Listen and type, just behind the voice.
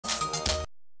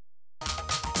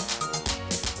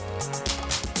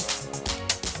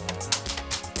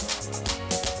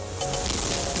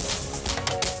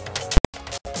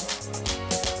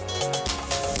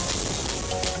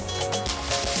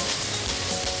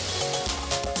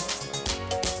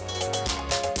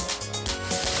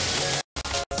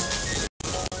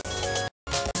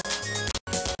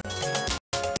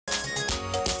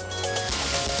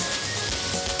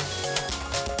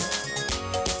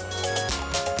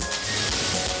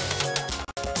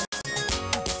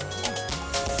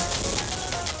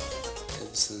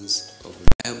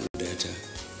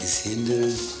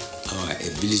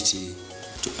ability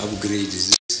to upgrade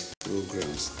these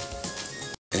programs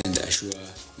and assure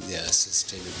their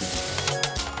sustainability.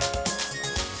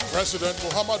 President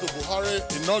Muhammadu Buhari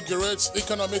inaugurates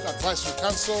Economic Advisory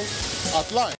Council,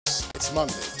 outlines its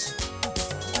mandate.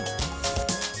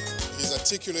 He's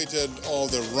articulated all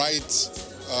the right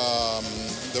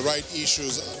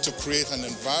issues to create an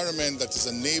environment that is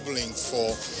enabling for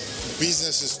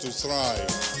businesses to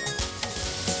thrive.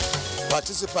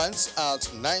 Participants at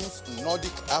 9th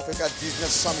Nordic Africa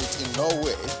Business Summit in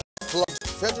Norway pledged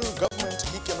federal government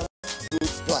economic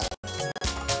growth plan.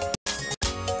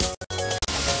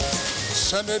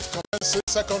 Senate commences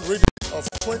second reading of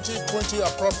 2020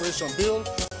 appropriation bill,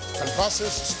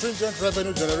 canvasses stringent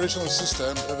revenue generation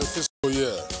system in the fiscal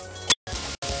year.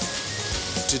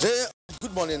 Today,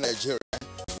 Good Morning Nigeria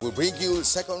will bring you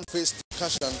second phase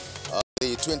discussion of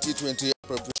the 2020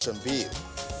 appropriation bill.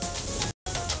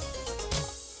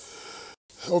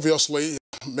 Obviously,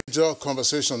 major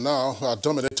conversation now are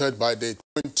dominated by the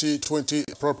 2020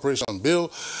 appropriation bill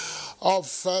of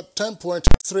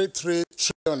 10.33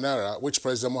 trillion naira, which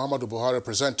President Muhammadu Buhari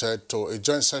presented to a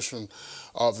joint session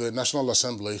of the National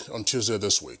Assembly on Tuesday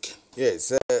this week.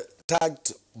 Yes,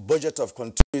 tagged budget of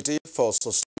continuity for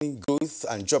sustaining growth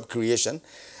and job creation.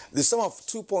 The sum of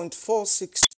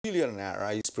 2.46 trillion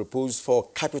naira is proposed for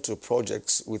capital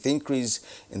projects, with increase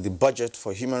in the budget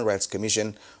for Human Rights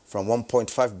Commission from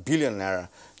 1.5 billion naira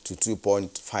to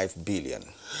 2.5 billion.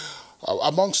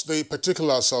 Amongst the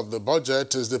particulars of the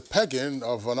budget is the pegging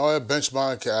of an oil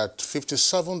benchmark at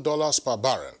 $57 per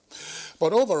barrel.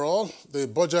 But overall, the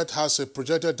budget has a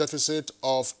projected deficit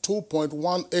of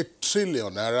 2.18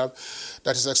 trillion naira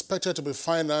that is expected to be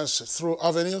financed through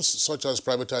avenues such as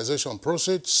privatization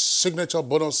proceeds, signature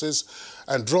bonuses,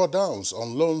 and drawdowns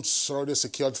on loans already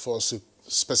secured for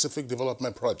specific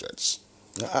development projects.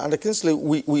 And Kingsley,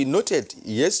 we noted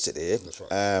yesterday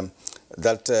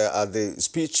that at the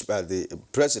speech by the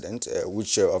president,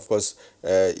 which of course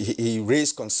he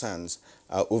raised concerns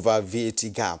over VAT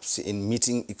gaps in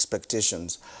meeting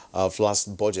expectations of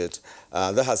last budget.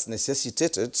 That has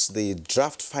necessitated the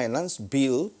draft finance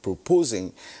bill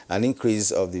proposing an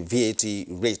increase of the VAT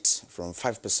rate from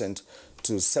 5%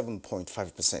 to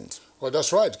 7.5%. Well,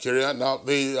 that's right, Kyria. Now,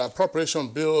 the appropriation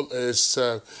bill is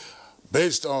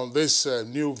based on this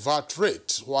new VAT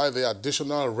rate, while the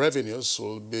additional revenues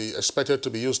will be expected to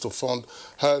be used to fund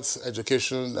health,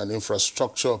 education, and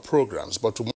infrastructure programs.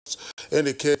 But to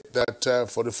indicate that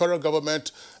for the federal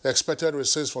government, the expected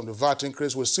receipts from the VAT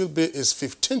increase will still be is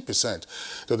 15%,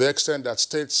 to the extent that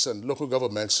states and local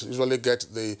governments usually get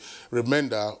the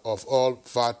remainder of all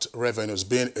VAT revenues,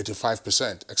 being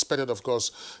 85%, expected, of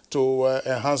course, to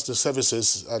enhance the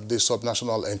services at the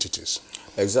subnational entities.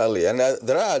 Exactly, and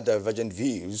there are divergent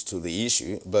views to the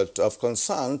issue, but of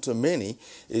concern to many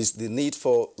is the need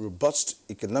for robust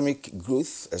economic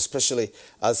growth, especially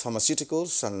as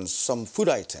pharmaceuticals and some food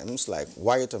items like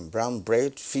white and brown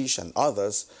bread, fish and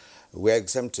others were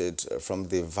exempted from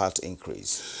the VAT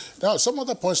increase. Now, some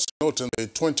other points to note in the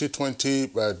 2020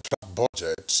 draft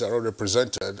budget already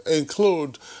presented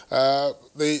include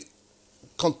the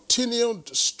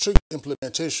continued strict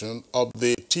implementation of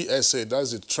the TSA,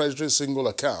 that's the Treasury Single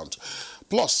Account,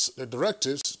 plus the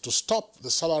directives to stop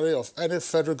the salary of any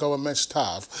federal government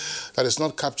staff that is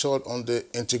not captured on the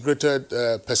Integrated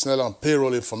Personnel and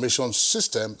Payroll Information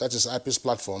System, that is IPS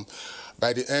platform,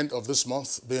 by the end of this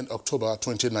month, being October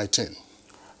 2019.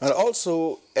 And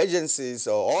also, agencies,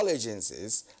 or all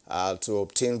agencies, to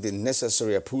obtain the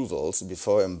necessary approvals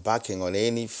before embarking on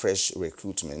any fresh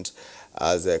recruitment,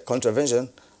 as a contravention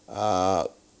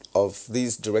of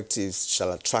these directives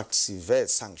shall attract severe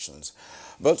sanctions.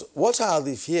 But what are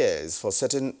the fears for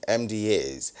certain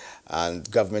MDAs and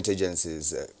government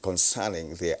agencies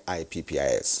concerning the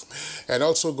IPPIS? And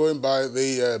also going by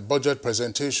the budget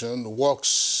presentation,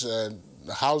 works,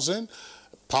 housing,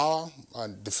 power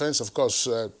and defense, of course,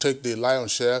 take the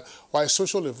lion's share, while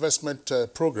social investment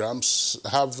programs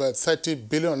have 30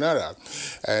 billion naira,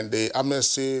 and the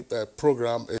amnesty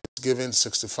program is giving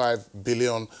 65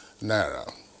 billion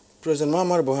naira. President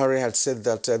Muhammadu Buhari had said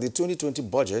that the 2020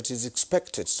 budget is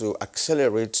expected to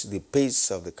accelerate the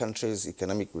pace of the country's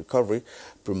economic recovery,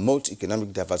 promote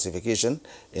economic diversification,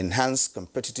 enhance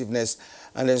competitiveness,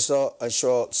 and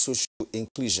ensure social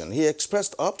inclusion. He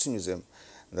expressed optimism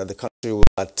that the country will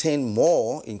attain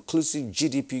more inclusive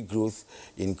GDP growth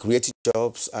in creating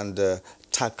jobs and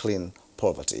tackling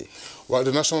poverty. Well,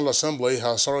 the National Assembly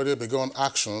has already begun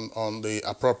action on the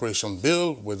appropriation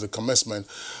bill with the commencement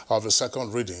of the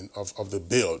second reading of the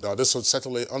bill. Now, this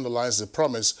certainly underlines the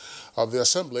promise of the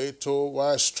Assembly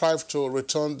to strive to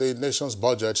return the nation's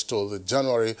budget to the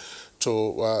January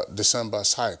to December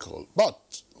cycle. But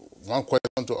one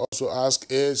question to also ask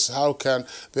is, how can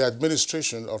the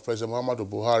administration of President Muhammadu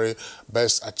Buhari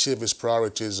best achieve its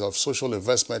priorities of social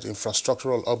investment,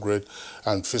 infrastructural upgrade,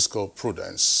 and fiscal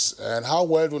prudence? And how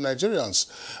well do Nigerians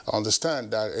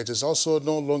understand that it is also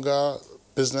no longer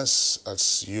business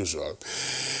as usual?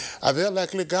 Are there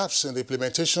likely gaps in the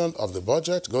implementation of the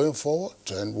budget going forward?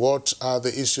 And what are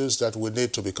the issues that we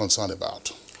need to be concerned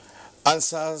about?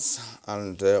 Answers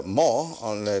and more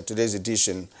on today's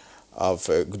edition of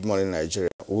Good Morning Nigeria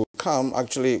will come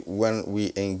actually when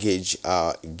we engage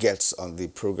our guests on the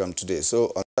program today.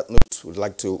 So on that note, we'd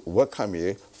like to welcome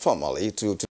you formally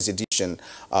to today's edition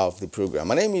of the program.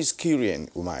 My name is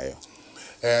Kirian Umayo.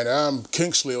 And I'm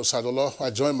Kingsley Osadolo. I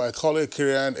join my colleague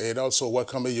Kirian in also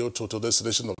welcoming you to this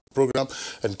edition of the program.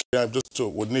 And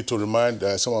Kirian, would need to remind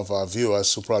some of our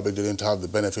viewers who probably didn't have the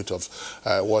benefit of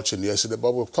watching yesterday,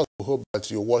 but we hope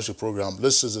that you watch the program.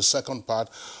 This is the second part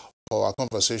for our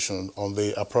conversation on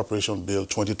the Appropriation Bill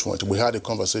 2020. We had a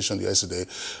conversation yesterday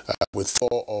with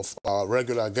four of our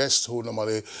regular guests who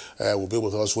normally will be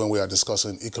with us when we are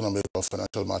discussing economic or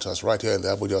financial matters right here in the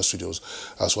Abuja studios,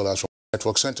 as well as from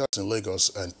network centers in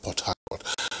Lagos and Port Harcourt.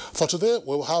 For today,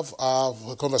 we'll have our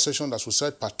conversation, as we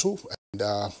said, part 2,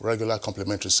 and regular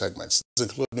complementary segments. These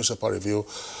include newspaper review,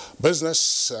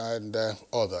 business, and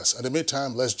others. In the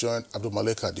meantime, let's join Abdul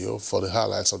Malik Adio for the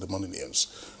highlights of the morning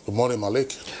news. Good morning,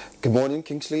 Malik. Good morning,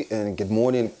 Kingsley, and good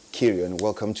morning, Kirian.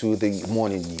 Welcome to the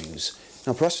morning news.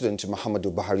 Now, President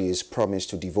Muhammadu Buhari has promised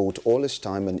to devote all his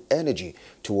time and energy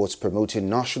towards promoting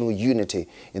national unity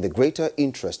in the greater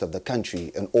interest of the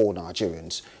country and all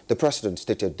Nigerians. The president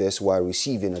stated this while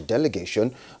receiving a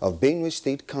delegation of Benue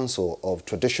State Council of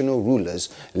Traditional Rulers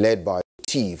led by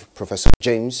Chief Professor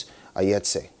James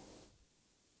Ayetse.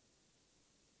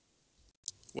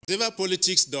 Whatever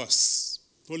politics does,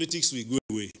 politics will go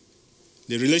away.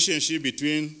 The relationship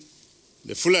between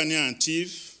the Fulani and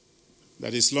Thief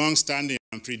that is long-standing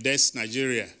and predates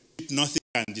Nigeria, nothing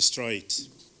can destroy it.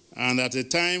 And at a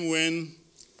time when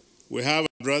we have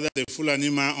a brother, the Fulani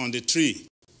man on the tree,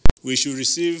 we should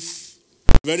receive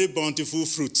very bountiful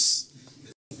fruits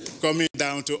coming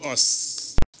down to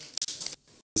us.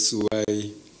 That's why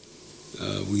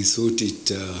we thought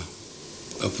it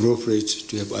appropriate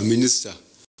to have a minister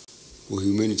for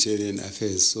humanitarian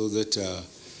affairs so that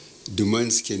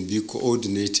demands can be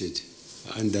coordinated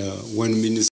under one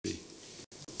ministry,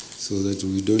 so that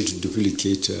we don't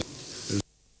duplicate.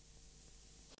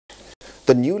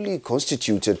 The newly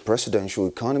constituted Presidential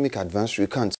Economic Advisory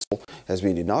Council has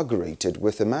been inaugurated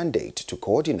with a mandate to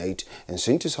coordinate and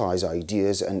synthesize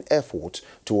ideas and efforts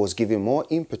towards giving more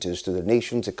impetus to the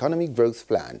nation's economic growth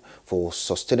plan for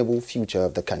sustainable future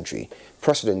of the country.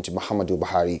 President Muhammadu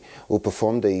Buhari, who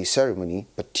performed the ceremony,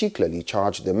 particularly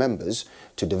charged the members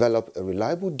to develop a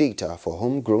reliable data for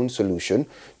homegrown solution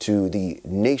to the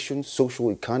nation's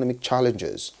socio-economic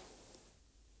challenges.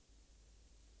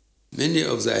 Many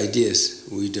of the ideas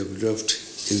we developed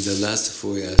in the last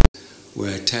 4 years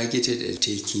were targeted at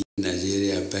taking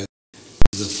Nigeria back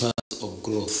to the path of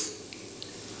growth.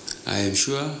 I am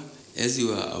sure, as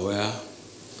you are aware,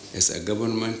 as a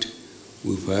government,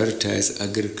 we prioritize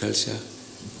agriculture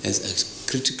as a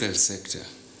critical sector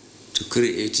to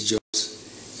create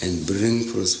jobs and bring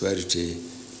prosperity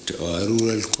to our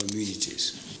rural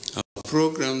communities. Our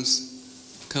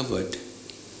programs covered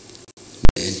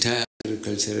the entire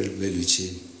agricultural value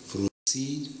chain, from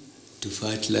seed to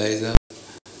fertilizer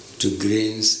to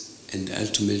grains and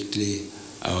ultimately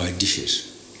our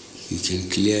dishes. You can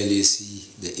clearly see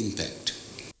the impact.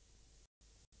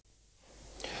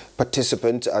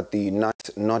 Participants at the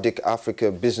 9th Nordic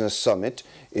Africa Business Summit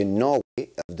in Norway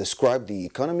have described the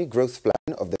economic growth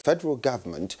plan of the federal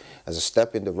government as a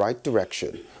step in the right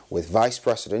direction, with Vice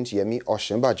President Yemi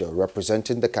Osinbajo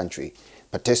representing the country.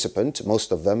 Participants,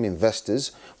 most of them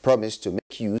investors, promised to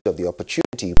make use of the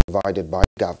opportunity provided by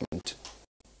the government.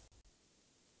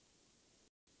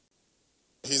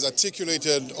 He's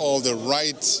articulated all the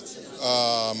right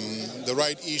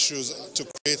issues to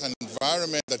create an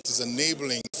environment that is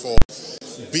enabling for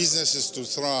businesses to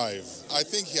thrive. I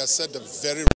think he has said the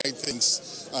very right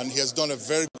things, and he has done a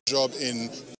very good job in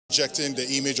projecting the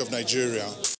image of Nigeria.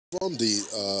 From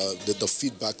the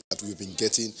feedback that we've been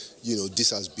getting, this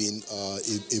has been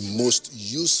a most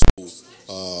useful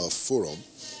forum,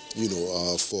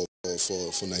 for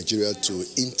for Nigeria to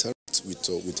interact with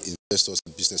investors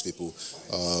and business people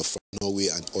from Norway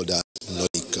and other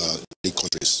Nordic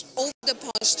countries. Over the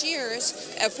past years,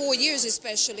 4 years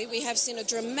especially, we have seen a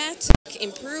dramatic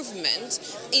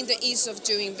improvement in the ease of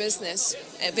doing business,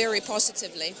 very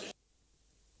positively.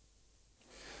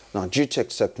 Now,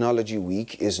 GTech Technology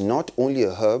Week is not only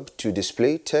a hub to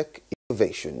display tech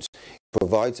innovations, it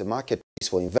provides a marketplace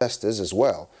for investors as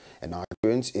well, and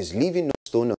Nigerians is leaving no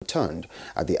stone unturned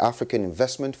at the African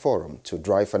Investment Forum to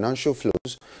drive financial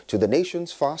flows to the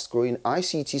nation's fast-growing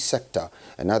ICT sector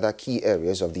and other key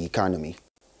areas of the economy.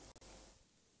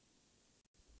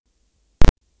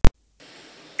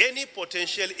 Any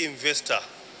potential investor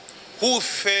who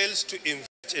fails to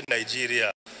invest in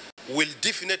Nigeria will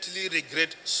definitely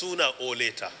regret sooner or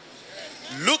later.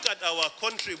 Look at our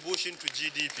contribution to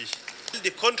GDP.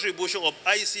 The contribution of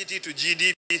ICT to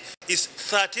GDP is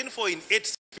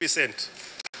 13.8%.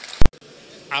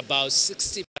 About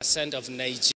 60% of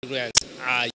Nigerians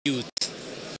are youth.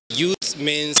 Youth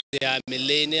means they are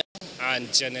millennial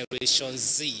and Generation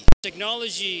Z.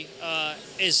 Technology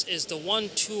is the one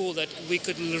tool that we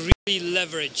could really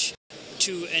leverage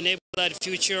to enable that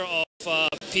future of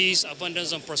peace,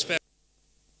 abundance, and prosperity.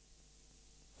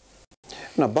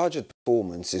 Now, budget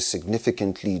performance is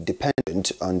significantly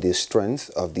dependent on the strength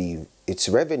of its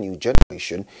revenue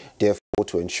generation. Therefore,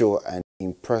 to ensure an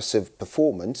impressive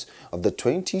performance of the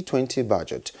 2020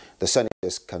 budget, the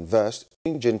senators canvassed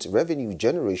stringent revenue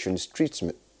generation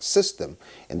treatment system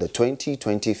in the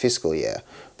 2020 fiscal year.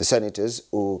 The senators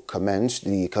who commenced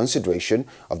the consideration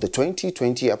of the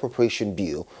 2020 appropriation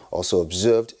bill also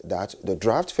observed that the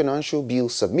draft financial bill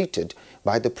submitted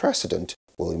by the president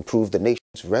will improve the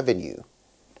nation's revenue.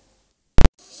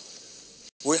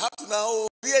 We have to now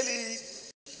really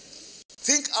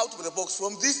think out of the box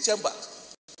from this chamber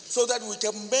so that we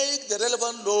can make the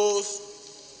relevant laws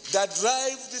that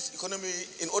drive this economy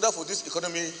in order for this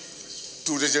economy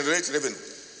to regenerate revenue.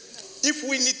 If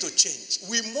we need to change,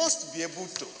 we must be able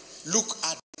to look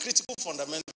at the critical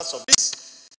fundamentals of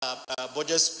this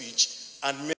budget speech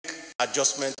and make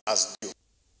adjustments as due.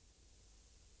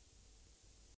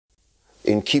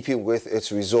 In keeping with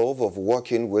its resolve of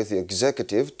working with the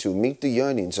executive to meet the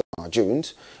yearnings of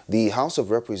Nigerians, the House of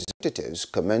Representatives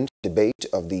commenced debate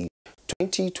of the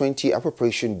 2020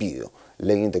 appropriation bill,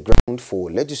 laying the ground for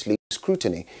legislative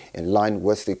scrutiny in line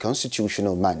with the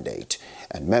constitutional mandate.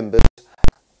 And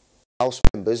House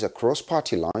members across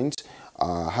party lines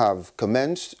have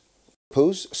commenced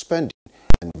proposed spending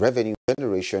and revenue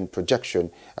generation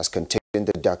projection as contained in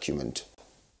the document.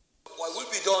 What will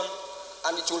be done,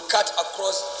 and it will cut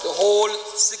across the whole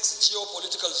 6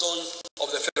 geopolitical zones of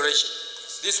the Federation.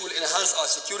 This will enhance our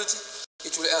security,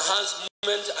 it will enhance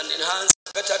movement and enhance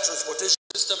better transportation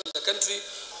system in the country.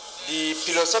 The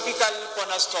philosophical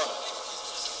cornerstone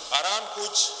around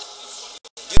which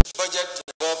this budget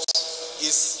revolves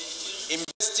is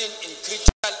investing in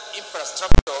critical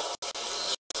infrastructure,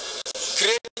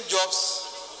 creating jobs,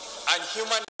 and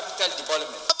human capital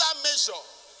development. Another measure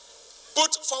put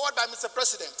forward by Mr.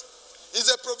 President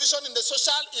is a provision in the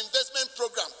social investment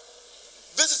program.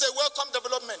 This is a welcome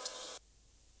development.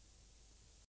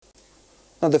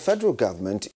 Now, the federal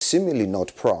government is seemingly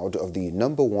not proud of the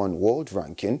 #1 world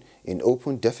ranking in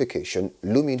open defecation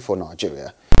looming for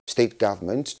Nigeria. State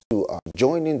governments too are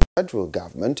joining the federal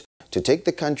government to take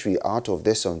the country out of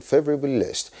this unfavorable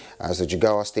list, as the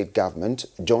Jigawa state government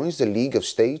joins the League of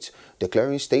States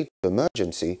declaring state of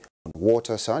emergency on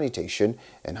water, sanitation,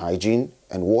 and hygiene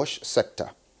and wash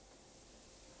sector.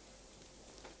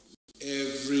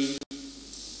 Every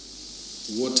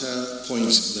water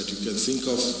point that you can think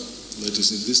of that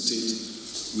is in this state,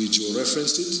 we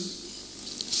geo-referenced it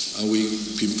and we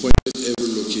pinpointed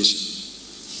every location.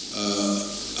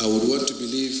 I would want to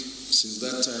believe since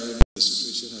that time the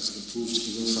situation has improved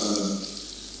even further.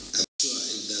 I'm sure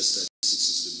if that statistics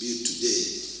is revealed today,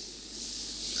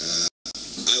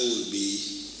 I will be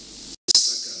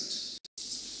second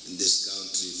in this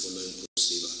country following Cross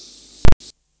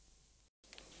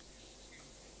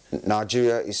River.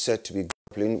 Nigeria is said to be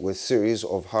grappling with a series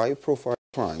of high-profile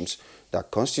crimes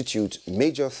that constitute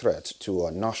major threats to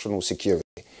our national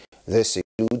security. This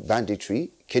include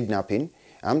banditry, kidnapping,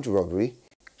 armed robbery,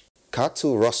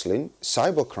 cattle rustling,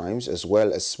 cyber crimes, as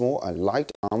well as small and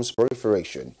light arms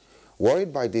proliferation.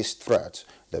 Worried by this threat,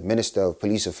 the Minister of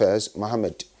Police Affairs,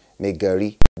 Mohammed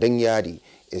Megari Dengyadi,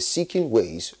 is seeking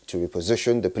ways to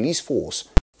reposition the police force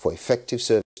for effective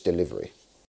service delivery.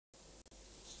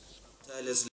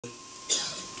 Tirelessly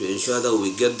to ensure that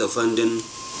we get the funding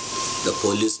the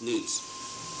police needs,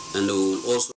 and we will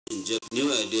also inject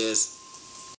new ideas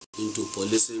into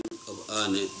policing of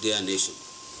their nation.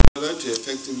 order to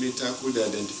effectively tackle the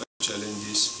identified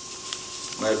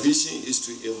challenges, my vision is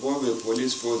to evolve a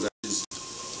police force that is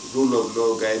rule of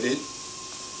law guided,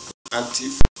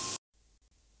 active.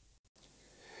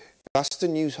 That's the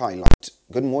news highlight.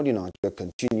 Good Morning Nigeria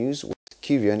continues with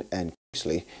Kirian and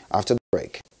Kingsley after the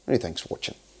break. Many thanks for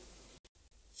watching.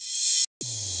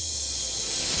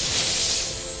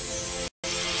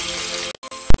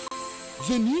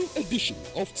 The new edition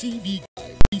of TV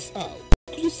Guide is out,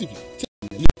 exclusively taking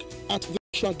a look at the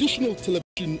traditional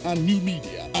television and new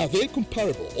media. Are they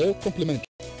comparable or complementary?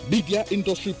 Media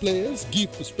industry players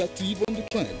give perspective on the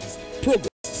trends,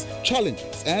 progress,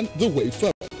 challenges, and the way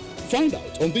forward. Find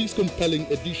out on this compelling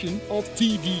edition of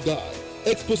TV Guide.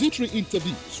 Expository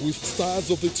interviews with stars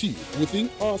of the team within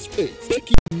our space.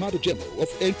 Becky Madojemo of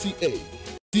NTA,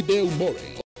 Tibel More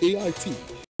of AIT,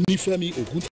 Nifemi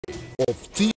Ogunte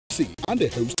of TC, and a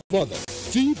host of others.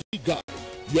 TV Guide,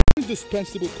 your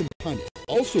indispensable companion.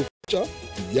 Also feature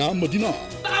Yamadina.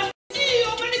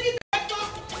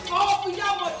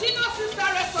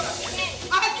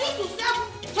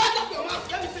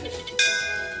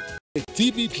 A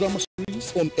TV drama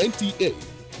series on NTA.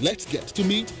 Let's get to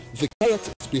meet the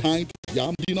characters behind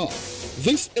Yamadina.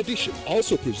 This edition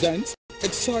also presents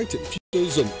exciting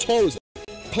features on tourism,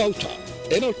 culture,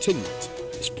 entertainment,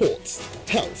 sports,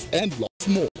 health, and lots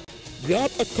more.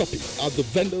 Grab a copy at the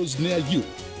vendors near you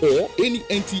or any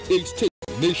NTA station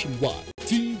nationwide.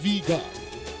 TV Guide,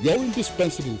 your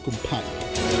indispensable companion.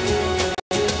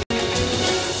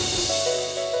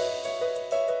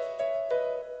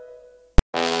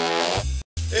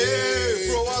 Hey,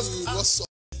 bro, what's up?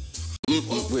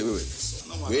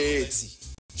 Wait.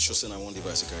 Sure, I won't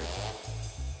device carry.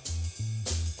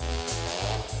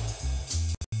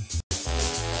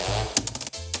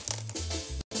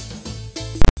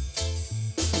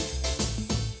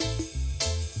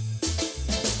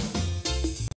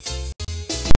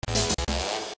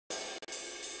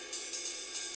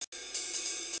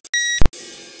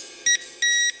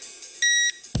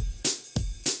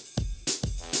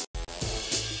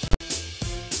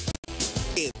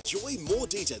 Enjoy more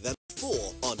data than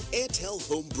before on Airtel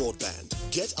Home Broadband.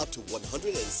 Get up to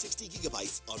 160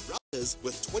 gigabytes on routers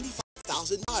with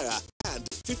 25,000 Naira and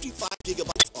 55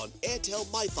 gigabytes on Airtel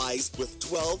MiFis with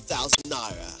 12,000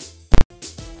 Naira.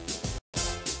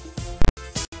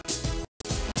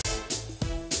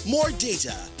 More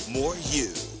data, more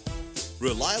you.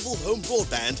 Reliable home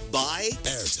broadband by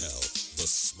Airtel, the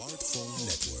smartphone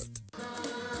network.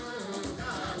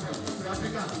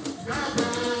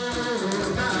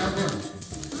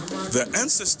 Their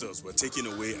ancestors were taken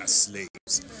away as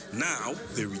slaves. Now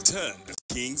they return as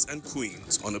kings and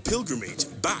queens on a pilgrimage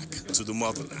back to the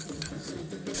motherland.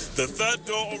 The third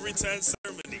door of return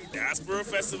ceremony, Diaspora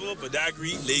Festival,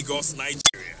 Badagry, Lagos,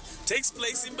 Nigeria, takes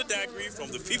place in Badagry from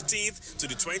the 15th to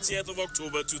the 20th of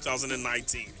October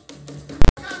 2019.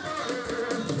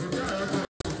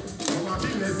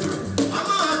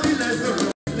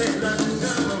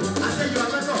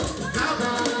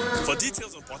 For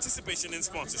details on participation in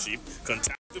sponsorship,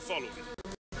 contact the following.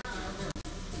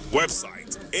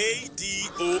 Website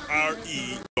adore.ng.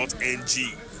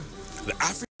 The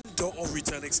African Door of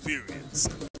Return Experience.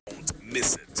 Don't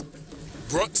miss it.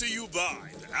 Brought to you by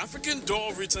the African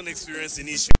Door of Return Experience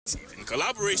Initiative in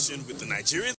collaboration with the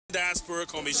Nigerian Diaspora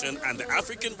Commission and the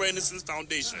African Renaissance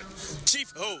Foundation.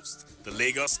 Chief host, the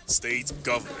Lagos State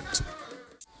Government.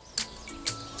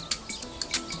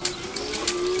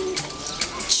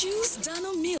 Choose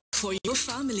Dano milk for your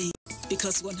family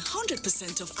because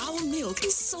 100% of our milk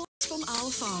is sourced from our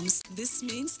farms. This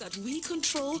means that we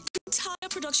control the entire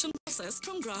production process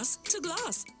from grass to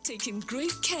glass, taking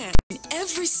great care in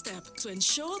every step to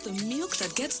ensure the milk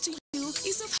that gets to you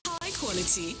is of high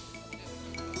quality.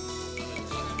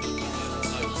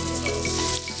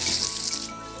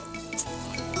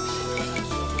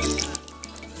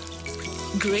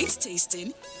 Great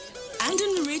tasting and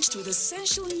enriched with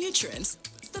essential nutrients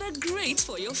that are great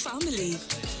for your family.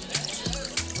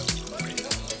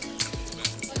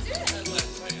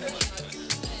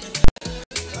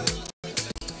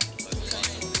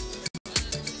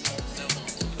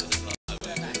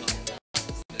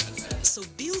 So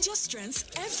build your strength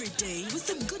every day with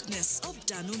the goodness of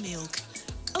Dano milk.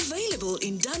 Available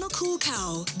in Dano Cool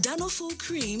Cow, Dano Full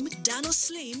Cream, Dano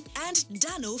Slim, and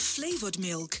Dano Flavored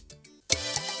Milk.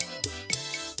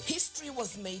 History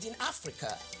was made in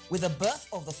Africa with the birth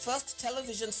of the first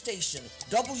television station,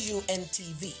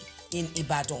 WNTV, in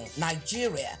Ibadan,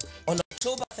 Nigeria, on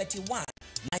October 31,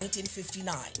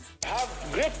 1959. I have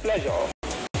great pleasure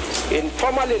in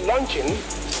formally launching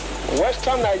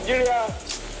Western Nigeria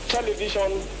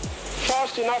Television,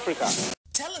 first in Africa.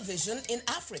 Television in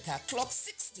Africa clocked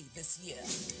 60 this year.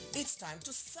 It's time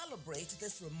to celebrate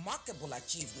this remarkable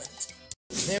achievement.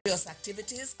 Various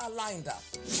activities are lined up: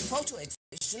 photo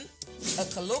exhibition, a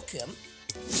colloquium,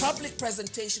 public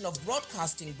presentation of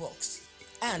broadcasting books,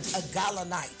 and a gala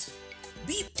night.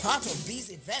 Be part of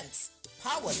these events,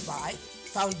 powered by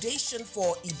Foundation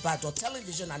for Ibadan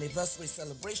Television Anniversary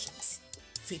Celebrations,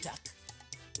 FITAC.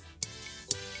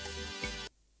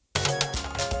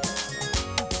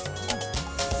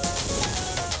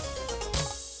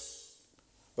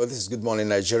 Well, this is Good Morning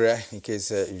Nigeria, in case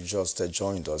you just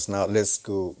joined us. Now, let's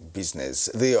go business.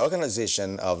 The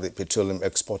Organization of the Petroleum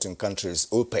Exporting Countries,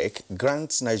 OPEC,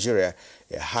 grants Nigeria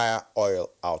a higher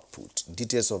oil output.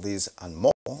 Details of this and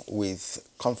more with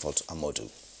Comfort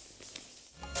Amodu.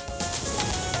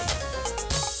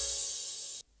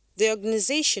 The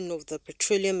Organization of the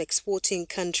Petroleum Exporting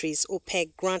Countries,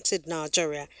 OPEC, granted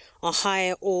Nigeria a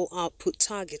higher oil output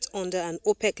target under an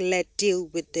OPEC-led deal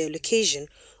with the allocation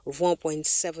of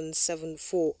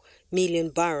 1.774 million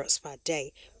barrels per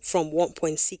day from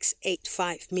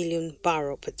 1.685 million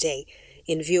barrels per day.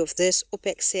 In view of this,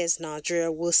 OPEC says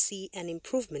Nigeria will see an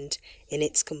improvement in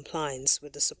its compliance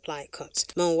with the supply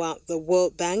cut. Meanwhile, the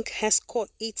World Bank has cut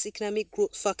its economic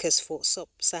growth focus for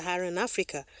sub-Saharan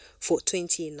Africa for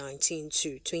 2019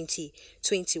 to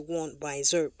 2021 by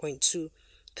 0.2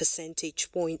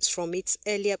 percentage points from its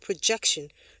earlier projection,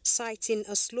 citing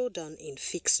a slowdown in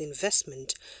fixed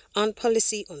investment and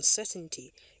policy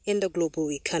uncertainty in the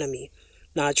global economy.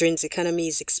 Nigeria's economy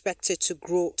is expected to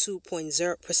grow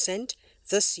 2.0%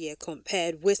 this year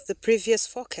compared with the previous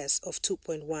forecast of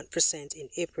 2.1% in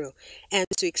April, and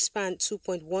to expand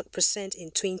 2.1%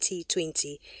 in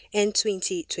 2020 and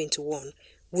 2021,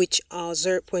 which are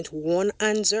 0.1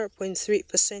 and 0.3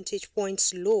 percentage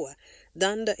points lower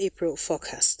than the April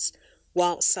forecasts,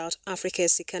 while South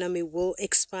Africa's economy will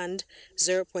expand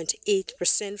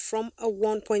 0.8% from a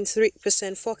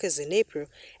 1.3% forecast in April,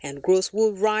 and growth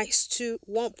will rise to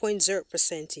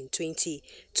 1.0% in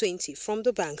 2020 from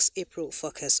the bank's April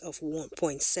forecast of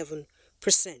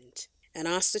 1.7%. And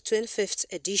as the 25th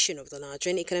edition of the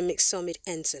Nigerian Economic Summit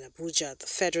ends in Abuja, the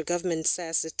federal government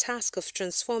says the task of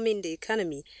transforming the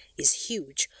economy is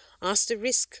huge, as the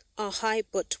risks are high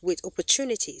but with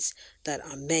opportunities that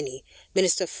are many.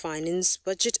 Minister of Finance,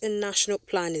 Budget and National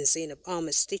Planning Zainab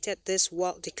Ahmed stated this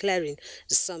while declaring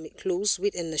the summit closed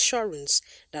with an assurance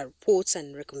that reports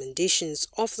and recommendations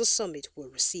of the summit will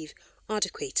receive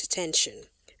adequate attention.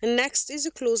 And next is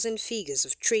the closing figures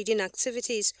of trading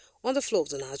activities on the floor of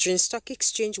the Nigerian Stock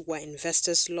Exchange, where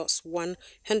investors lost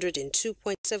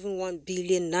 102.71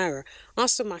 billion naira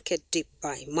as the market dipped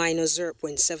by minus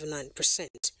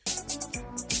 0.79%.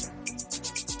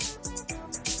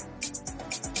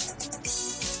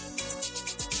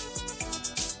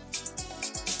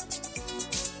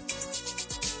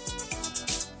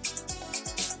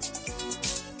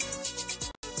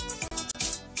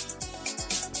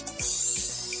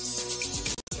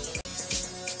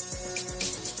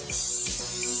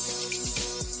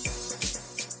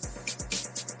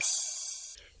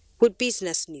 With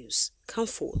business news,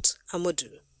 Comfort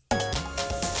Amodu.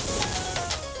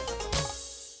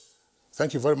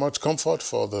 Thank you very much, Comfort,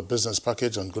 for the business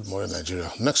package on Good Morning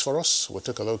Nigeria. Next for us, we'll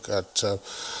take a look at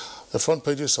the front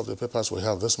pages of the papers we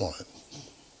have this morning.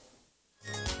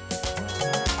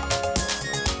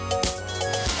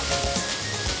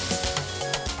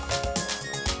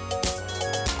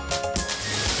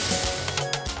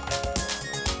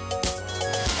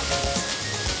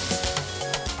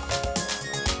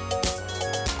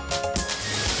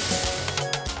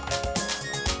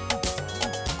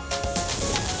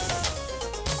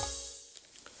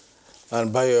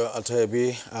 And Bayo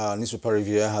Altayebi, our newspaper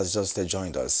reviewer, has just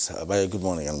joined us. Bayo, good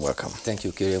morning and welcome. Thank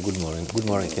you, Kyria. Good morning. Good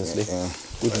morning, Kingsley.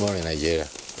 Good morning, Nigeria.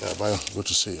 Yeah, Bayo, good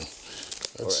to see you.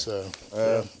 Let's,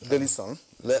 Daily Sun.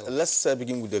 Let's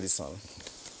begin with Daily Sun.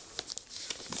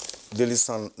 Daily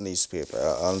Sun newspaper.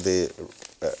 On the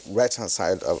right-hand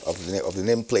side of the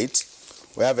nameplate,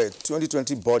 we have a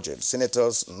 2020 budget.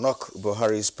 Senators knock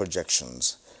Buhari's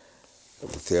projections.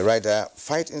 With the rider,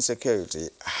 fight insecurity,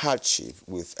 hardship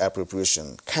with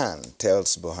appropriation, Khan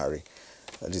tells Buhari.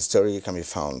 The story can be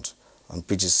found on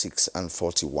pages 6 and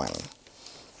 41.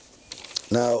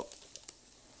 Now,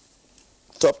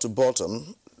 top to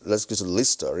bottom, let's go to the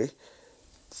list story.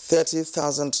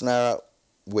 30,000 naira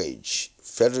wage.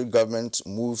 Federal government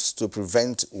moves to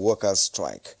prevent workers'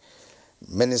 strike.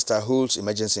 Minister holds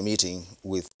emergency meeting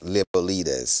with labor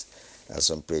leaders.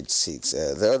 That's on page 6.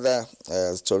 The other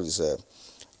stories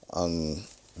on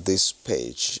this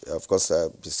page, of course,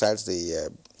 besides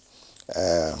the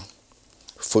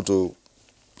photo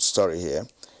story here,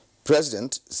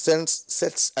 President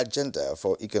sets agenda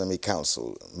for Economic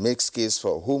Council, makes case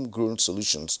for homegrown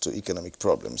solutions to economic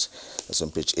problems. That's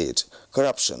on page 8.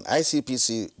 Corruption.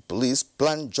 ICPC police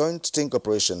plan joint sting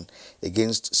operation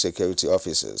against security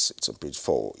officers. It's on page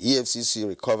 4. EFCC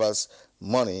recovers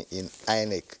money in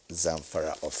INEC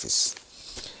Zamfara office.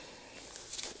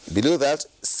 Below that,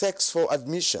 sex for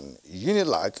admission.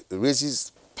 UNILAG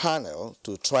raises panel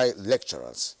to try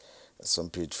lecturers. That's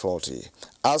on page 40.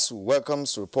 ASU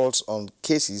welcomes reports on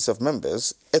cases of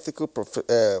members, ethical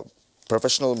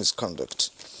professional misconduct.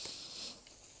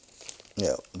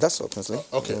 Yeah, that's all, Kinsley.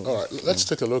 Okay, all right. Let's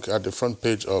take a look at the front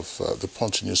page of the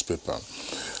Punch newspaper.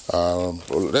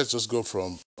 Let's just go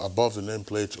from above the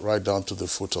nameplate right down to the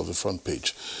foot of the front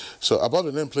page. So above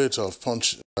the nameplate of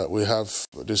Punch, we have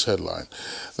this headline.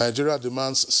 Nigeria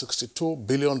demands $62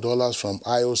 billion from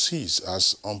IOCs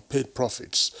as unpaid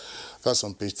profits. That's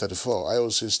on page 34.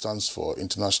 IOC stands for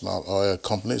International Oil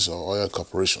Companies or Oil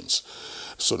Corporations.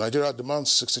 So Nigeria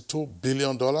demands $62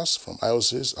 billion from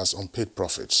IOCs as unpaid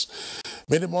profits.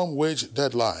 Minimum wage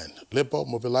deadline. Labour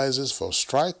mobilizes for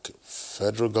strike.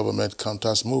 Federal government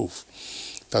counters move.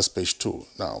 That's page 2.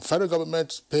 Now, federal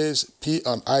government pays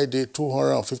P&ID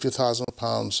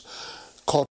 £250,000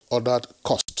 court-ordered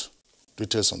cost.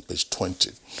 Details on page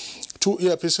 20. 2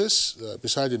 earpieces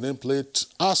beside the nameplate.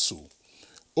 ASU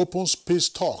opens peace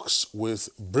talks with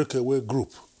breakaway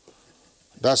group.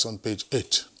 That's on page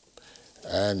 8.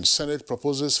 And Senate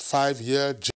proposes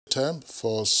 5-year jail term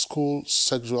for school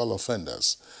sexual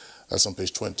offenders. That's on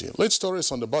page 20. Late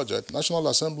stories on the budget. National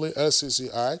Assembly,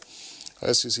 LCCI.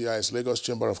 LCCI is Lagos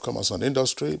Chamber of Commerce and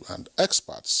Industry, and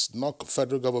experts knock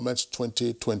federal government's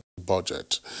 2020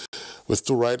 budget. With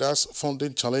 2 riders,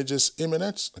 funding challenges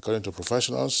imminent, according to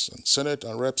professionals, and Senate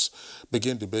and reps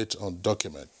begin debate on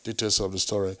document. Details of the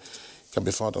story can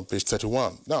be found on page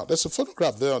 31. Now, there's a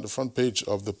photograph there on the front page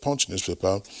of the Punch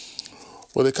newspaper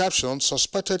with the caption,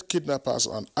 suspected kidnappers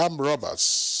and armed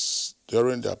robbers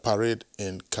during their parade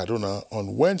in Kaduna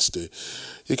on Wednesday.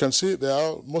 You can see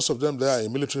most of them there are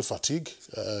in military fatigue.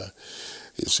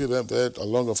 You see them there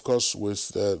along, of course, with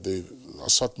the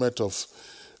assortment of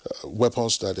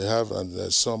weapons that they have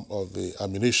and some of the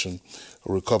ammunition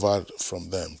recovered from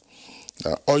them.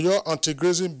 Oyo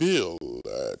anti-grazing bill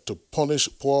to punish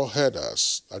poor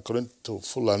herders, according to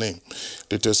Fulani.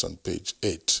 Details on page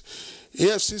 8.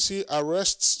 EFCC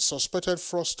arrests suspected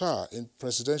fraudster in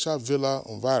presidential villa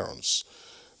environs.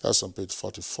 That's on page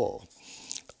 44.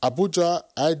 Abuja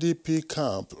IDP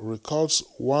camp records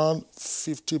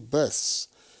 150 births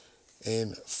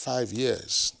in 5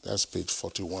 years. That's page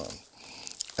 41.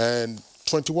 And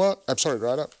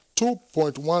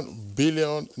 2.1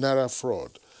 billion naira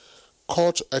fraud.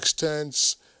 Court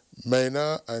extends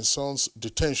Maina and Sons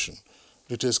detention.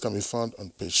 Details can be found on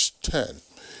page 10.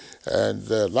 And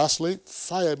lastly,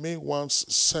 Fayemi wants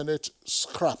Senate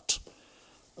scrapped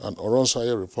and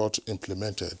Oronsaye report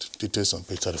implemented. Details on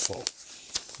page 34.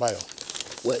 Bayo.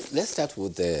 Well, let's start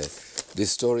with the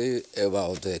story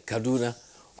about Kaduna,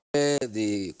 where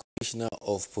the Commissioner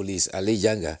of Police, Ali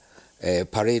Janga,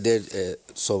 paraded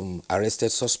some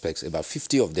arrested suspects, about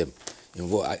 50 of them,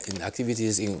 involved in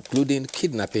activities including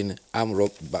kidnapping,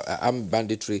 armed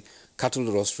banditry,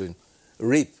 cattle rustling,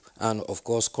 rape, and of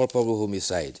course culpable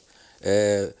homicide.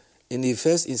 In the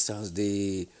first instance,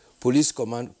 the police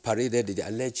command paraded the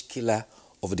alleged killer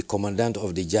of the commandant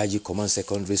of the Jaji Command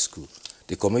Secondary School.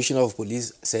 The Commissioner of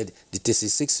Police said the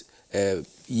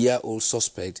 36-year-old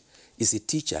suspect is a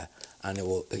teacher, and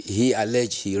he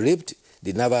alleged he raped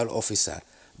the naval officer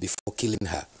before killing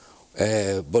her.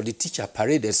 But the teacher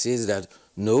paraded says that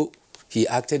no, he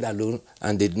acted alone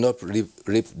and did not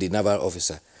rape the naval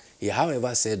officer. He,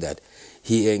 however, said that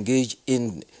he entered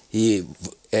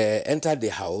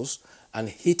the house and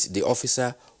hit the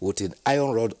officer with an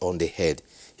iron rod on the head.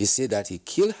 He said that he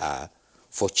killed her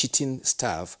for cheating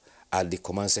staff at the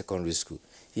Command Secondary School.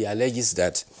 He alleges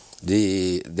that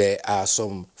there are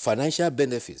some financial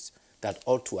benefits that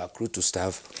ought to accrue to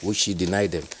staff, which he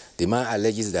denied them. The man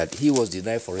alleges that he was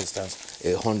denied, for instance,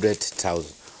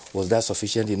 100,000. Was that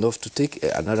sufficient enough to take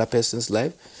another person's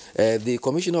life? The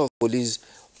Commissioner of Police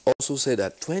also said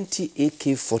that 20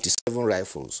 AK-47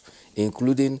 rifles,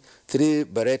 including 3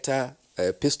 Beretta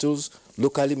pistols,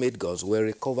 locally made guns, were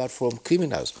recovered from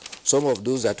criminals. Some of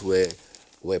those that were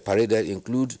paraded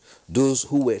include those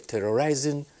who were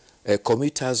terrorizing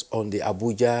commuters on the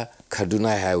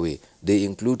Abuja-Kaduna highway. They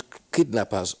include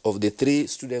kidnappers of the 3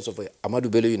 students of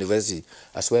Ahmadu Bello University,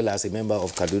 as well as a member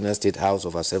of Kaduna State House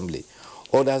of Assembly.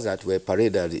 Others that were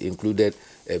paraded included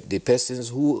the persons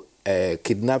who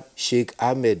kidnapped Sheikh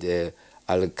Ahmed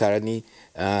Al-Karani,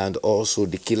 and also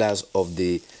the killers of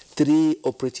the 3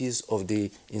 operatives of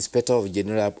the Inspector of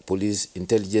General Police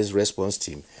Intelligence Response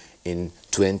Team in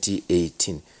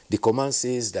 2018. The command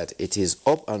says that it is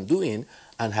up and doing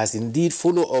and has indeed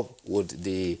followed up with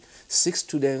the 6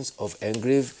 students of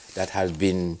Engrave that has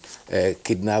been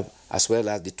kidnapped, as well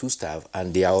as the 2 staff,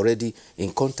 and they are already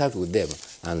in contact with them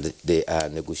and they are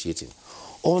negotiating.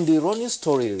 On the running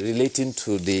story relating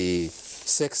to the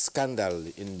sex scandal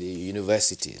in the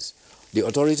universities, the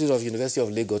authorities of University of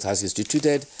Lagos has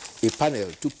instituted a panel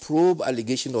to probe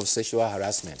allegations of sexual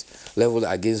harassment leveled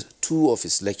against 2 of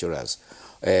its lecturers.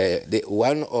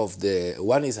 One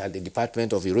is at the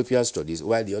Department of European Studies,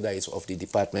 while the other is of the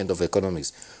Department of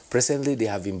Economics. Presently, they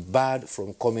have been barred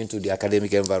from coming to the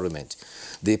academic environment.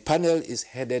 The panel is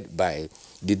headed by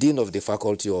the Dean of the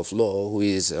Faculty of Law, who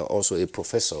is also a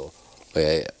professor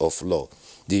of law.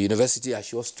 The university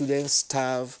assures students,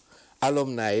 staff,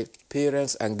 alumni,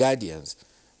 parents, and guardians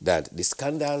that the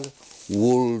scandal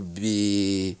will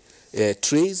be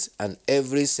traced and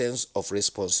every sense of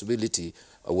responsibility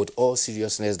with all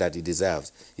seriousness that it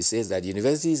deserves. He says that the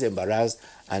university is embarrassed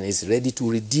and is ready to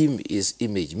redeem its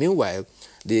image. Meanwhile,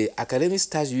 the Academic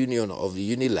Staff Union of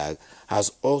the UNILAG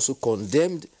has also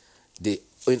condemned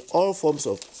in all forms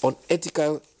of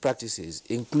unethical practices,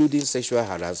 including sexual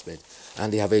harassment,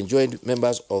 and they have enjoined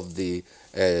members of the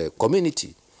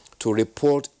community to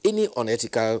report any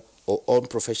unethical or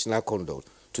unprofessional conduct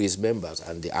to its members,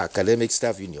 and the Academic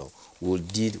Staff Union will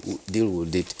deal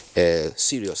with it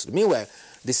seriously. Meanwhile,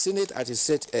 the Senate, at its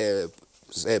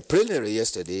plenary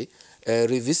yesterday,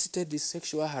 revisited the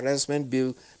sexual harassment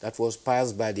bill that was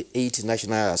passed by the 8th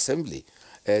National Assembly.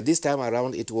 This time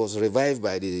around, it was revived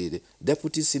by the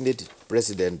Deputy Senate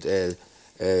President,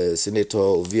 Senator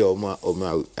Ovie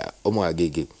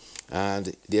Omoagege.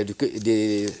 And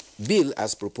the bill,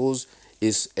 as proposed,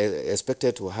 is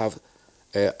expected to have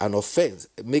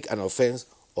make an offense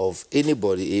of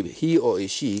anybody, he or a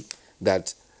she,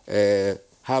 that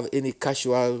have any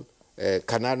casual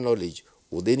carnal knowledge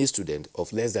with any student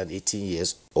of less than 18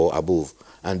 years or above,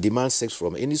 and demand sex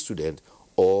from any student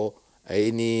or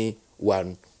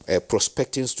anyone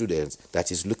prospecting students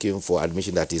that is looking for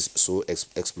admission that is so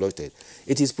exploited.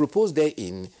 It is proposed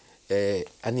therein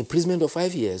an imprisonment of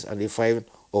 5 years and a fine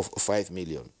of 5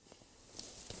 million.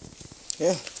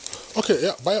 Yeah. Okay,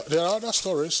 yeah, but there are other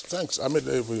stories. Thanks, I mean,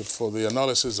 for the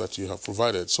analysis that you have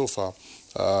provided so far.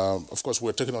 Of course,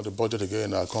 we're taking on the budget again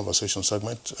in our conversation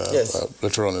segment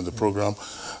later on in the program.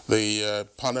 The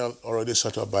panel already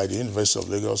set up by the University of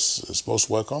Lagos is most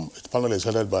welcome. The panel is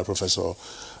headed by Professor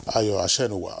Ayo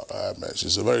Ashenuwa.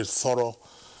 She's a very thorough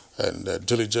and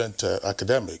diligent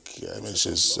academic. I mean,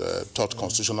 she's taught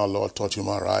constitutional law, taught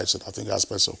human rights, and I think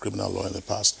aspects of criminal law in the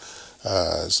past.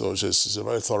 So she's a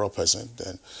very thorough person,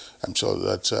 and I'm sure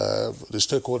that the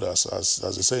stakeholders, as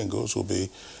the saying goes, will be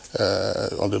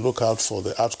on the lookout for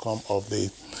the outcome of the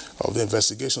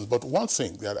investigations. But one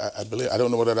thing that I believe, I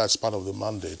don't know whether that's part of the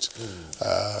mandate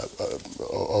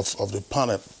of the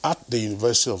panel at the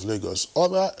University of Lagos,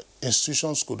 other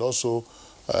institutions could also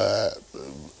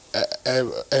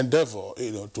endeavor,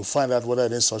 to find out whether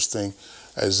any such thing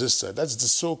existed. That's the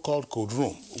so-called code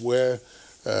room, where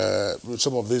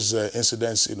some of these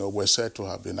incidents, were said to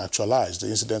have been actualized, the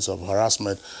incidents of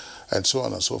harassment and so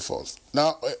on and so forth.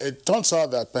 Now, it turns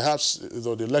out that perhaps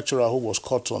the lecturer who was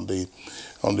caught on the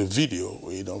video,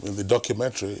 in the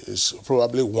documentary, is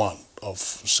probably one of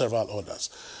several others.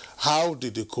 How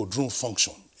did the code room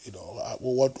function?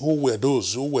 Who were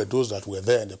those that were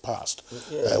there in the past?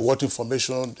 Yes. What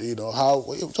information?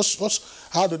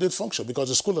 How did it function? Because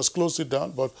the school has closed it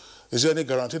down, but is there any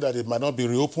guarantee that it might not be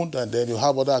reopened and then you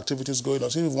have other activities going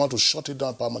on? So if you want to shut it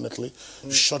down permanently,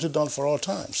 shut it down for all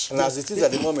times. And as it is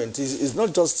at the moment, it's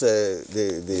not just the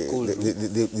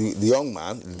young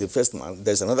man, the first man.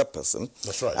 There's another person.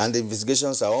 That's right. And the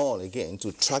investigations are on again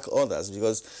to track others,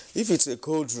 because if it's a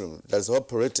cold room that's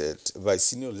operated by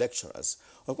senior lecturers,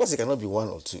 of course, it cannot be one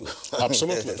or two.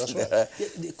 Absolutely, that's right.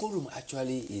 The cold room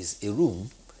actually is a room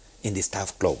in the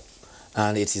staff club,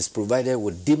 and it is provided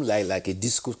with dim light, like a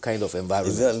disco kind of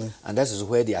environment. Exactly. And that is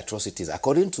where the atrocities,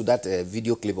 according to that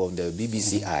video clip on the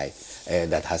BBC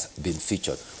that has been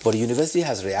featured. But the university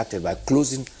has reacted by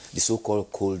closing the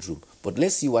so-called cold room. But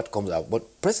let's see what comes out.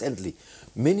 But presently,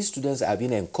 many students are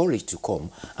being encouraged to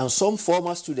come, and some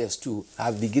former students too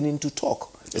are beginning to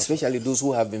talk, especially those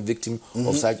who have been victims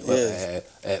of such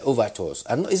overtures.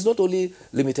 And it's not only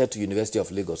limited to University of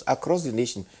Lagos. Across the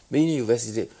nation, many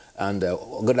universities and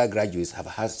other graduates have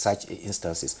had such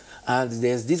instances. And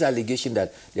there's this allegation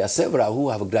that there are several who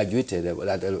have graduated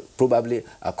that probably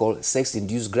are called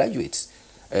sex-induced graduates,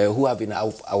 who have been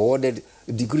awarded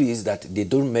degrees that they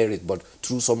don't merit, but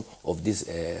through some of these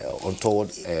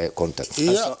untoward contacts.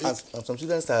 Yeah, and some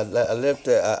students are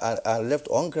left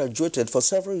ungraduated for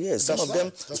several years. Some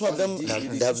of them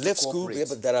they have left school,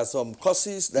 but there are some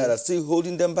courses that are still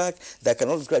holding them back, that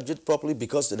cannot graduate properly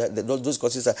because those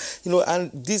courses are,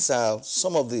 and these are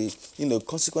some of the,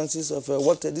 consequences of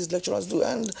what these lecturers do.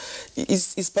 And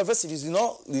it's pervasive. It's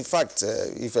not the fact,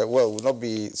 if I will not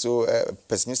be so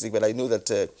pessimistic, but I know that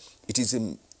it is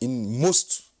in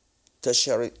most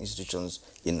tertiary institutions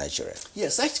in Nigeria.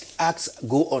 Yes, such acts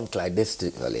go on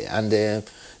clandestinely, and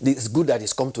it's good that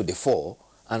it's come to the fore.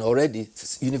 And already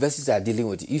universities are dealing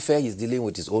with it. IFE is dealing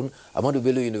with its own. Ahmadu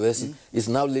Bello University is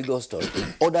now Lagos State.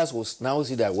 Others will now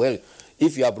see that, well,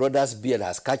 if your brother's beard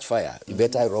has catch fire, you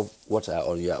better rub water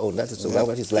on your own. That is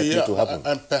what is likely to happen.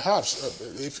 And perhaps,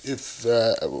 if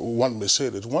one may say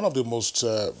that, one of the most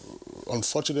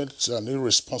unfortunate and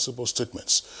irresponsible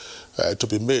statements to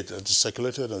be made and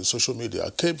circulated on social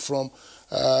media came from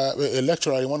a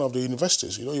lecturer in one of the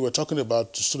universities. You were talking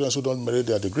about students who don't merit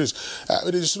their degrees.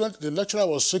 The lecturer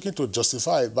was seeking to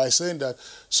justify it by saying that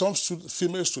some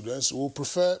female students will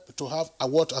prefer to have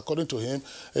what, according to him,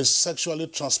 is sexually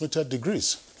transmitted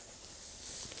degrees.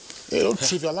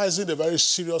 Trivializing a very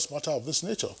serious matter of this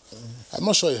nature. I'm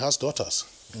not sure he has daughters.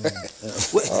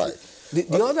 All right.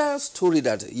 The other story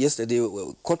that yesterday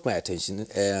caught my attention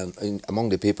among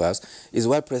the papers is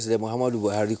what President Muhammadu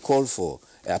Buhari called for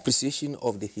appreciation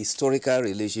of the historical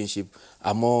relationship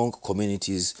among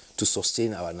communities to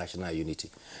sustain our national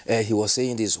unity. He was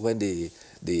saying this when the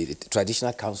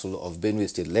Traditional Council of Benue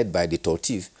State, led by the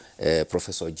Tortif,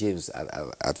 Professor James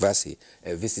Advasi,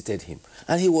 visited him.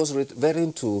 And he was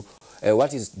referring to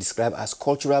what is described as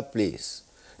cultural plays.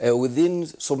 Within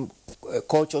some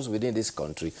cultures within this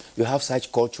country, you have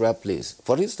such cultural plays.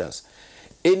 For instance,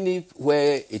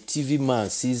 anywhere a TV man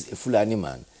sees a Fulani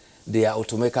man, they are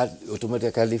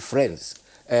automatically friends.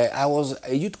 I was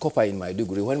a youth corper in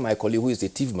Maiduguri when my colleague, who is a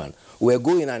TV man, were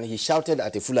going and he shouted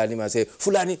at a Fulani man and said,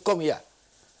 "Fulani, come here."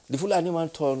 The Fulani man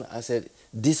turned and said,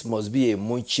 "This must be a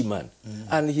Munchi man."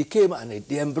 And he came and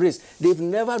they embraced. They've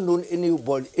never known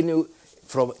anybody,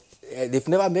 they've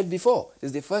never met before.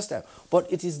 It's the first time.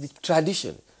 But it is the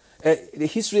tradition. The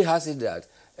history has it that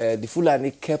the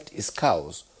Fulani kept his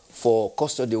cows for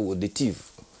custody with the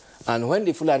thief. And when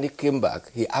the Fulani came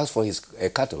back, he asked for his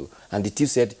cattle, and the thief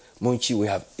said, "Munchi, we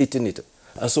have eaten it."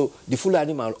 And so the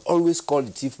Fulani man always called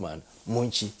the thief man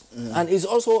Munchi. And it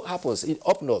also happens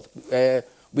up north,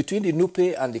 between the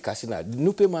Nupe and the Katsina. The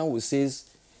Nupe man will say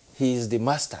he is the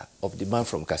master of the man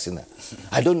from Katsina.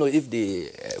 I don't know if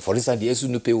for instance, the Esu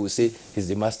Nupe will say he's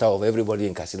the master of everybody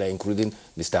in Katsina, including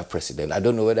Mr. President. I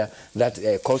don't know whether that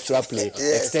cultural play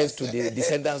extends to the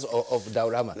descendants of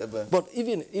Daurama. But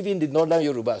even the northern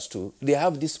Yorubas too, they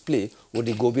have this play with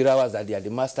the Gobirawas, that they are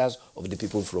the masters of the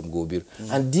people from Gobir.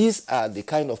 And these are the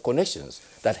kind of connections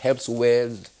that helps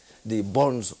weld the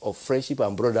bonds of friendship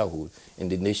and brotherhood in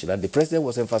the nation. And the president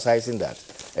was emphasizing that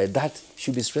that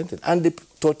should be strengthened. And the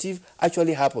Tortif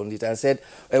actually happened it and said,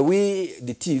 we,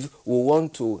 the thief, will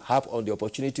want to have on the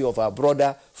opportunity of our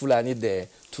brother Fulani there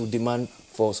to demand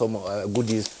for some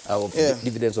goodies of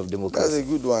dividends of democracy. That's a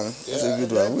good one. That's a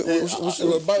good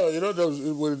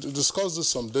one. We discussed this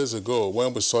some days ago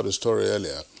when we saw the story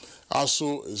earlier.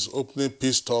 ASU is opening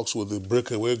peace talks with the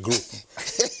breakaway group.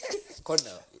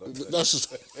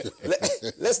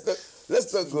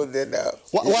 Let's not go there now.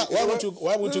 Why would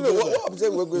you go there? I'm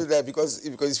saying we'll go there because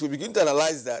if we begin to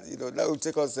analyze that, that will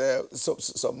take us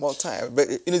some more time. But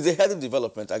it's a healthy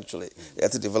development, actually,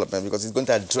 because it's going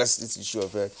to address this issue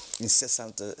of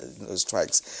incessant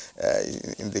strikes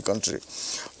in the country.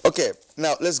 Okay,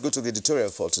 now let's go to the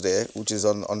editorial for today, which is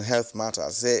on health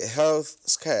matters. A health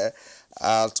scare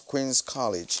at Queen's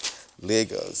College,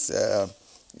 Lagos.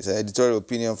 It's an editorial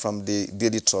opinion from the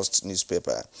Daily Trust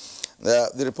newspaper.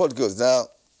 The report goes, now,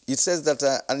 it says that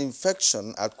an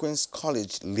infection at Queen's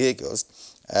College, Lagos,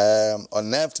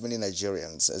 unnerved many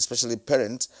Nigerians, especially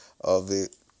parents of the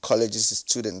college's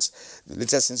students. The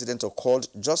latest incident occurred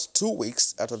just 2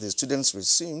 weeks after the students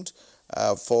resumed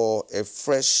for a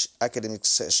fresh academic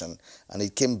session, and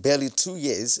it came barely 2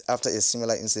 years after a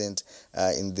similar incident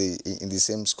in the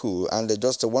same school. And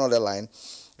just one other line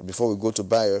before we go to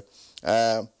Bayer.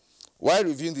 While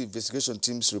reviewing the investigation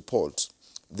team's report,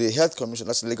 the Health Commissioner,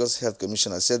 that's the Lagos Health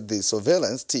Commissioner, said the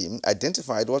surveillance team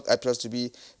identified what appears to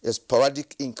be a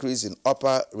sporadic increase in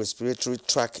upper respiratory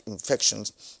tract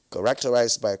infections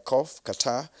characterized by cough,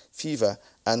 catarrh, fever,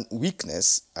 and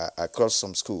weakness across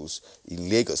some schools in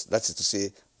Lagos. That is to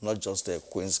say, not just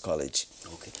Queen's College.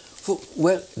 Okay.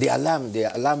 Well, the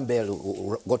alarm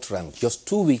bell got rung just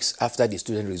 2 weeks after the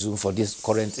student resumed for this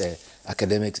current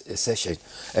academic session.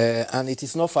 And it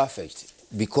is not far-fetched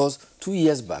because 2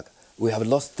 years back, we have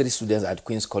lost 3 students at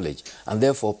Queen's College, and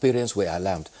therefore parents were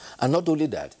alarmed. And not only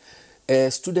that,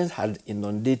 students had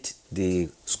inundated the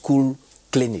school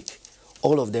clinic.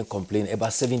 All of them complained.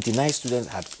 About 79 students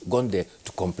had gone there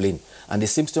to complain. And the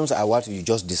symptoms are what you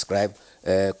just described,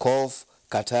 cough,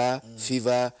 catarrh,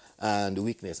 fever, and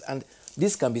weakness. And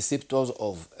this can be symptoms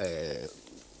of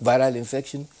viral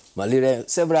infection, malaria,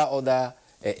 several other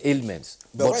ailments.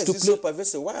 But why is this so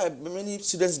pervasive? Why are many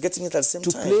students getting it at the same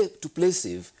time? To play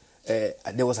safe,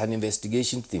 there was an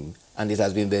investigation team, and it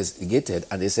has been investigated,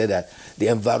 and they said that the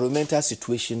environmental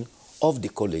situation of the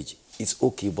college is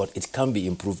okay, but it can be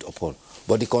improved upon.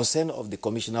 But the concern of the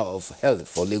Commissioner of Health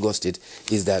for Lagos State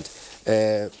is that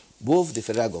both the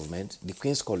federal government, the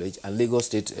Queen's College, and Lagos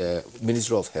State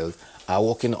Ministry of Health are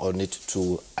working on it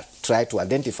to try to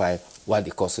identify what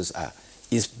the causes are.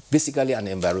 It's basically an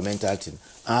environmental thing.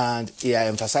 And they are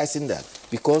emphasizing that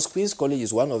because Queen's College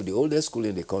is one of the oldest schools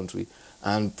in the country,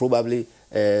 and probably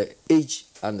age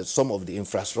and some of the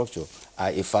infrastructure are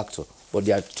a factor. But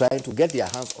they are trying to get their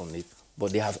hands on it.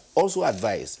 But they have also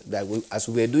advised that as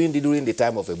we were doing during the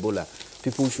time of Ebola,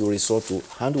 people should resort to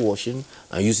hand washing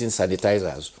and using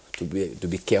sanitizers to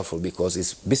be careful, because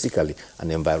it's basically an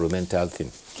environmental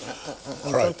thing.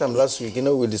 Sometime last week,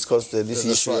 we discussed this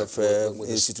issue of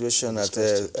a situation at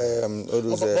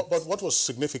but what was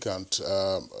significant,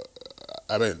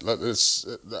 I mean,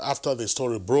 after the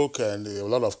story broke and a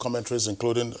lot of commentaries,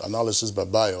 including analysis by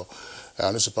Bio,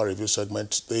 our newspaper review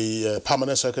segment, the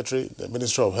permanent secretary, the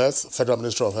Minister of Health, Federal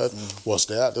Minister of Health was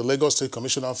there. The Lagos State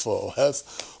Commissioner for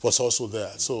Health was also there.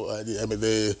 So, I mean,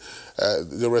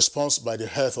 the response by the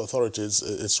health authorities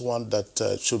is one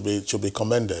that should be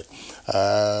commended.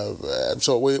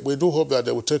 So we do hope that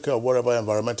they will take care of whatever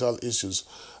environmental issues,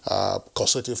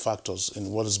 causative factors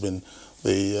in what has been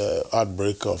the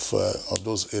outbreak of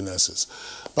those illnesses.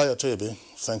 Bayo Toyebi,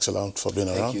 thanks a lot for being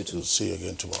around. Thank you too. See you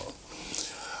again tomorrow.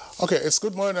 Okay, it's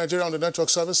Good Morning Nigeria on the network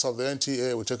service of the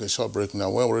NTA. We'll take a short break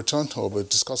now. When we return, we'll be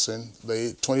discussing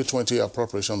the 2020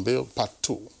 Appropriation Bill, Part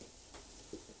 2.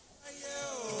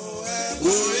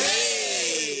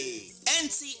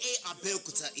 NTA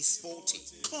Abuja is 40.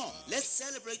 Come, let's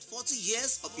celebrate 40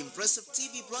 years of impressive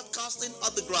TV broadcasting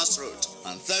at the grassroots.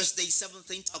 On Thursday,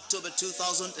 17th October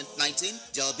 2019,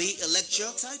 there'll be a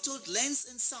lecture titled Lens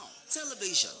in Sound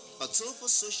Television, a tool for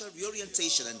social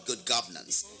reorientation and good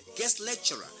governance. Guest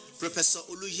lecturer, Professor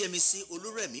Oluyemisi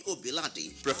Oluremi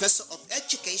Obiladi, Professor of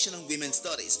Education and Women's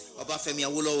Studies, Obafemi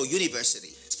Awolowo University.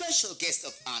 Special guest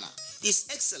of honor, His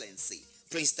Excellency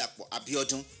Prince Dapo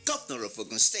Abiodun, Governor of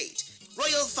Ogun State.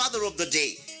 Royal Father of the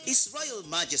Day, His Royal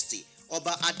Majesty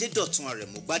Oba Adedotun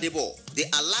Aremu Gbadebo, the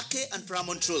Alake and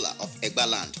Pramontrola of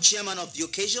Egbaland. Chairman of the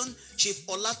occasion, Chief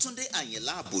Olatunde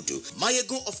Anyela Abudu,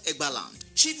 Mayego of Egbaland.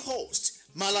 Chief host,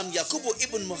 Malam Yakubu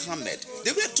Ibn Mohammed,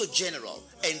 Director General,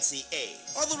 NTA.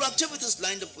 Other activities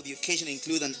lined up for the occasion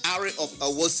include an array of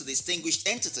awards to distinguished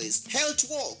entities held to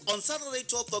walk on Saturday,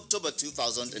 12th October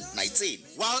 2019,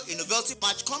 while a novelty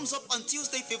match comes up on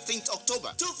Tuesday, 15th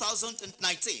October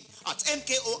 2019 at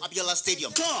MKO Abiola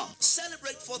Stadium. Come,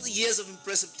 celebrate 40 years of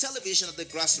impressive television at the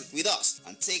grassroots with us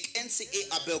and take NCA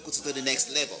Abuja to the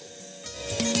next level.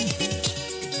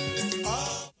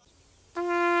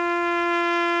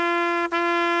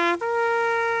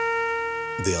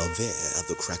 They are there at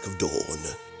the crack of dawn.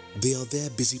 They are there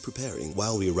busy preparing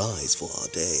while we rise for our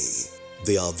day.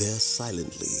 They are there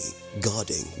silently,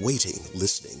 guarding, waiting,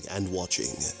 listening, and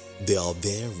watching. They are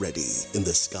there ready in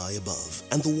the sky above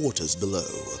and the waters below,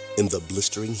 in the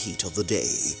blistering heat of the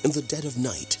day, in the dead of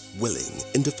night, willing,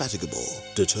 indefatigable,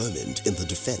 determined in the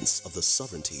defense of the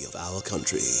sovereignty of our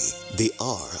country. They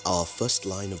are our first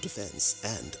line of defense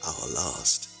and our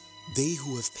last. They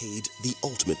who have paid the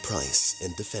ultimate price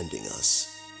in defending us.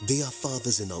 They are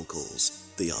fathers and uncles.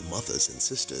 They are mothers and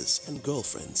sisters and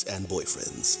girlfriends and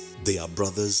boyfriends. They are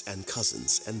brothers and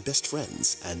cousins and best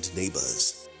friends and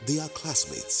neighbors. They are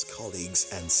classmates,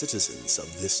 colleagues, and citizens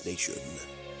of this nation.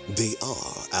 They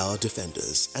are our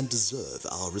defenders and deserve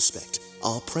our respect,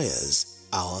 our prayers,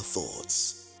 our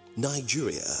thoughts.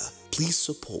 Nigeria, please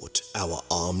support our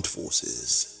armed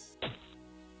forces.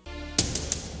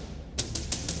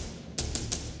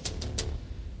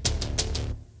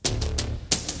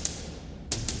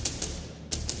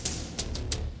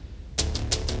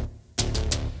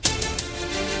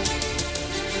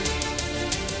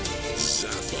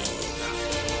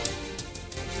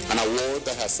 An award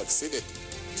that has succeeded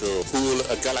to pool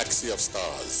a galaxy of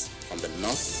stars from the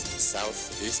north,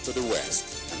 south, east to the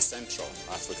west, and central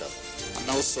Africa, and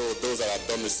also those that are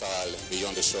domiciled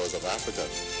beyond the shores of Africa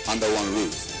under one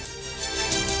roof.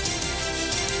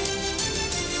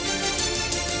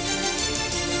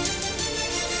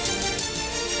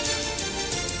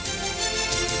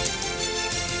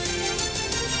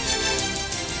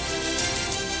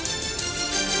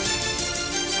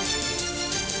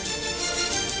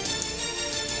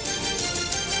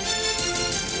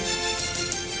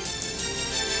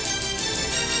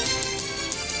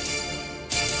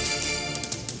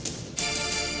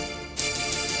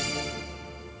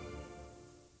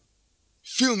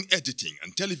 Film editing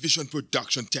and television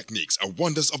production techniques are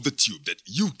wonders of the tube that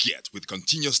you get with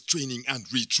continuous training and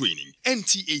retraining.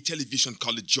 NTA Television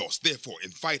College Jos therefore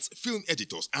invites film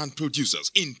editors and producers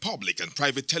in public and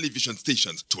private television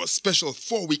stations to a special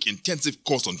 4-week intensive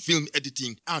course on film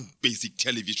editing and basic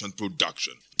television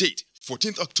production. Date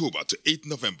 14th October to 8th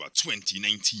November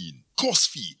 2019. Course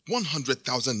fee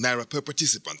 100,000 naira per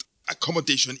participant.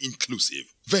 Accommodation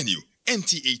inclusive. Venue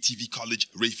NTA TV College,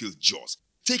 Rayfield, Jos.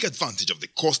 Take advantage of the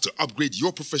course to upgrade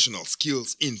your professional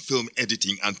skills in film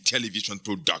editing and television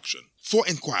production. For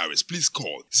inquiries, please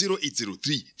call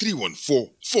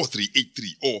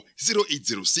 0803-314-4383 or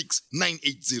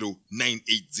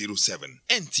 0806-980-9807.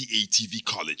 NTA TV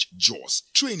College, Jos,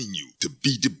 training you to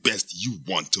be the best you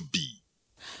want to be.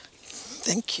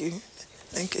 Thank you.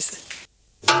 Thank you, sir.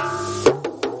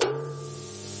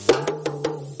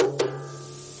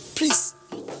 Please,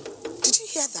 did you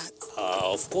hear that?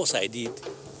 Of course I did.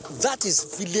 That is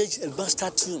village headmaster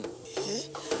tune.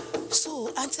 So,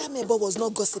 Auntie Amebo was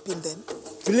not gossiping then?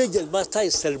 Village headmaster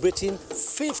is celebrating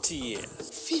 50 years.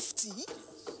 50?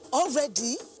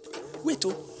 Already? Wait,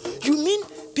 you mean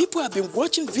people have been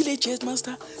watching village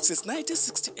headmaster since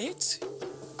 1968?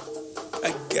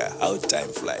 How time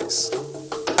flies.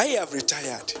 I have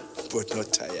retired, but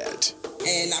not tired.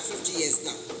 And 50 years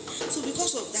now. So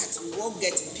because of that, we won't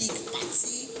get big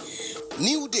party.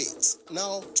 New date,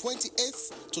 now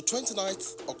 28th to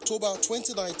 29th October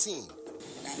 2019.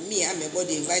 Now me, I'm about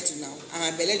to invite you now, and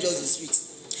my belly just is sweet.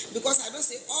 Because I don't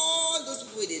say all those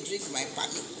people they drink my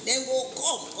party, then go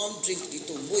come drink the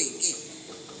tombo again.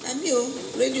 Now me,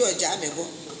 radio Jamebo,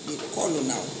 they call you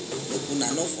now. They could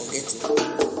not forget it.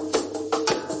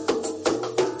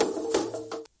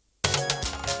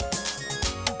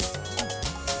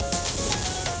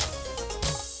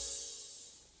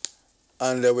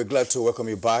 And we're glad to welcome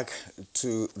you back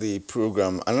to the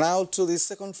program. And now to the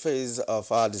second phase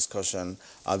of our discussion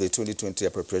on the 2020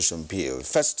 Appropriation Bill.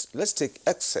 First, let's take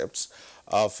excerpts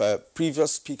of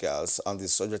previous speakers on the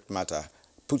subject matter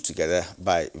put together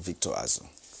by Victor Azu.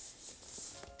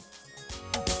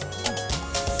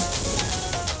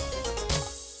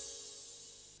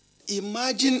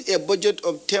 Imagine a budget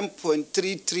of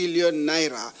 10.3 trillion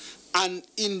naira. And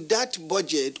in that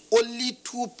budget, only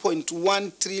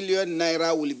 2.1 trillion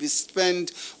naira will be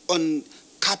spent on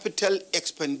capital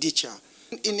expenditure.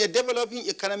 In a developing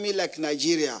economy like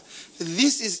Nigeria,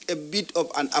 this is a bit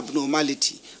of an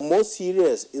abnormality. Most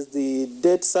serious is the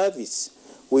debt service.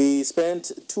 We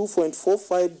spent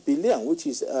 2.45 billion, which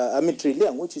is,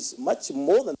 trillion, which is much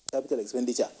more than capital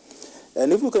expenditure.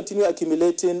 And if we continue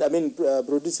accumulating,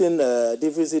 producing a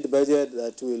deficit budget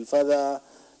that will further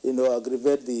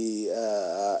aggravate the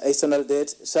external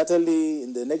debt, certainly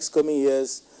in the next coming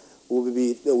years, we'll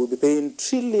be paying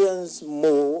trillions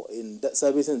more in debt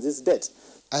servicing this debt.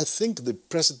 I think the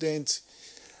president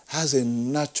has a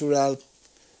natural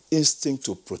instinct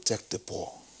to protect the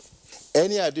poor.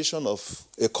 Any addition of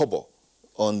a kobo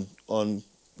on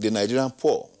the Nigerian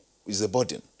poor is a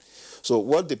burden. So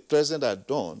what the president had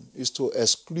done is to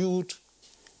exclude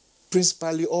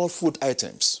principally all food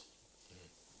items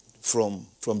from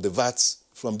the VAT,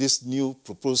 from this new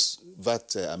proposed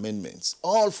VAT amendments.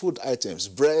 All food items,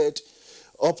 bread,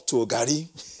 up to gari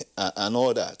and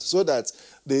all that, so that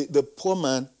the poor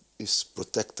man is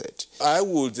protected. I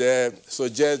would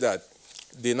suggest that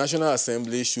the National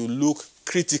Assembly should look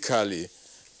critically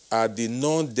at the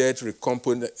non-debt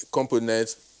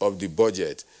component of the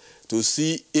budget to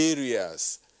see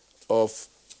areas of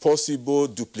possible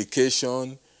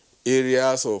duplication,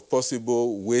 areas of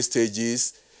possible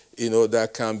wastages,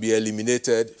 that can be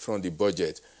eliminated from the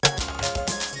budget.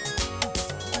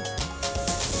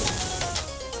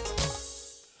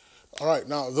 All right,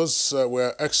 now those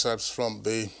were excerpts from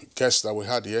the guests that we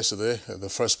had yesterday, the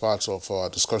first part of our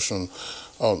discussion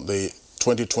on the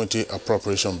 2020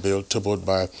 Appropriation Bill tabled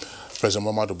by President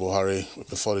Muhammadu Buhari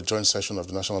before the joint session of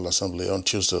the National Assembly on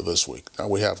Tuesday this week. Now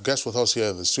we have guests with us here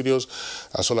in the studios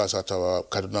as well as at our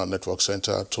Kaduna Network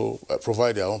Center to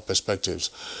provide their own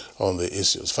perspectives on the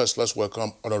issues. First, let's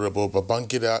welcome Honorable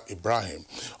Babangida Ibrahim.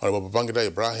 Honorable Babangida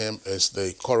Ibrahim is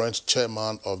the current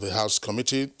chairman of the House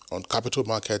Committee on Capital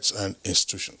Markets and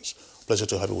Institutions. Pleasure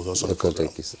to have you with us on the program.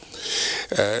 Thank you, sir.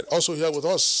 Also here with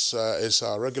us is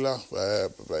our regular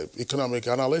economic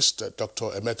analyst, Dr.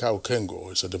 Emeka Okengo,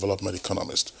 who is a development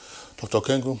economist. Dr.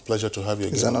 Okengo, pleasure to have you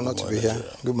again. It's an honor to be here.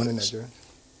 Good morning, Nigeria.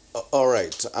 All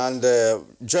right, and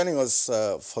joining us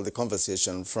for the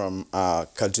conversation from our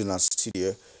Kaduna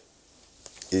studio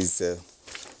is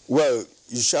Well,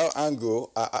 Yushao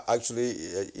Ango actually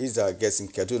is our guest in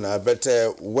Kaduna, but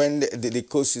when the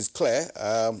coast is clear,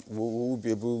 we will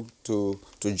be able to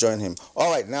join him.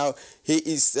 All right, now he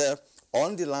is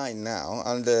on the line now,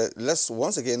 and let's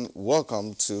once again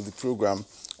welcome to the program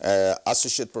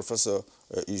Associate Professor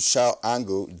Yushao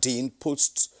Ango, Dean,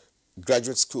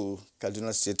 Postgraduate School,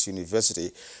 Kaduna State University.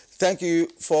 Thank you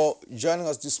for joining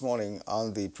us this morning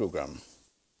on the program.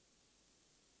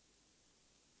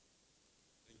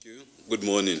 Good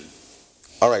morning.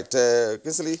 All right,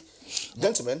 Kinsley,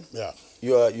 gentlemen,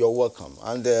 you're welcome.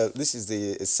 And this is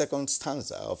the second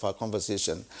stanza of our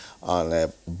conversation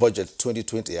on Budget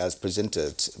 2020 as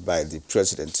presented by the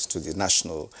President to the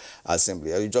National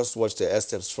Assembly. You just watched the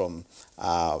excerpts from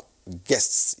our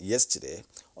guests yesterday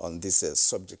on this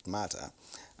subject matter.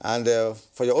 And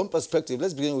for your own perspective,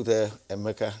 let's begin with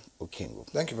Emeka Okengo.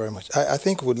 Thank you very much. I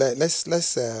think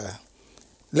let's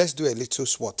do a little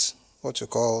SWOT. What you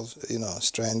call,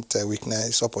 strength,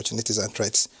 weakness, opportunities, and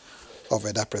threats of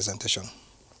that presentation.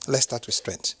 Let's start with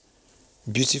strength.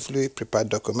 Beautifully prepared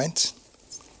document,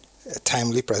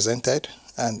 timely presented,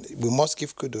 and we must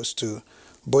give kudos to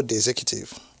both the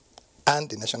executive and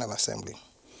the National Assembly.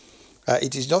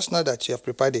 It is just not that you have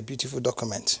prepared a beautiful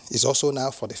document. It's also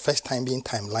now for the first time being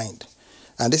timelined.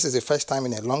 And this is the first time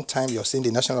in a long time you're seeing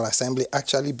the National Assembly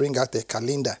actually bring out a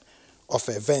calendar of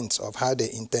events of how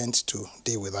they intend to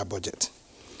deal with our budget.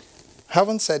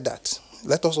 Having said that,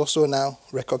 let us also now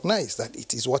recognize that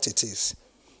it is what it is.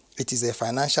 It is a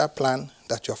financial plan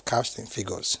that you have couched in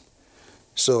figures.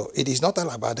 So it is not all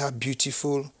about that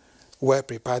beautiful,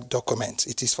 well-prepared document.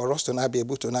 It is for us to now be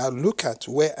able to now look at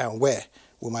where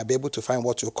we might be able to find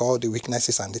what you call the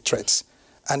weaknesses and the threats.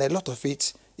 And a lot of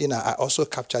it, are also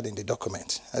captured in the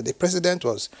document. The president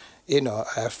was,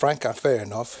 frank and fair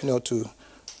enough,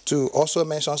 to also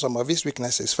mention some of his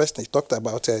weaknesses. First, he talked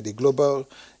about the global,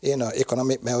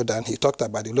 economic meltdown. He talked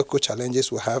about the local challenges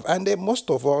we have. And then most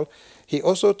of all, he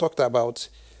also talked about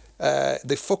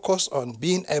the focus on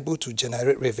being able to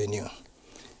generate revenue.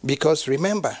 Because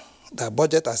remember, the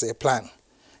budget as a plan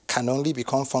can only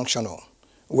become functional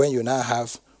when you now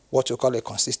have what you call a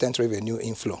consistent revenue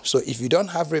inflow. So if you don't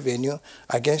have revenue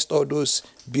against all those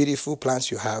beautiful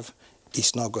plans you have,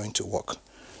 it's not going to work.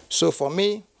 So for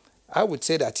me, I would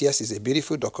say that yes, it's a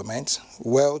beautiful document,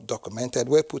 well documented,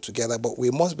 well put together, but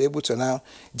we must be able to now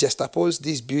juxtapose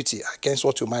this beauty against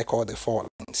what you might call the four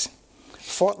lines.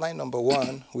 Fourth line number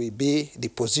one will be the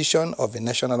position of the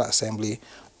National Assembly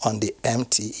on the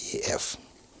MTEF.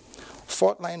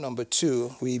 Fourth line number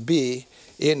two will be,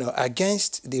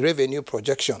 against the revenue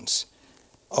projections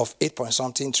of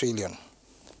 8-point-something trillion.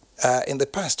 In the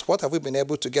past, what have we been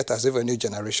able to get as revenue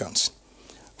generations?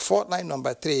 Fourth line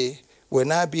number three will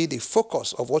now be the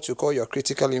focus of what you call your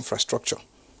critical infrastructure,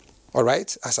 all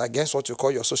right, as against what you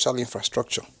call your social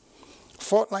infrastructure.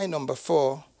 Fourth line number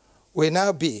four will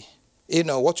now be,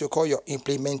 what you call your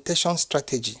implementation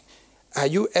strategy. Are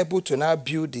you able to now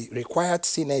build the required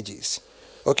synergies?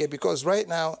 Okay, because right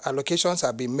now allocations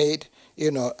have been made,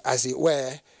 as it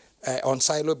were, on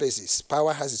silo basis.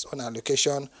 Power has its own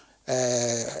allocation.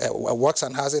 Works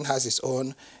and housing has its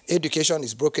own. Education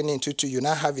is broken into two. You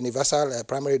now have universal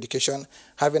primary education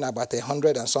having about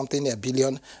 100 and something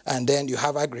billion, and then you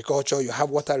have agriculture, you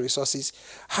have water resources.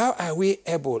 How are we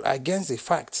able, against the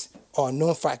facts or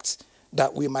known facts,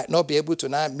 that we might not be able to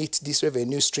now meet these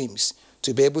revenue streams,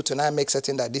 to be able to now make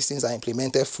certain that these things are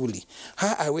implemented fully?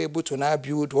 How are we able to now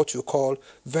build what you call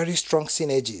very strong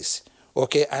synergies,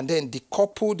 okay, and then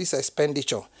decouple this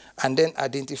expenditure and then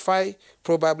identify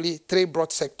probably three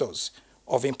broad sectors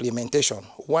of implementation?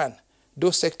 One,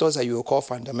 those sectors that you will call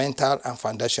fundamental and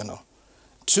foundational.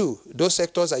 Two, those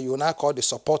sectors that you will now call the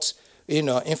support,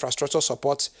 infrastructure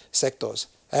support sectors.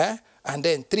 And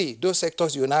then three, those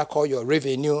sectors you will now call your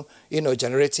revenue,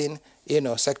 generating,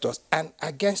 sectors. And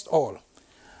against all,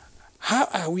 how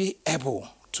are we able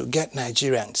to get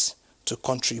Nigerians to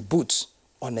contribute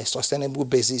on a sustainable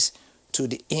basis to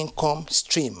the income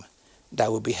stream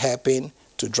that will be helping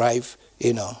to drive,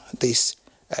 this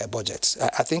budget?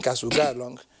 I think as we go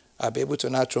along, I'll be able to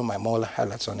now throw my more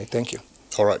highlights on it. Thank you.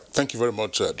 All right. Thank you very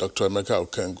much, Dr. Emeka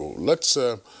Okengo. Let's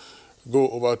go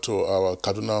over to our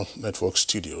Kaduna Network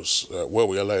studios, where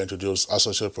we will introduce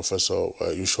Associate Professor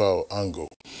Yushao Ango,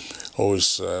 who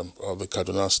is of the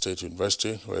Kaduna State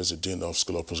University, where he is the Dean of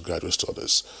School of Postgraduate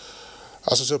Studies.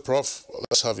 Associate Prof,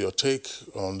 let's have your take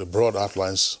on the broad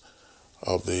outlines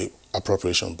of the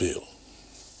appropriation bill.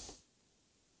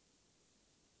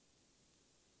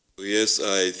 Yes,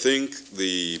 I think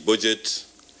the budget,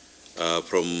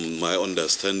 from my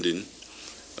understanding,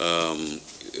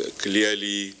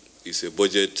 clearly is a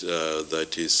budget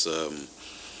that is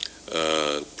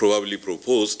probably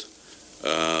proposed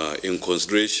in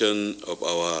consideration of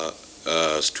our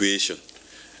situation.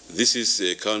 This is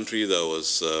a country that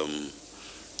was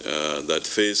that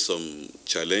faced some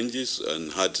challenges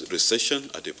and had recession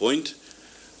at a point,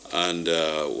 and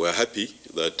we're happy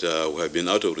that we have been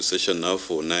out of recession now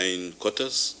for 9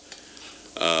 quarters.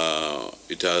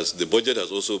 The budget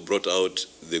has also brought out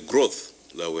the growth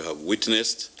that we have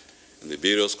witnessed in the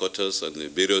various quarters and the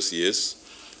various years,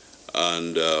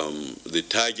 and the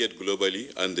target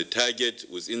globally and the target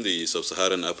within the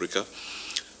sub-Saharan Africa.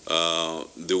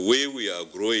 The way we are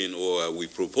growing, or we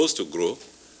propose to grow,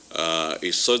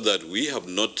 is such that we have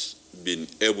not been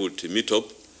able to meet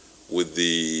up with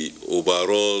the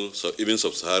overall, even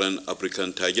sub-Saharan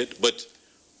African target, but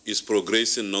is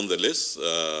progressing nonetheless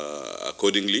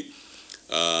accordingly.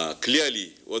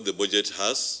 Clearly, what the budget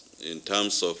has in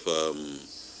terms of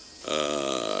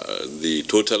the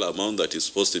total amount that is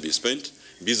supposed to be spent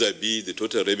vis-a-vis the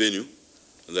total revenue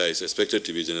that is expected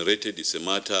to be generated is a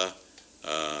matter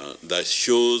that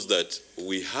shows that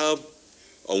we have,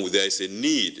 there is a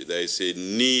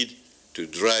need to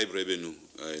drive revenue,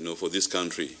 for this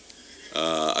country.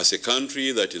 As a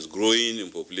country that is growing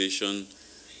in population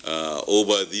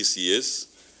over these years,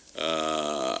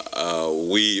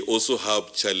 we also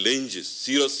have challenges,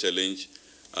 serious challenge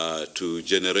to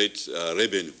generate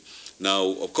revenue. Now,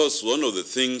 of course, one of the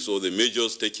things or the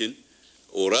measures taken,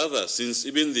 or rather, since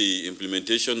even the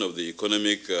implementation of the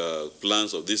economic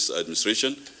plans of this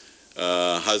administration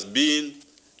has been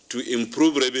to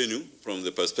improve revenue from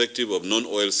the perspective of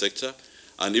non-oil sector,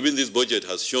 and even this budget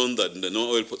has shown that the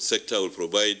non-oil sector will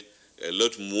provide a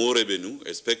lot more revenue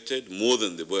expected, more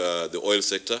than the oil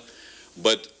sector.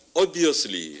 But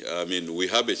obviously, we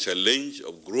have a challenge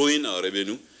of growing our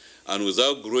revenue, and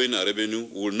without growing our revenue,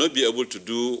 we will not be able to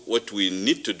do what we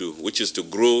need to do, which is to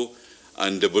grow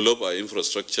and develop our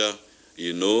infrastructure,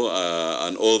 and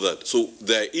all that. So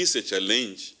there is a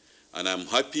challenge, and I'm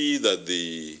happy that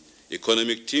the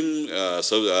economic team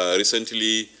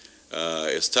recently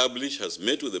established has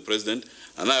met with the president,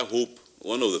 and I hope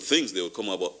one of the things they will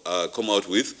come out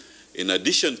with, in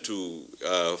addition to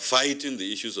fighting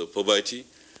the issues of poverty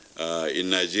in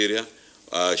Nigeria,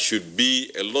 should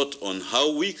be a lot on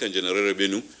how we can generate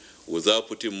revenue without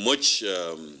putting much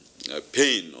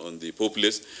pain on the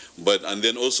populace, and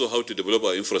then also how to develop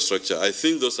our infrastructure. I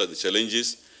think those are the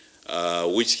challenges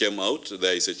which came out.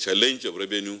 There is a challenge of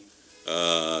revenue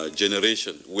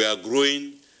generation. We are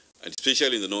growing,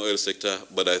 especially in the non-oil sector,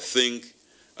 but I think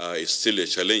it's still a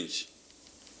challenge.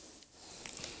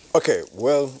 Okay,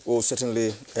 well, we'll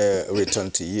certainly return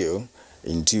to you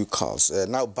in due course.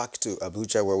 Now back to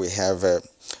Abuja, where we have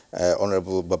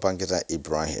Honorable Babangida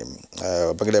Ibrahim.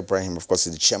 Babangida Ibrahim, of course,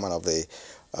 is the chairman of the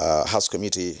House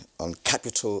Committee on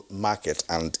Capital Market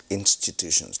and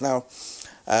Institutions. Now,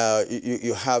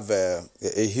 you have a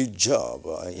huge job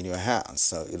in your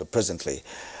hands, presently,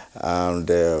 and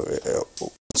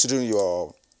considering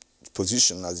your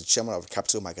position as the chairman of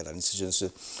Capital Market and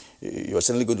Institutions, you are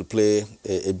certainly going to play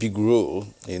a big role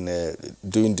in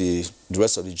doing the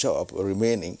rest of the job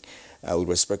remaining with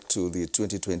respect to the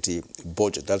 2020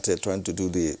 budget. That's trying to do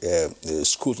the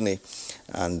scrutiny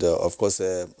and, of course,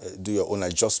 do your own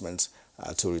adjustments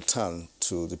to return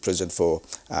to the president for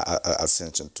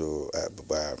ascension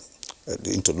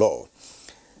into law.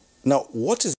 Now,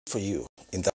 what is it for you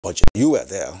in that budget? You were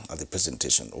there at the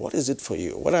presentation. What is it for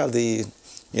you? What are the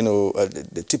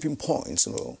tipping points,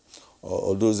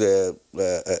 or those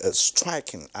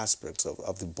striking aspects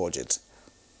of the budget?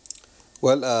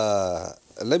 Well,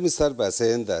 let me start by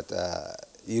saying that,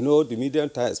 the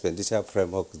medium-term expenditure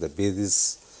framework is the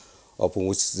basis upon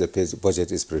which the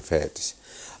budget is prepared.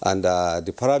 And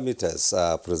the parameters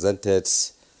are presented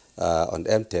on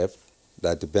MTEP,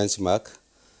 that the benchmark,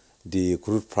 the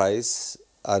crude price,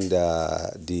 and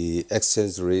the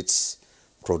exchange rates,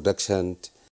 production.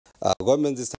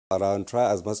 Government this time around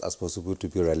try as much as possible to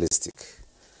be realistic,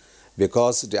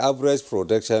 because the average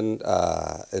production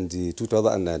in the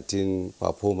 2019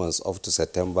 performance up to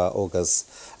September, August,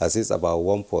 is about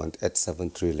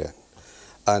 1.87 trillion.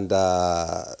 And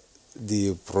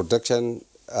the production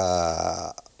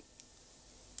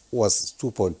was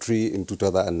 2.3 in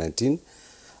 2019,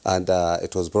 and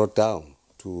it was brought down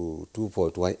to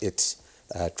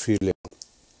 2.18 trillion,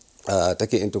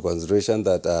 taking into consideration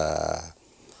that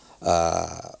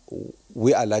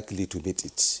we are likely to meet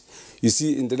it. You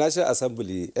see, in the National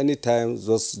Assembly, anytime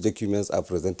those documents are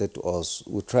presented to us,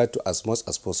 we try to, as much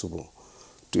as possible,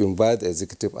 to invite the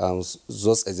executive arms,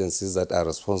 those agencies that are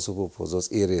responsible for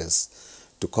those areas,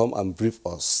 to come and brief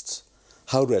us.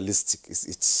 How realistic is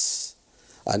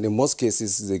it? And in most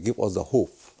cases, they give us the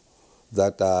hope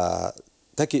that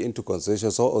taking into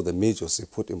consideration some of the measures they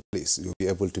put in place, you'll be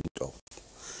able to meet up.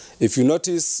 If you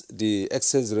notice, the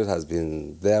exchange rate has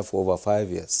been there for over 5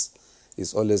 years.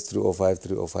 It's always 305,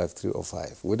 305,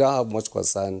 305. We don't have much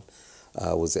concern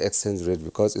with the exchange rate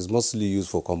because it's mostly used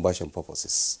for conversion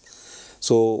purposes.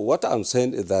 So what I'm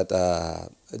saying is that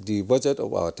the budget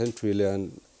of our 10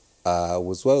 trillion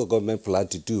was what the government planned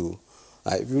to do.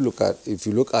 If you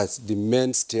look at the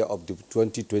mainstay of the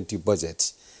 2020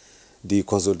 budget, the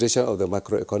consolidation of the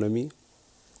macroeconomy,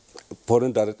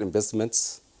 foreign direct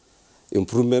investments,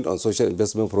 improvement on social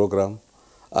investment program,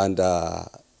 and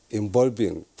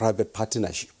involving private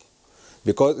partnership.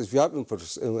 Because if you have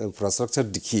infrastructure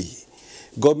decay,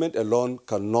 government alone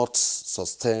cannot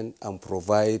sustain and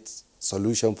provide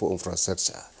solution for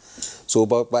infrastructure. So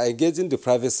by engaging the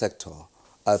private sector,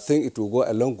 I think it will go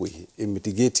a long way in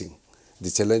mitigating the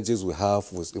challenges we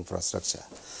have with infrastructure.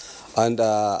 And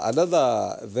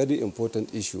another very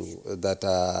important issue that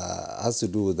has to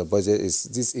do with the budget is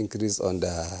this increase on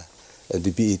the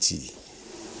BAT,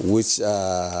 which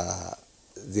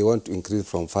they want to increase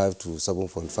from 5 to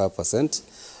 7.5%.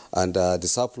 And the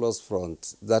surplus from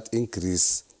that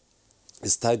increase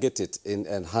is targeted in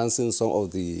enhancing some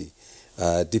of the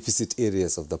deficit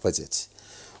areas of the budget.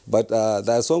 But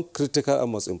there are some critical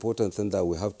and most important things that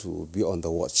we have to be on the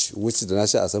watch, which the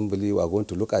National Assembly, we are going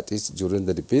to look at it during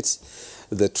the debate.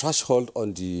 The threshold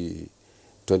on the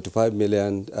 25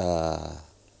 million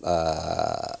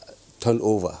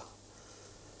turnover.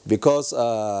 Because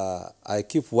I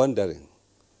keep wondering,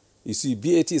 you see,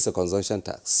 BAT is a consumption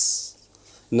tax.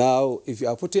 Now, if you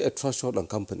are putting a threshold on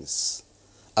companies,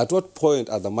 at what point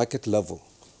at the market level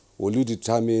will you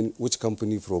determine which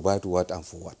company provide what and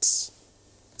for what?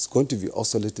 It's going to be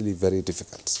absolutely very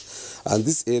difficult. And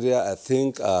this area, I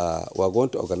think, we're going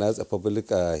to organize a public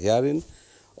hearing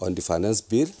on the finance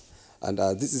bill. And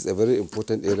this is a very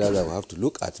important area that we have to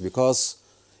look at, because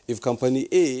if company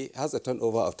A has a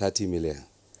turnover of 30 million,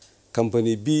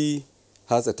 company B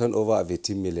has a turnover of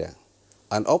 18 million,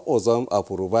 and all of them are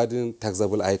providing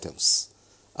taxable items.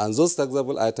 And those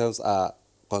taxable items are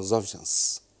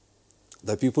consumptions.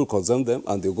 The people consume them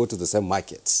and they go to the same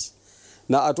markets.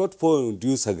 Now, at what point do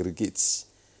you segregate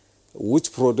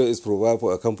which product is provided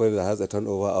for a company that has a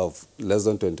turnover of less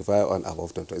than 25 and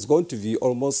above 25? It's going to be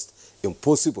almost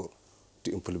impossible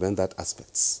to implement that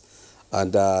aspects.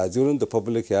 And during the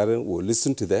public hearing, we'll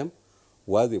listen to them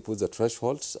while they put the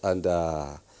thresholds, and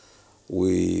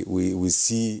we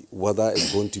see whether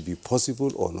it's going to be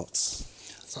possible or not.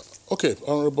 Okay,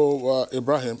 Honorable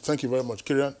Ibrahim, thank you very much.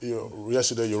 Kieran,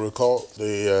 yesterday you recall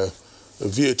the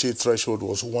VAT threshold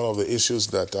was one of the issues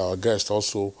that our guest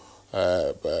also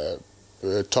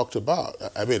talked about.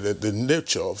 I mean, the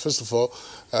nature, first of all,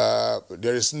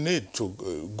 there is need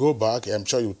to go back. I'm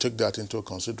sure you take that into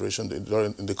consideration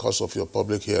during the course of your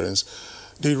public hearings.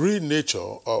 The real nature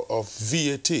of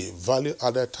VAT,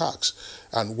 value-added tax,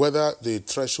 and whether the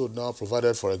threshold now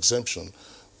provided for exemption,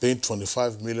 being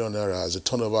 25 million naira as a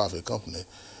turnover of a company,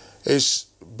 is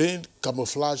being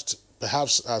camouflaged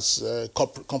perhaps as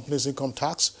company's income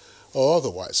tax or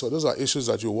otherwise. So those are issues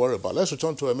that you worry about. Let's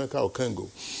return to Emeka Okengo.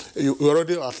 You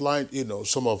already outlined,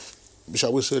 some of,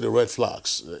 shall we say, the red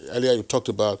flags. Earlier you talked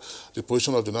about the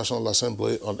position of the National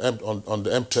Assembly on the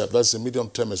MTEP, that's the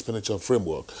medium-term expenditure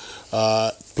framework,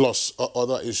 plus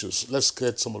other issues. Let's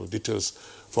get some of the details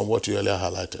from what you earlier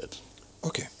highlighted.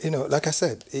 Okay, like I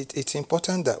said, it's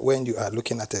important that when you are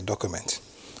looking at a document,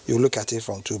 you look at it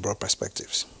from two broad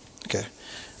perspectives. Okay,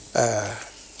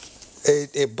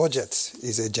 a budget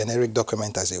is a generic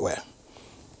document, as it were.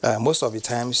 Most of the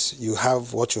times, you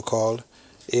have what you call,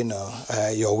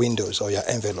 your windows or your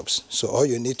envelopes. So all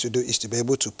you need to do is to be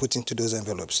able to put into those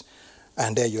envelopes,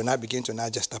 and then you now begin to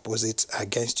juxtapose it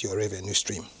against your revenue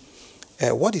stream.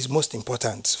 What is most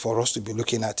important for us to be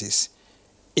looking at is,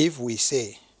 if we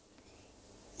say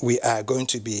we are going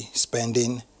to be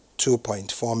spending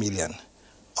 2.4 million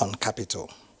on capital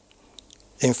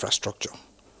infrastructure,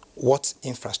 what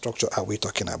infrastructure are we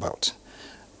talking about?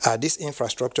 Are these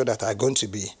infrastructure that are going to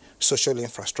be social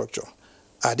infrastructure?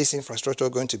 Are this infrastructure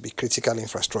going to be critical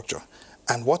infrastructure?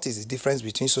 And what is the difference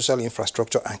between social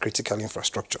infrastructure and critical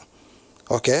infrastructure?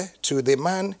 Okay, to the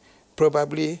man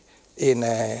probably in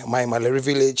my Malari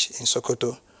village in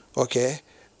Sokoto, okay,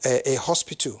 a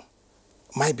hospital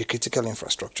might be critical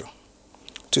infrastructure.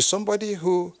 To somebody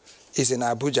who is in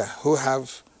Abuja who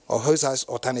has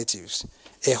alternatives,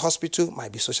 a hospital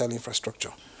might be social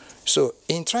infrastructure. So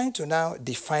in trying to now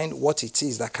define what it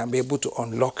is that can be able to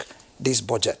unlock this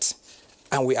budget,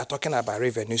 and we are talking about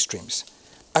revenue streams,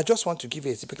 I just want to give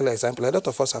you a typical example. A lot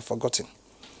of us have forgotten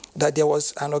that there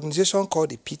was an organization called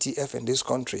the PTF in this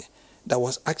country there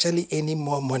was actually any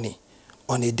more money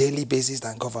on a daily basis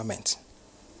than government.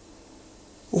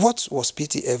 What was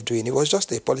PTF doing? It was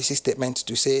just a policy statement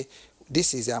to say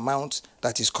this is the amount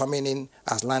that is coming in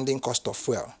as landing cost of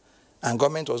fuel. And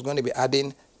government was going to be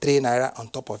adding 3 naira on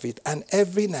top of it. And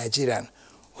every Nigerian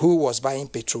who was buying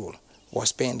petrol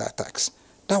was paying that tax.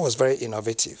 That was very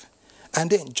innovative. And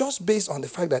then just based on the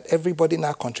fact that everybody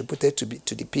now contributed to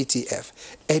the PTF,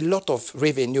 a lot of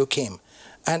revenue came.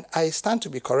 And I stand to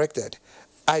be corrected.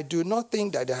 I do not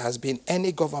think that there has been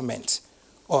any government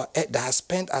or that has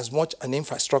spent as much on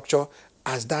infrastructure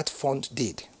as that fund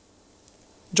did.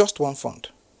 Just one fund.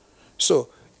 So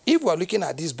if we're looking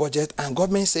at this budget and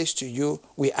government says to you,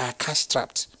 we are cash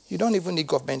strapped, you don't even need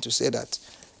government to say that,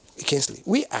 Kingsley.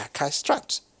 We are cash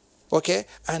strapped. Okay?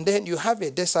 And then you have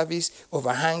a debt service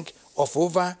overhang of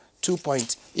over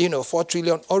 2.4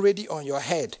 trillion already on your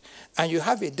head. And you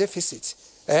have a deficit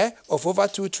of over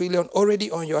 2 trillion already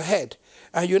on your head.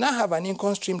 And you now have an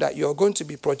income stream that you're going to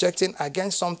be projecting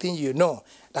against something you know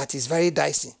that is very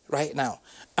dicey right now.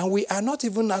 And we are not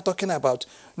even now talking about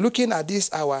looking at this,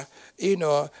 our,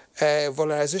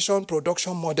 valorization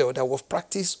production model that was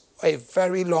practiced a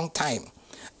very long time.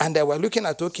 And they were looking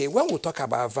at, okay, when we talk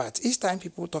about VAT, each time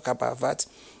people talk about VAT,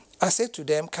 I said to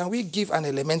them, can we give an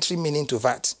elementary meaning to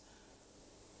VAT?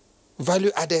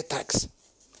 Value added tax.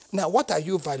 Now, what are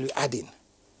you value adding?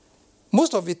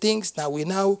 Most of the things that we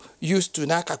now use to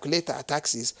now calculate our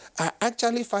taxes are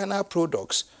actually final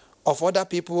products of other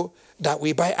people that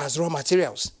we buy as raw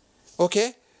materials.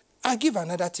 Okay? I'll give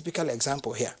another typical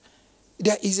example here.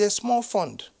 There is a small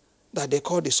fund that they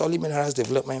call the Solid Minerals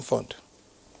Development Fund.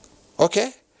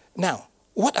 Okay? Now,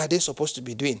 what are they supposed to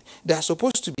be doing? They are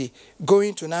supposed to be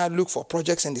going to now look for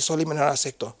projects in the solid mineral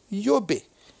sector. Yobe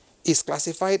is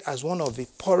classified as one of the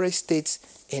poorest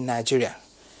states in Nigeria.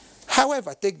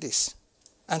 However, take this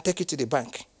and take it to the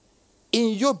bank.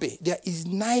 In Yobe, there is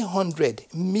 900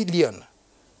 million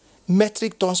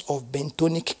metric tons of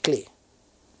bentonic clay.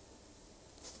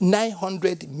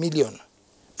 900 million.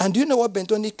 And do you know what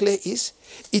bentonic clay is?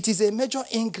 It is a major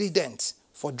ingredient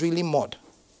for drilling mud.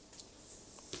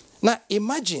 Now,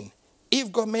 imagine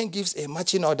if government gives a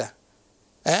matching order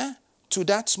to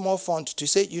that small fund to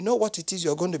say, you know what it is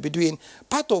you're going to be doing.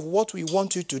 Part of what we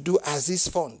want you to do as this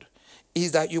fund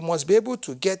is that you must be able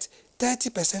to get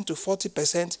 30% to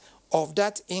 40% of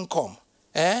that income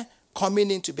coming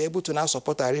in to be able to now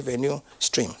support our revenue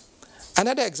stream.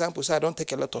 Another example, so I don't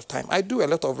take a lot of time. I do a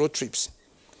lot of road trips.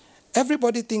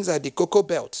 Everybody thinks that the cocoa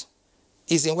belt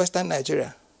is in Western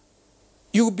Nigeria.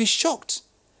 You'll be shocked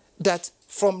that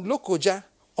from Lokoja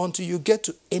until you get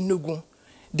to Enugu,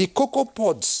 the cocoa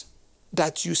pods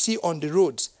that you see on the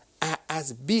roads are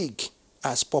as big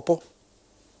as pawpaw.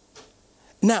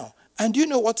 Now, and do you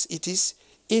know what it is?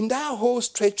 In that whole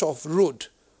stretch of road,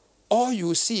 all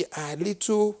you see are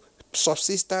little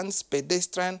subsistence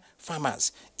pedestrian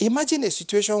farmers. Imagine a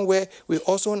situation where we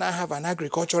also now have an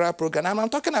agricultural program, and I'm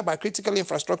talking about critical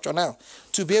infrastructure now,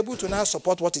 to be able to now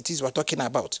support what it is we're talking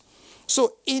about.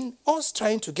 So in us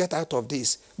trying to get out of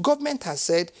this, government has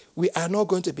said we are not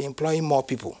going to be employing more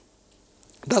people.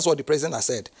 That's what the president has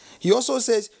said. He also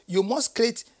says you must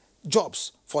create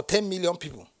jobs for 10 million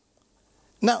people.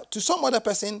 Now, to some other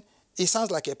person, it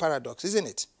sounds like a paradox, isn't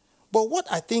it? But what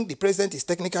I think the president is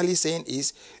technically saying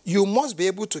is you must be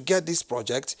able to get this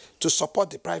project to support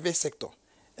the private sector.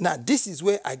 Now, this is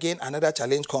where, again, another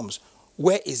challenge comes.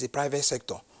 Where is the private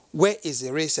sector? Where is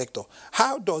the rail sector?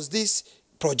 How does these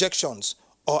projections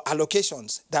or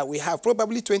allocations that we have,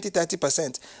 probably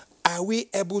 20-30%, are we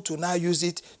able to now use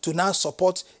it to now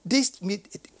support this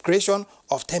creation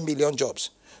of 10 million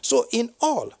jobs? So in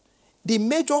all, the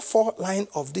major fault line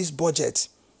of this budget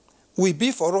will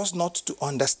be for us not to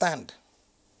understand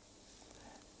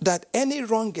that any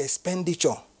wrong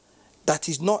expenditure that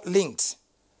is not linked,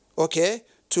 okay,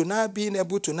 to now being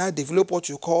able to now develop what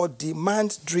you call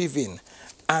demand-driven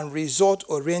and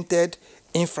result-oriented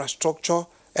infrastructure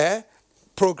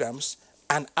programs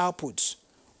and outputs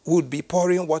would be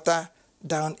pouring water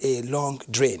down a long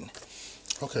drain.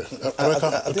 Okay,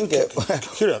 I think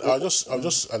Kieran, I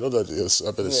know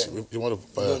that you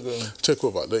want to take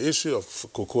over the issue of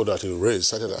cocoa that you raised.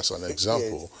 Started as an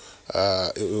example.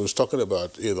 It was talking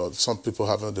about some people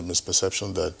having the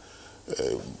misperception that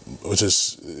which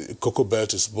is cocoa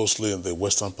belt is mostly in the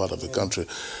western part of the country.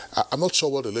 I'm not sure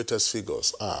what the latest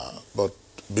figures are, but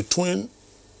between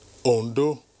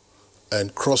Ondo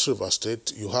and Cross River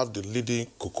State, you have the leading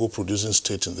cocoa producing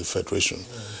state in the Federation.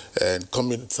 And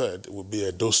coming third will be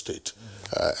Edo State.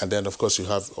 And then, of course, you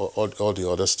have all the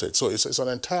other states. So it's an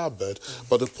entire belt.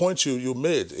 But the point you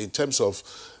made in terms of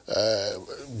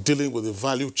dealing with the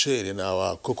value chain in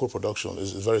our cocoa production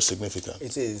is very significant.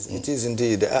 It is. It is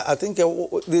indeed. I think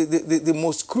the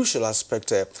most crucial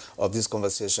aspect of this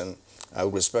conversation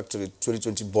with respect to the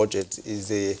 2020 budget is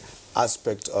the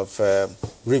aspect of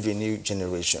revenue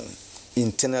generation,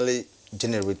 internally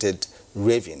generated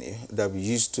revenue that we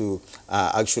use to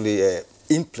actually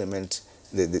implement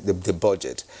the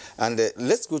budget. And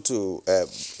let's go to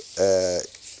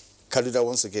Kaduna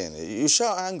once again.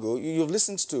 Yusha Ango, you've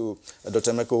listened to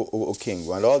Dr. Emeka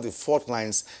Okingwu and all the fault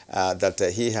lines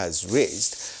that he has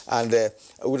raised. And I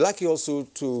would like you also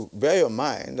to bear your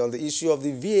mind on the issue of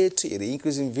the VAT, the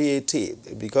increase in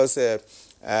VAT, because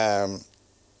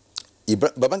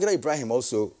Babangida Ibrahim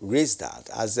also raised that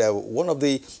as one of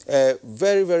the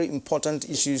very, very important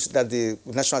issues that the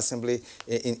National Assembly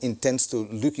intends to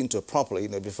look into properly,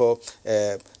 before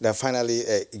they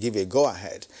finally give a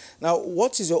go-ahead. Now,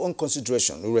 what is your own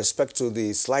consideration with respect to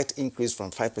the slight increase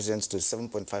from 5% to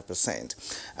 7.5%?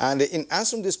 And in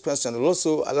answering this question,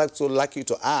 I'd like you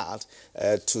to add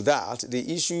to that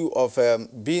the issue of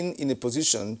being in a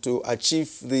position to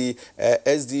achieve the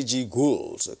SDG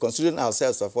goals, considering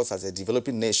ourselves, of course, as a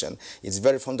developing nation. It's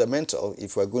very fundamental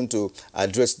if we're going to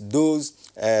address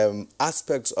those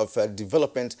aspects of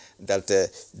development that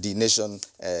the nation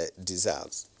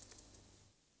deserves.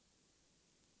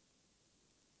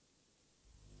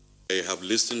 I have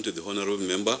listened to the honorable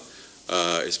member.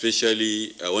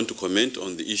 Especially, I want to comment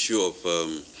on the issue of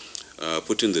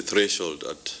putting the threshold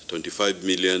at 25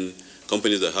 million,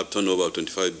 companies that have turnover of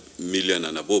 25 million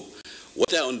and above.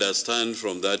 What I understand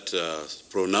from that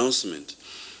pronouncement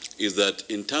is that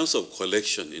in terms of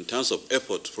collection, in terms of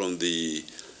effort from the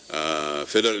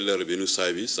Federal Revenue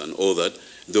Service and all that,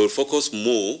 they will focus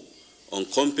more on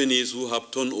companies who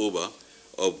have turnover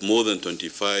of more than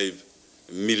 25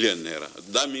 million naira.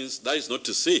 That means, that is not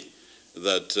to say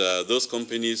that those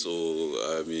companies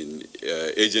or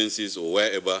agencies or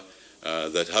wherever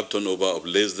that have turnover of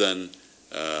less than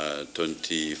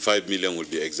 25 million will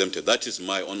be exempted. That is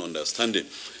my own understanding.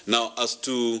 Now, as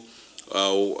to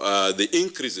the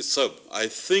increase itself, I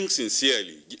think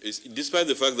sincerely, despite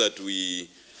the fact that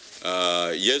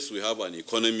yes, we have an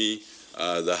economy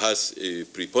that has a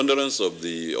preponderance of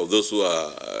those who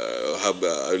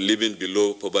are living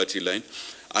below poverty line,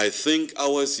 I think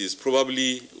ours is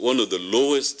probably one of the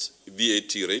lowest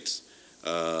VAT rates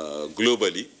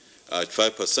globally at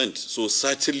 5%. So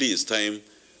certainly it's time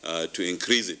to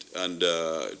increase it. And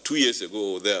 2 years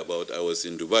ago or thereabout, I was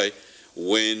in Dubai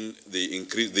when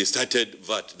they started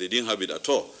VAT. They didn't have it at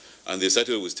all. And they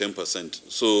started with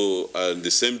 10%. So the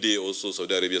same day also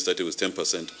Saudi Arabia started with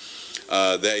 10%.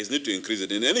 There is need to increase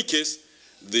it. In any case,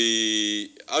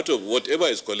 out of whatever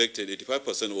is collected,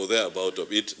 85% or thereabout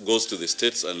of it goes to the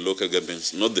states and local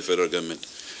governments, not the federal government.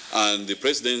 And the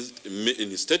president, in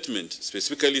his statement,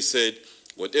 specifically said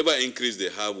whatever increase they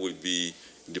have will be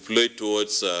deployed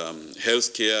towards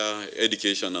healthcare,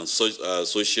 education, and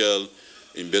social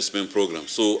investment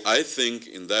programs. So I think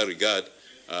in that regard,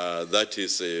 that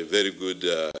is a very good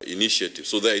initiative.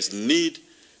 So there is need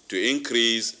to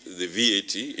increase the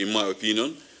VAT, in my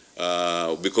opinion,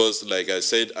 because, like I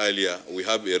said earlier, we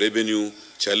have a revenue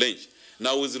challenge.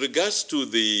 Now, with regards to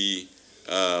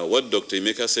what Dr.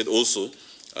 Emeka said also,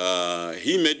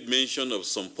 he made mention of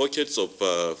some pockets of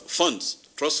funds,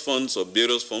 trust funds of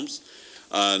various forms,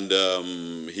 and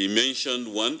he mentioned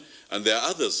one, and there are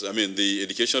others. I mean, the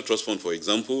Educational Trust Fund, for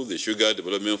example, the Sugar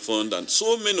Development Fund, and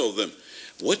so many of them.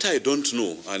 What I don't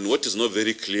know, and what is not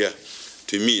very clear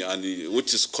to me, and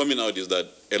what is coming out, is that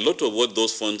a lot of what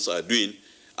those funds are doing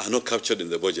are not captured in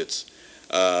the budgets.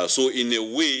 So in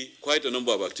a way, quite a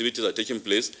number of activities are taking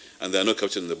place, and they are not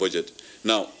captured in the budget.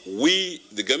 Now,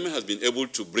 the government has been able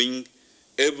to bring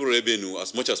every revenue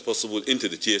as much as possible into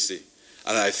the TSA.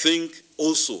 And I think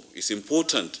also it's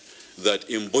important that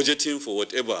in budgeting for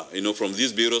whatever, from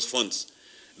these various funds,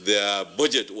 their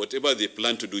budget, whatever they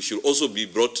plan to do, should also be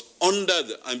brought under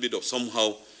the ambit of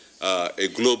somehow a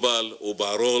global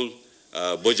overall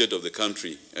budget of the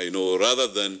country, rather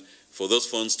than for those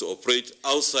funds to operate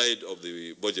outside of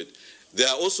the budget. There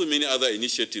are also many other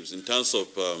initiatives in terms of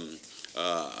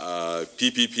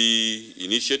PPP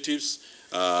initiatives.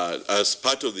 As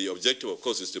part of the objective, of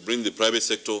course, is to bring the private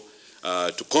sector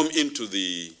to come into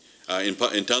the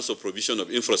in terms of provision of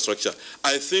infrastructure.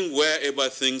 I think wherever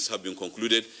things have been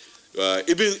concluded,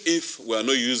 even if we are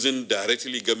not using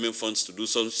directly government funds to do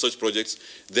such projects,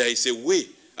 there is a way.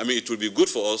 I mean, it will be good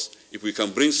for us if we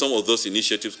can bring some of those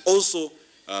initiatives also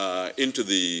into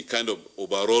the kind of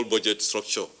overall budget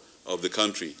structure of the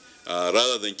country,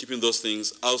 rather than keeping those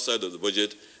things outside of the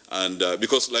budget. And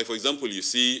because, like, for example, you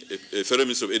see a Federal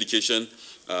Minister of Education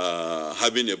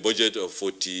having a budget of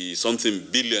 40-something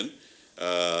billion.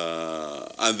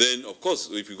 And then, of course,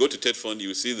 if you go to TED Fund,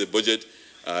 you see the budget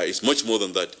is much more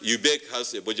than that. UBEC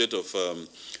has a budget of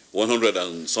 100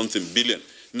 and something billion.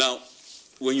 Now,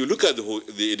 when you look at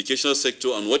the educational sector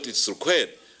and what is required,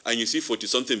 and you see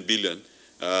 40-something billion,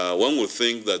 one would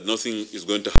think that nothing is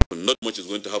going to happen, not much is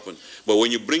going to happen. But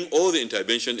when you bring all the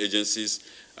intervention agencies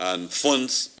and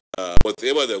funds,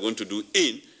 whatever they're going to do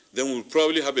in, then we'll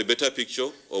probably have a better picture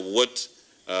of what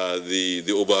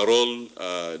the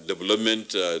overall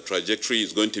development trajectory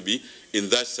is going to be in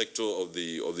that sector of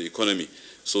the economy.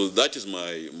 So that is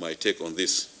my take on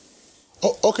this.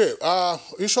 Oh, okay,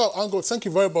 Ishmael Ango, thank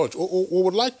you very much. We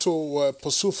would like to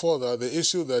pursue further the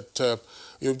issue that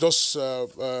you've just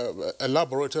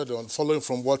elaborated on, following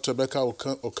from what Emeka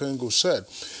Okengu said.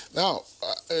 Now,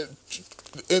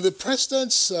 in the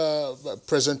President's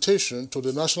presentation to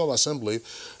the National Assembly,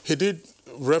 he did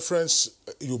reference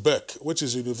UBEC, which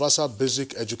is Universal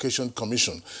Basic Education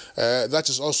Commission. That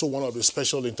is also one of the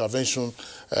special intervention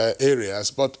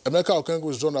areas. But Emeka Okengu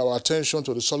has drawn our attention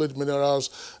to the solid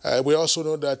minerals. We also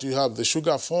know that you have the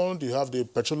Sugar Fund, you have the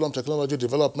Petroleum Technology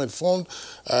Development Fund,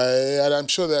 and I'm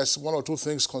sure there's one or two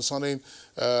things concerning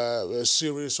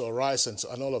cereals or rice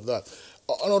and all of that.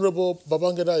 Honorable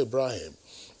Babangida Ibrahim,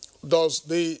 does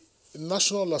the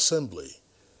National Assembly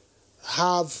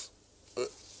have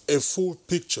a full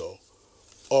picture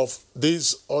of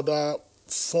these other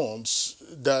funds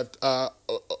that are,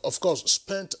 of course,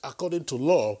 spent according to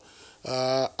law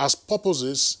as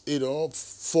purposes,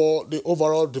 for the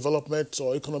overall development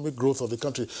or economic growth of the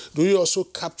country? Do you also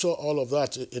capture all of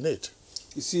that in it?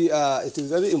 You see, it is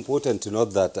very important to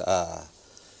note that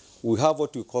we have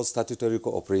what we call statutory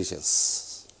cooperations.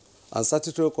 And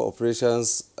statutory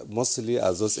cooperations mostly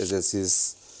are those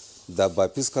agencies that by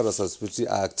Fiscal Responsibility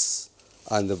Acts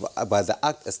and by the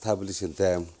act establishing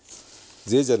them,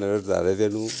 they generate their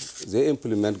revenue, they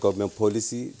implement government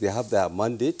policy, they have their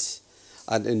mandate,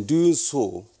 and in doing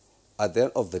so, at the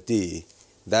end of the day,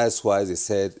 that's why they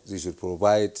said they should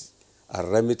provide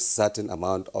and remit certain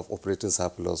amount of operating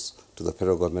surplus to the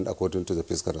federal government according to the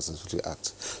Fiscal Responsibility Act.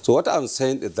 So what I'm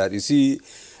saying is that, you see,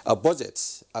 a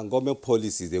budget and government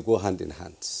policy, they go hand in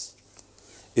hand.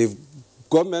 If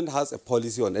government has a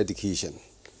policy on education,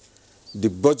 the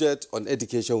budget on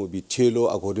education will be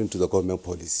tailored according to the government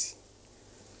policy.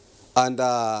 And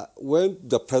when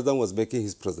the president was making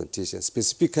his presentation,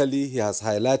 specifically, he has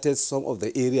highlighted some of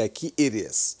the key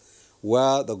areas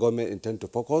where the government intends to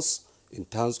focus in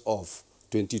terms of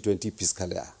 2020 fiscal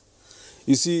year.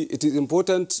 You see, it is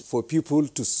important for people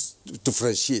to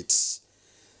differentiate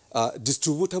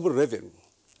distributable revenue,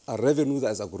 a revenue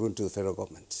that is accruing to the federal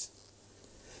government.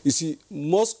 You see,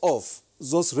 most of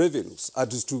those revenues are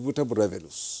distributable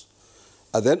revenues.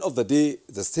 At the end of the day,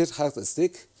 the state has a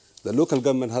stake, the local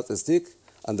government has a stake,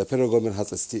 and the federal government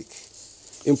has a stake.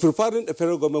 In preparing a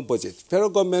federal government budget, federal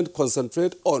government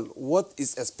concentrates on what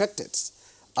is expected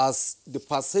as the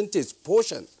percentage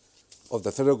portion of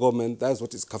the federal government. That is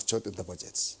what is captured in the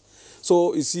budget.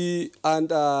 So you see,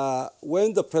 and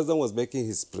when the president was making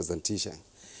his presentation,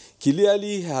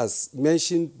 clearly he has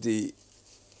mentioned the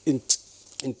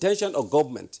intention of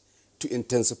government to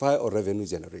intensify our revenue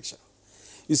generation.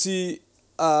 You see,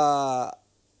 there are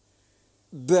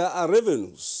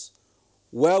revenues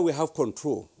where we have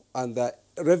control and there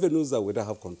are revenues that we don't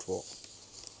have control.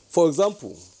 For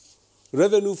example,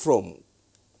 revenue from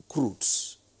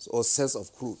crudes or sales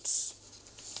of crudes.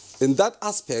 In that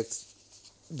aspect,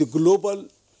 the global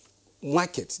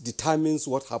market determines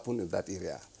what happened in that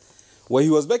area. When he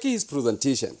was making his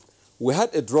presentation, we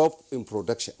had a drop in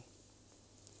production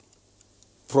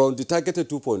from the targeted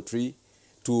 2.3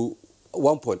 to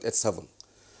 1.87.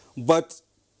 But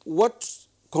what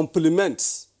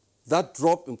complements that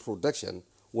drop in production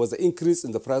was the increase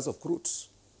in the price of crudes.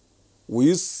 We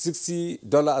used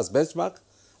 $60 as benchmark,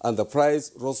 and the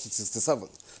price rose to 67.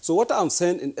 So what I'm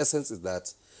saying in essence is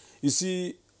that, you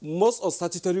see, most of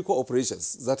statutory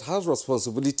corporations that have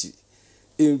responsibility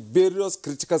in various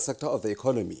critical sectors of the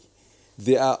economy,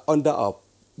 they are under our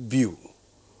view.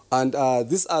 And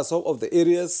these are some of the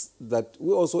areas that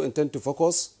we also intend to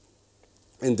focus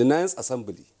in the 9th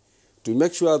Assembly to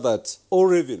make sure that all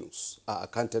revenues are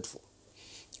accounted for.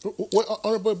 Well,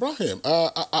 Honorable Ibrahim,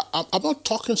 I'm not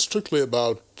talking strictly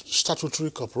about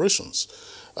statutory corporations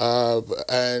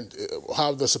and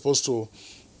how they're supposed to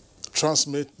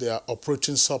transmit their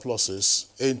operating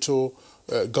surpluses into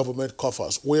government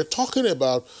coffers. We're talking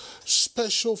about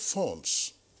special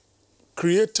funds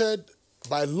created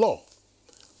by law.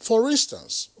 For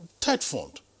instance, TED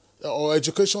Fund, or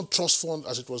Education Trust Fund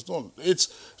as it was known,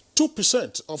 it's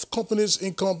 2% of companies'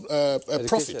 income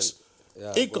profits.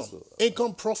 Yeah,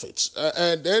 income profits.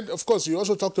 And then, of course, you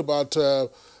also talked about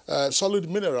solid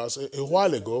minerals a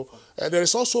while ago. And there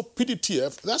is also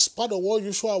PDTF. That's part of what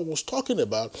Yusua was talking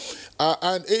about.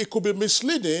 And it could be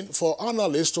misleading for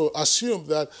analysts to assume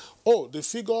that, oh, the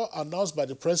figure announced by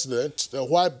the president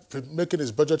while making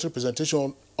his budgetary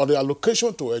presentation on the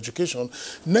allocation to education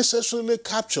necessarily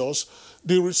captures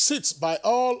the receipts by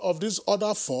all of these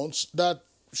other funds that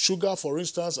sugar, for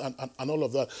instance, and all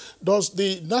of that. Does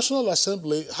the National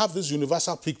Assembly have this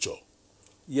universal picture?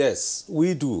 Yes,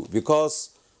 we do,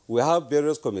 because we have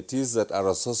various committees that are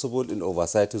responsible in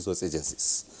oversighting those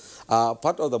agencies.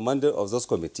 Part of the mandate of those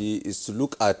committees is to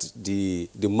look at the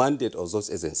mandate of those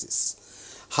agencies.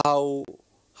 How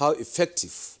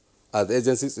effective are the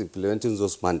agencies implementing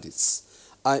those mandates?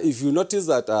 If you notice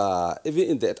that even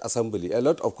in the Assembly, a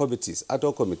lot of committees, ad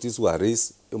hoc committees were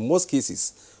raised, in most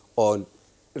cases, on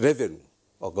revenue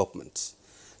of government.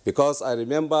 Because I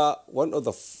remember one of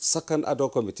the second ad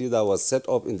hoc committee that was set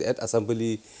up in the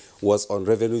Assembly was on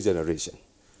revenue generation.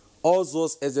 All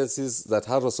those agencies that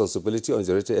had responsibility on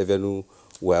generating revenue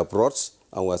were brought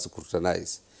and were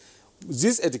scrutinized.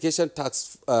 This education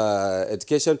trust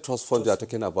fund you are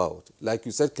talking about, like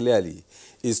you said clearly,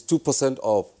 is 2%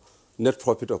 of net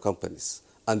profit of companies.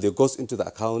 And they goes into the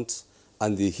account,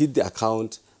 and they hit the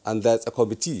account, and there's a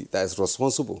committee that is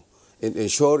responsible in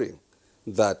ensuring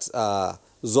that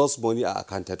those money are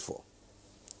accounted for.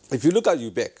 If you look at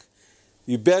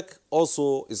UBEC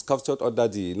also is captured under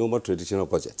the normal traditional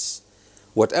budgets.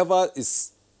 Whatever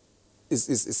is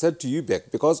sent to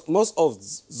UBEC, because most of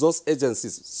those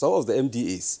agencies, some of the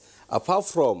MDAs, apart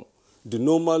from the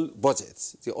normal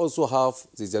budgets, they also have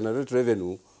the generate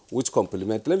revenue which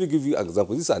complement. Let me give you an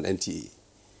example. This is an NTA.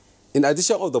 In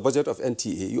addition of the budget of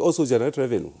NTA, you also generate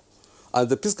revenue. And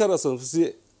the fiscal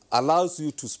responsibility allows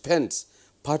you to spend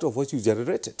part of what you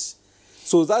generated.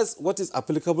 So that's what is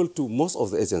applicable to most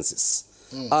of the agencies.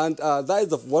 And that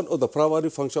is one of the primary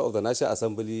functions of the National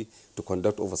Assembly, to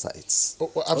conduct oversights.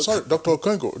 I'm sorry, Dr.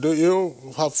 Okengo, do you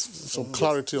have some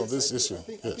clarity on this issue?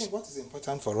 I think what is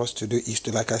important for us to do is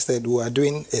to, like I said, we are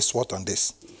doing a SWOT on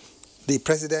this. The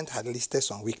president had listed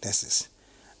some weaknesses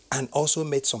and also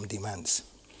made some demands.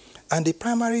 And the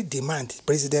primary demand the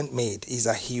president made is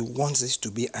that he wants this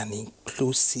to be an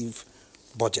inclusive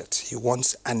budget. He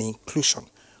wants an inclusion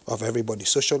of everybody,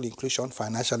 social inclusion,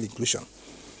 financial inclusion.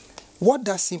 What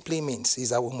that simply means is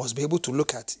that we must be able to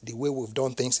look at the way we've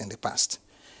done things in the past.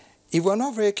 If we're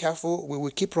not very careful, we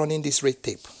will keep running this red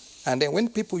tape. And then when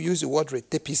people use the word red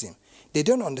tapeism, they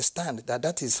don't understand that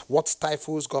that is what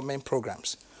stifles government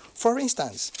programs. For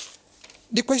instance,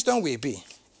 the question will be,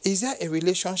 is there a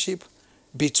relationship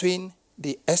between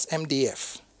the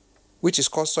SMDF, which is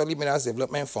called Solid Minerals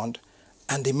Development Fund,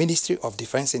 and the Ministry of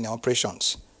Defense in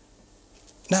Operations?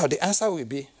 Now, the answer will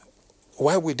be,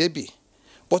 why would they be?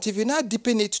 But if you now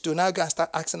deepen it to now go and start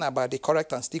asking about the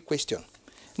carrot and stick question,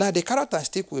 now the carrot and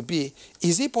stick will be,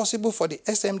 is it possible for the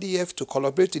SMDF to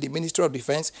collaborate with the Ministry of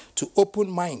Defense to open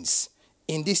mines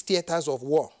in these theaters of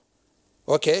war?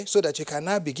 Okay, so that you can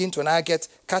now begin to now get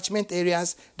catchment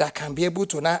areas that can be able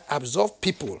to now absorb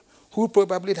people who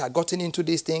probably had gotten into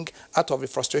this thing out of the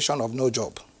frustration of no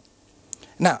job.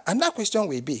 Now, another question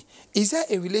will be, is there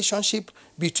a relationship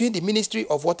between the Ministry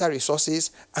of Water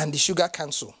Resources and the Sugar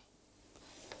Council?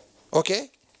 Okay?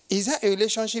 Is there a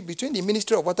relationship between the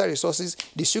Ministry of Water Resources,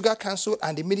 the Sugar Council,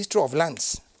 and the Ministry of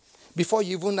Lands? Before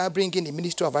you even now bring in the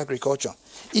Ministry of Agriculture.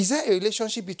 Is there a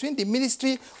relationship between the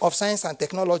Ministry of Science and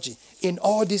Technology in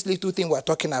all these little things we're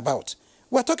talking about?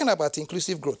 We're talking about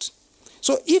inclusive growth.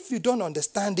 So if you don't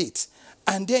understand it,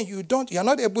 and then you're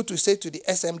not able to say to the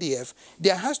SMDF,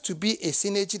 there has to be a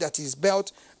synergy that is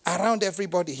built around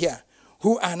everybody here,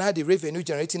 who are now the revenue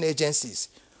generating agencies.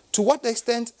 To what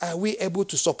extent are we able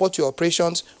to support your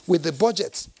operations with the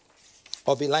budget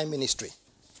of a line ministry?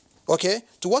 Okay?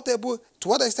 To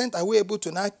what extent are we able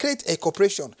to now create a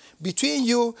cooperation between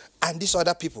you and these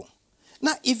other people?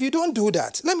 Now, if you don't do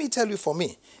that, let me tell you, for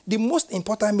me, the most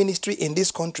important ministry in this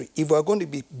country, if we're going to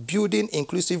be building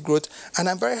inclusive growth, and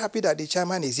I'm very happy that the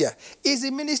chairman is here, is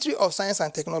the Ministry of Science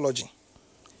and Technology.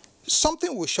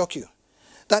 Something will shock you,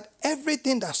 that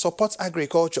everything that supports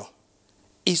agriculture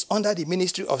is under the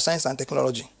Ministry of Science and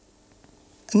Technology.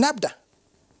 NABDA,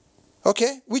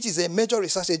 okay, which is a major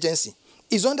research agency,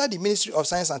 is under the Ministry of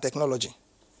Science and Technology.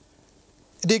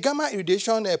 The gamma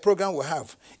irradiation program we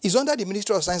have is under the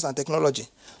Ministry of Science and Technology.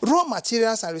 Raw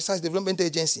Materials and Research Development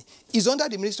Agency is under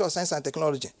the Ministry of Science and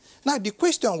Technology. Now, the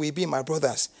question will be, my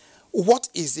brothers, what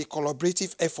is the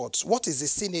collaborative efforts? What is the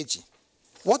synergy?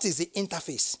 What is the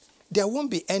interface? There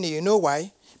won't be any. You know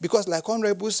why? because like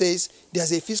Honorable says,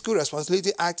 there's a Fiscal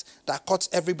Responsibility Act that cuts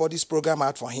everybody's program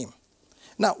out for him.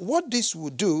 Now, what this will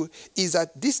do is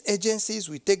that these agencies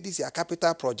will take these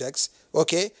capital projects,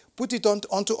 okay, put it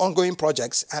onto ongoing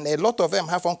projects, and a lot of them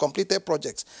have uncompleted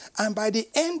projects. And by the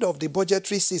end of the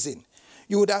budgetary season,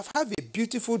 you would have a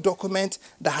beautiful document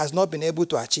that has not been able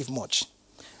to achieve much.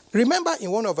 Remember, in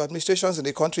one of the administrations in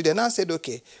the country, they now said,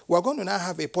 okay, we're going to now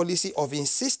have a policy of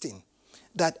insisting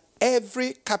that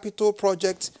every capital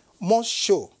project must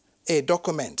show a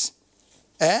document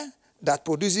that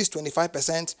produces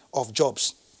 25% of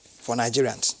jobs for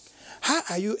Nigerians. How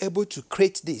are you able to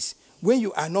create this when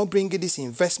you are not bringing these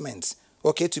investments,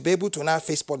 okay, to be able to now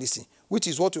face policy, which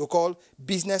is what we call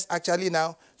business actually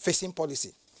now facing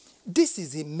policy? This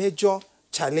is a major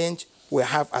challenge we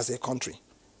have as a country,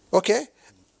 okay?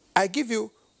 I give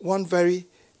you one very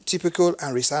typical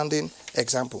and resounding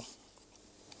example.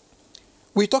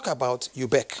 We talk about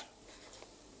UBEC,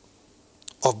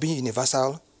 of being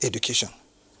universal education.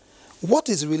 What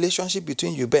is the relationship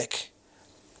between UBEC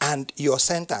and your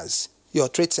centers, your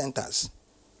trade centers?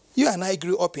 You and I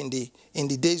grew up in the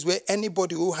days where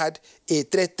anybody who had a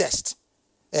trade test,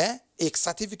 a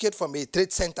certificate from a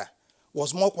trade center,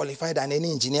 was more qualified than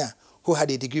any engineer who had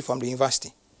a degree from the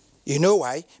university. You know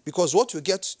why? Because what you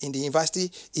get in the university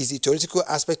is the theoretical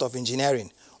aspect of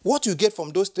engineering. What you get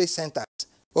from those trade centers,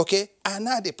 okay, and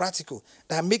now the practical,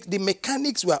 that make the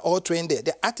mechanics were all trained there,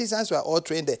 the artisans were all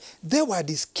trained there. They were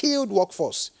the skilled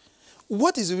workforce.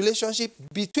 What is the relationship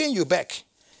between UBEC,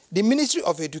 the Ministry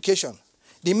of Education,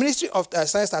 the Ministry of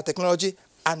Science and Technology,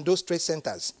 and those trade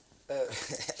centers?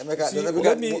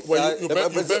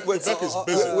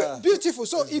 Beautiful.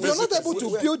 So if you're not able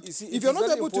to build, if you're not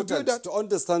able to build that, to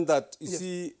understand that, you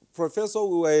see, Professor,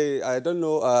 I don't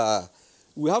know,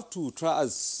 we have to try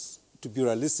to be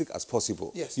realistic as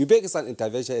possible. Yes. UBEC is an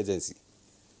intervention agency.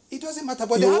 It doesn't matter,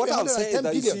 but they have 110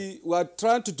 billion. You see, we are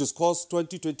trying to discuss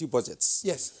 2020 budgets.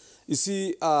 Yes. You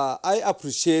see, I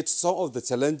appreciate some of the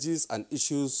challenges and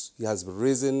issues he has been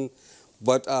raising,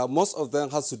 but most of them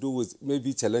has to do with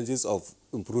maybe challenges of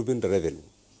improving the revenue.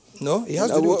 No, it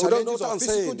has to do with challenges of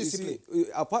physical discipline.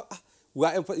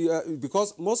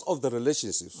 Because most of the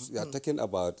relationships we are talking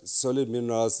about solid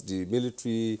minerals, the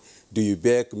military, the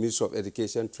UBEC, Ministry of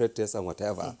Education, trade tests, and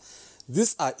whatever.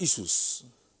 These are issues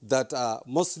that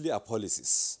mostly are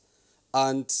policies.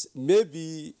 And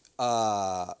maybe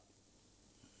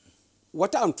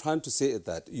what I'm trying to say is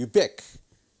that UBEC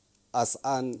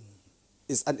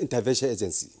is an intervention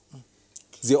agency.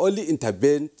 They only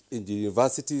intervene in the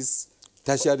universities,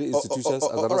 tertiary institutions, as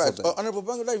a result of that. Honorable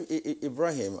Bangla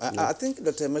Ibrahim, I think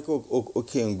that Emeka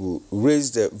Okengu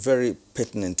raised very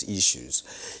pertinent issues.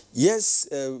 Yes,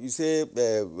 you say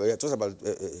we are talking about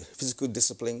physical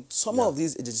discipline. Some of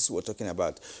these agencies we're talking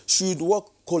about should work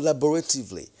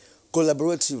collaboratively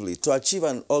to achieve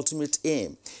an ultimate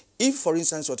aim. If, for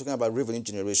instance, we're talking about revenue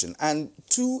generation and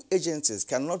two agencies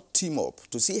cannot team up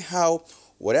to see how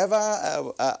whatever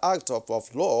act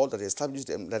of law that established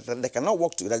them, that they cannot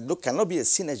work together, that cannot be a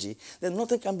synergy, then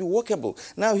nothing can be workable.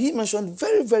 Now, he mentioned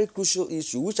very, very crucial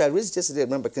issue, which I raised yesterday,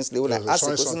 remember, Kinsley, when I asked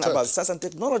a question about science and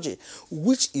technology,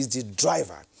 which is the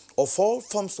driver of all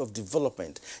forms of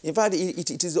development. In fact,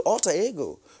 it is the alter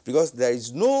ego, because there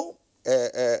is no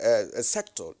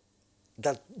sector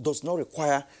that does not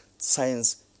require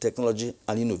science, technology,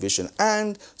 and innovation.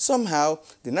 And somehow,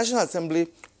 the National Assembly,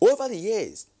 over the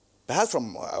years, perhaps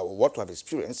from what we have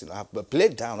experienced, have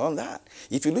played down on that.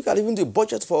 If you look at even the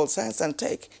budget for science and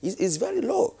tech, it's very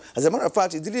low. As a matter of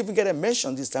fact, it didn't even get a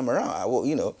mention this time around,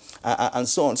 and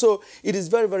so on. So it is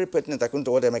very, very pertinent, according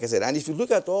to what Emeka said. And if you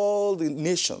look at all the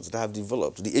nations that have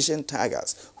developed, the Asian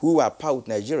tigers, who were part with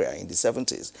Nigeria in the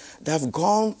 70s, they have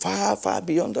gone far, far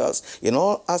beyond us in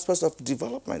all aspects of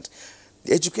development,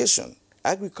 education,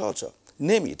 agriculture,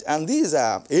 name it. And these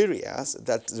are areas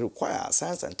that require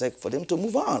science and tech for them to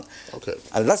move on. Okay.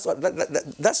 And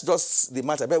that's just the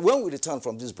matter. But when we return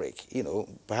from this break,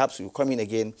 perhaps you come in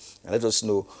again and let us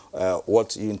know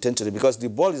what you intend to do, because the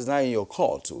ball is now in your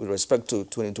court with respect to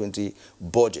 2020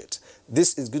 budget.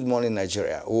 This is Good Morning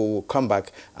Nigeria. We will come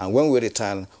back, and when we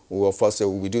return, we will first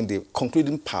we'll be doing the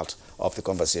concluding part of the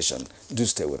conversation. Do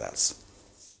stay with us.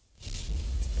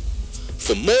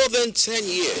 For more than 10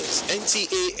 years,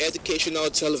 NTA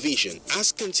Educational Television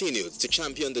has continued to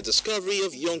champion the discovery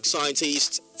of young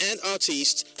scientists and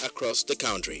artists across the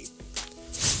country.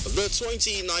 The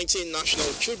 2019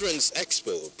 National Children's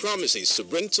Expo promises to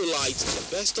bring to light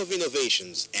the best of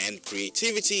innovations and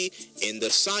creativity in the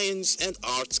science and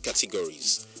arts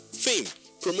categories. Theme: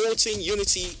 promoting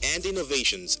unity and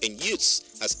innovations in youths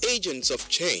as agents of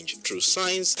change through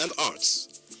science and arts.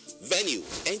 Venue,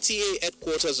 NTA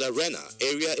Headquarters Arena,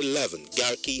 Area 11,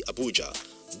 Garki, Abuja.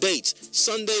 Date,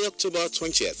 Sunday, October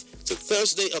 20th to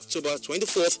Thursday, October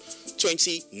 24th,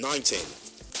 2019.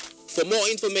 For more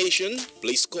information,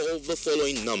 please call the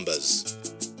following numbers.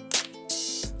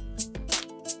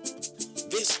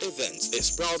 This event is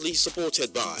proudly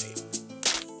supported by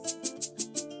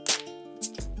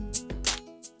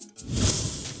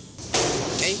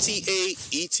NTA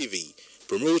ETV,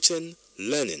 promoting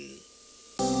learning.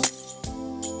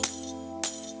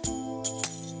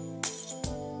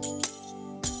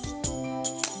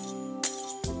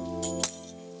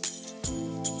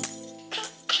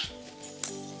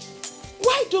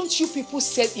 Why don't you people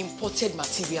sell imported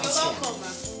materials here?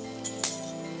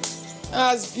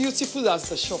 As beautiful as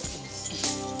the shop is.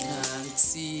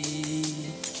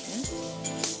 Auntie,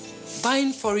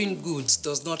 buying foreign goods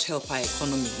does not help our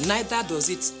economy. Neither does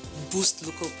it boost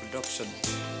local production.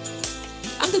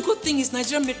 And the good thing is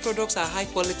Nigerian-made products are high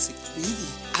quality. Really?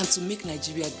 And to make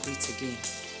Nigeria great again,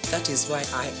 that is why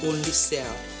I only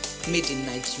sell made in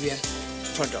Nigeria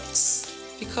products.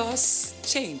 Because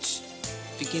change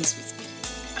begins with me.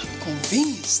 I'm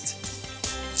convinced.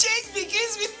 Change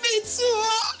begins with me too.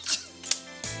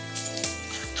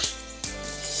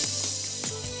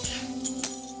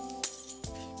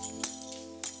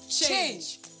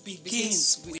 Change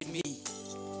begins with me.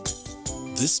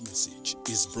 This message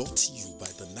is brought to you by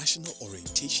the National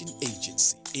Orientation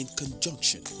Agency in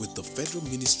conjunction with the Federal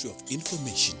Ministry of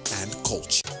Information and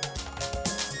Culture.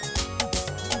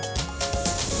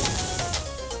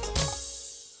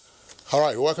 All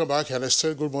right, welcome back. And it's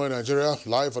still Good Morning Nigeria,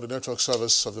 live on the network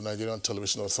service of the Nigerian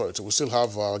Television Authority. We still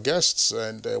have our guests,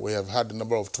 and we have had a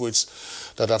number of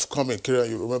tweets that have come in. Kira,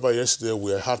 you remember yesterday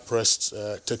we were hard-pressed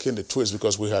taking the tweets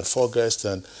because we had 4 guests,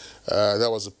 and that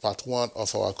was part 1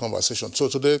 of our conversation. So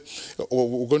today,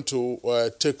 we're going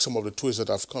to take some of the tweets that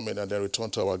have come in and then return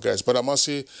to our guests. But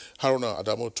Amasi Haruna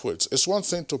Adamo tweets, it's one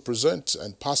thing to present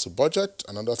and pass a budget,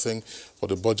 another thing for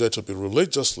the budget to be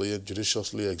religiously and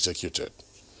judiciously executed.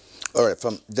 All right,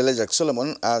 from Delejak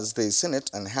Solomon, as the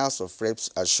Senate and House of Reps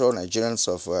assure Nigerians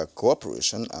of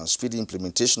cooperation and speedy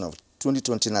implementation of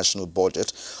 2020 national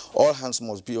budget, all hands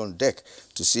must be on deck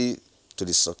to see to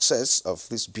the success of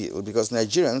this bill, because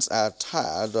Nigerians are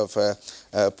tired of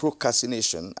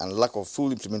procrastination and lack of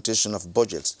full implementation of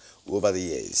budgets over the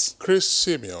years. Chris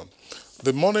Simeon,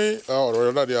 the money,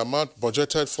 or rather the amount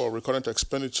budgeted for recurrent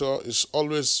expenditure is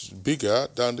always bigger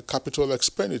than the capital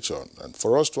expenditure. And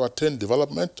for us to attain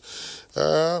development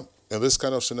in this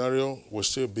kind of scenario will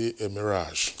still be a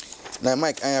mirage. Now,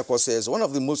 Mike Anyakwa says, one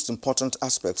of the most important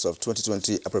aspects of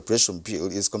 2020 appropriation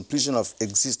bill is completion of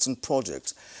existing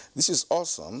projects. This is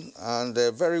awesome and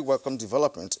a very welcome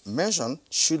development. Mention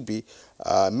should be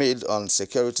made on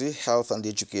security, health and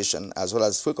education, as well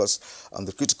as focus on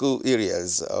the critical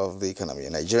areas of the economy.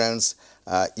 Nigerians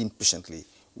are impatiently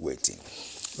waiting.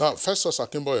 Now, Festus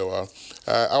Akimboyewa,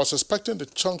 I was expecting the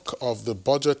chunk of the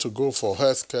budget to go for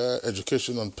healthcare,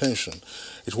 education and pension.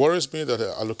 It worries me that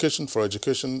the allocation for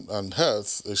education and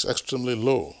health is extremely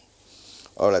low.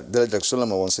 All right, Delejak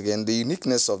Solomon, once again, the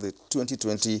uniqueness of the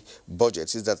 2020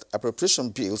 budget is that appropriation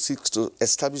bill seeks to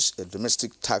establish a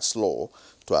domestic tax law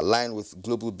to align with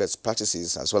global best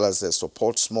practices, as well as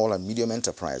support small and medium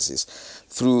enterprises.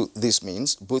 Through this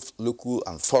means, both local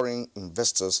and foreign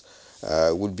investors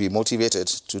would be motivated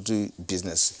to do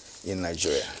business in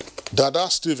Nigeria. Dada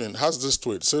Stephen has this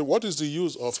tweet. Say, what is the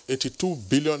use of 82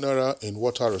 billion naira in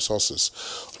water resources?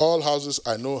 All houses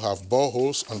I know have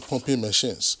boreholes and pumping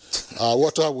machines. Our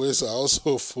waterways are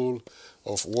also full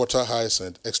of water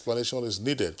hyacinth. Explanation is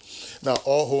needed. Now,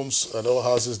 all homes and all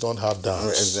houses don't have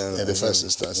dams in the first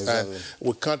instance. And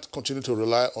we can't continue to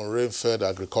rely on rain-fed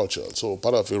agriculture. So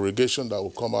part of irrigation that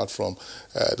will come out from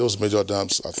those major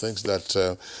dams are things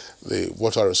that the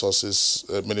Water Resources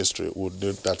Ministry would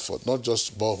need that for, not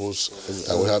just boreholes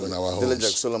that we have in our homes.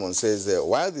 Delejak Solomon says that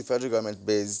while the federal government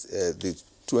based the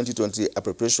 2020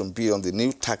 appropriation bill on the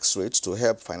new tax rates to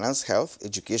help finance health,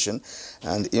 education,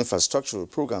 and infrastructural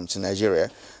programs in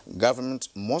Nigeria, government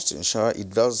must ensure it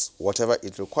does whatever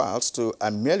it requires to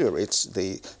ameliorate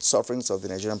the sufferings of the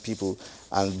Nigerian people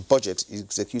and budget is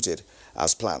executed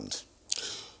as planned.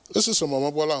 This is from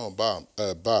Omobola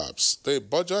Babs. The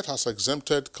budget has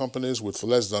exempted companies with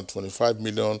less than 25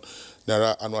 million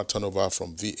Naira annual turnover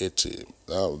from VAT.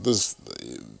 Now, this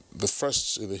the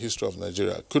first in the history of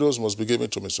Nigeria. Kudos must be given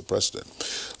to Mr. President.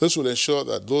 This will ensure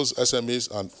that those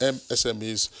SMEs and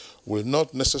MSMEs will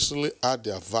not necessarily add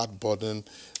their VAT burden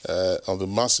on the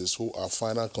masses who are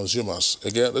final consumers.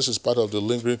 Again, this is part of the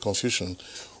lingering confusion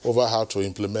over how to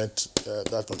implement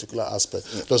that particular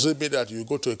aspect. Does it mean that you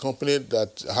go to a company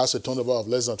that has a turnover of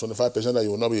less than 25% that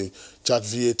you will not be charged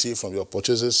VAT from your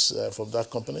purchases from that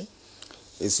company?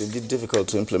 It's a bit difficult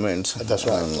to implement. That's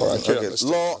right. Okay.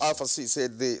 Law Alpha C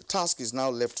said the task is now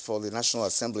left for the National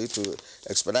Assembly to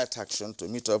expedite action to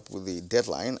meet up with the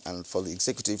deadline and for the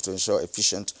executive to ensure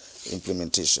efficient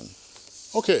implementation.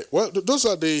 Okay, well, those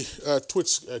are the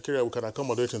tweets, Kyria, we can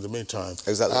accommodate in the meantime.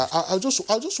 Exactly. I was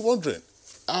just wondering,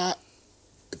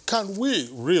 can we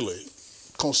really,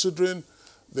 considering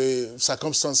the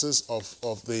circumstances of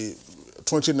the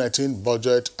 2019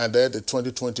 budget and then the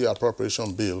 2020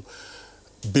 appropriation bill,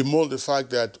 bemoan the fact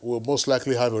that we'll most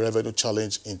likely have a revenue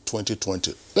challenge in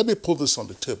 2020? Let me put this on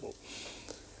the table.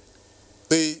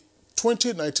 The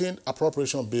 2019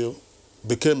 appropriation bill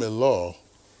became a law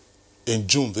in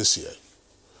June this year.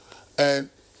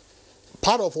 And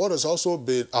part of what has also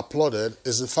been applauded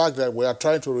is the fact that we are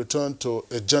trying to return to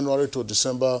a January to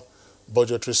December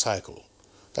budgetary cycle.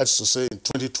 That's to say in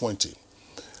 2020.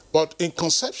 But in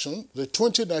conception, the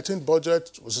 2019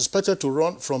 budget was expected to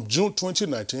run from June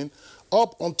 2019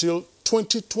 up until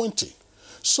 2020.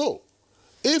 So,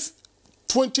 if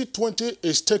 2020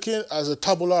 is taken as a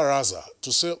tabula rasa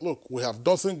to say, look, we have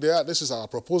nothing there, this is our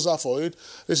proposal for it,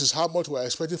 this is how much we're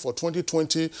expecting for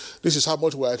 2020, this is how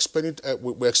much we're expecting,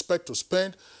 we expect to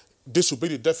spend, this will be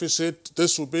the deficit,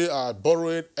 this will be our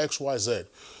borrowing, XYZ.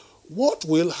 What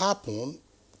will happen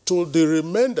to the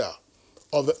remainder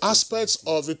of the aspects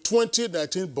of the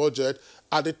 2019 budget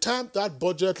at the time that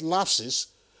budget lapses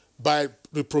by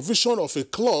the provision of a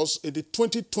clause in the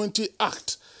 2020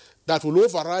 Act that will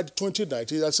override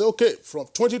 2019 and say, okay, from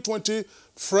 2020,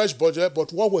 fresh budget,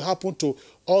 but what will happen to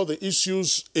all the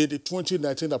issues in the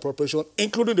 2019 appropriation,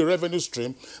 including the revenue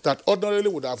stream that ordinarily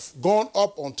would have gone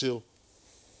up until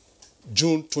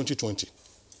June 2020?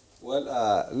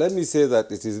 Well, let me say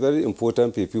that it is very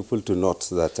important for people to note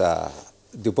that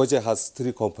the budget has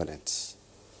three components: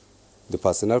 the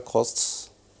personnel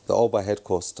costs, the overhead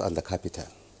cost, and the capital.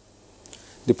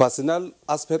 The personnel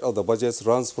aspect of the budget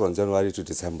runs from January to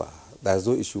December. There is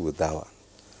no issue with that one.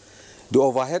 The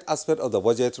overhead aspect of the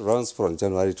budget runs from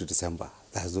January to December.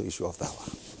 There is no issue of that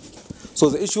one. So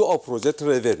the issue of projected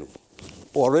revenue,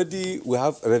 already we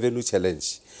have a revenue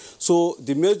challenge. So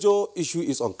the major issue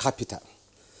is on capital.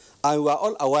 And we are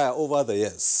all aware over the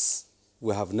years,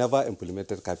 we have never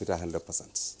implemented capital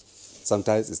 100%.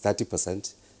 Sometimes it's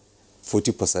 30%,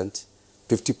 40%,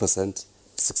 50%,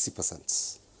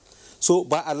 60%. So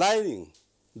by aligning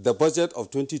the budget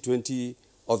of 2020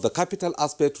 of the capital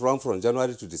aspect run from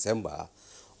January to December,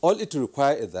 all it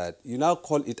requires is that you now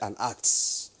call it an act.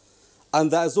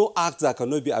 And there is no act that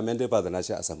cannot be amended by the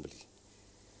National Assembly.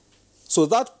 So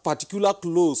that particular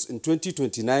clause in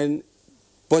 2029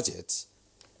 budget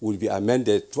will be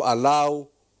amended to allow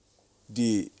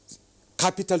the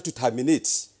capital to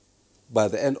terminate by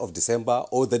the end of December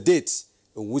or the date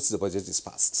in which the budget is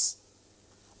passed.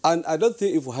 And I don't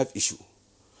think it will have issue,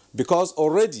 because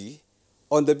already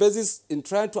on the basis in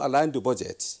trying to align the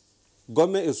budget,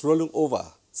 government is rolling over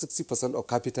 60% of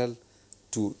capital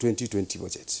to 2020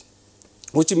 budget,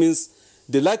 which means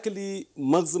the likely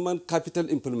maximum capital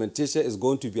implementation is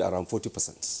going to be around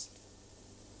 40%.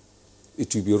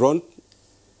 It will be run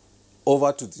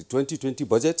over to the 2020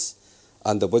 budget,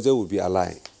 and the budget will be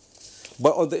aligned.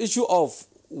 But on the issue of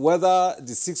whether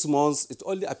the 6 months, it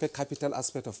only affects capital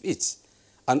aspect of it.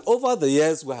 And over the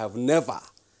years, we have never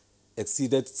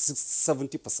exceeded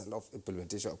 70% of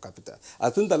implementation of capital.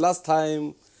 I think the last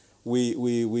time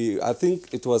I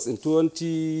think it was in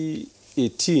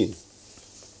 2018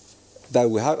 that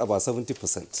we had about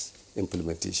 70%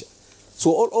 implementation.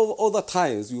 So all the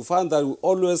times, you find that we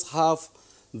always have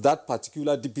that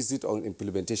particular deficit on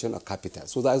implementation of capital.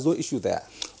 So there is no issue there.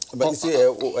 But you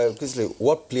see,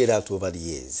 what played out over the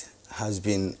years has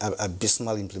been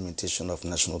abysmal implementation of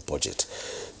national budget.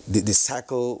 The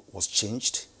cycle was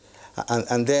changed,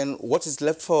 and then what is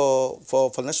left for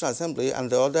National Assembly and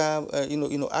the other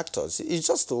actors is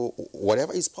just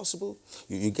whatever is possible,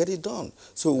 you get it done.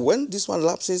 So when this one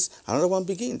lapses, another one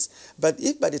begins. But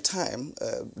if by the time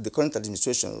the current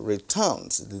administration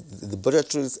returns the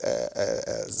budgetary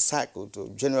cycle to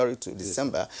January to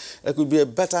December, there could be a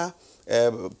better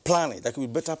planning. There could be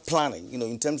better planning, you know,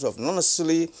 in terms of not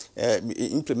necessarily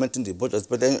implementing the budgets,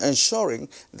 but then ensuring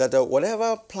that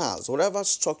whatever plans, whatever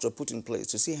structure put in place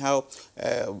to see how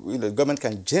you know, government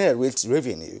can generate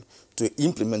revenue to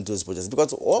implement those budgets.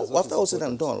 Because after all said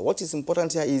and done, what is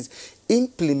important here is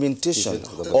implementation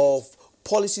of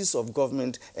policies of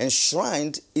government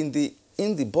enshrined in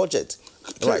the budget.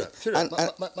 Right. And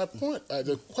my point,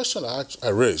 the question I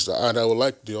raised, and I would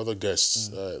like the other guests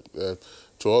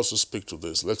to also speak to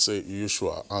this, let's say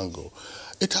Joshua Ango,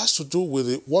 it has to do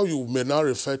with what you may now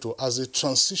refer to as a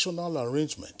transitional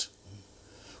arrangement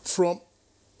from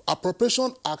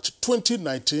Appropriation Act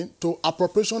 2019 to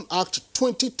Appropriation Act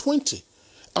 2020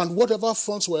 and whatever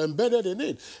funds were embedded in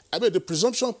it. I mean, the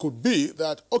presumption could be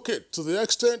that, okay, to the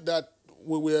extent that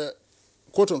we were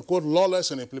quote-unquote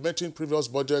lawless in implementing previous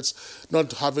budgets,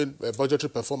 not having a budgetary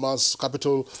performance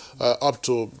capital up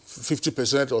to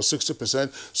 50% or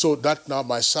 60%, so that now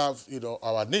might serve, you know,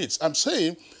 our needs. I'm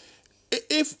saying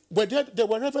if there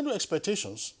were revenue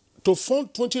expectations to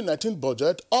fund 2019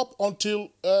 budget up until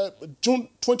June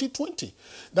 2020.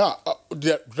 Now,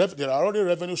 there are already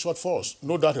revenue shortfalls,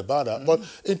 no doubt about that. But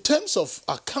in terms of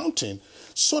accounting,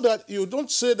 so that you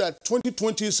don't say that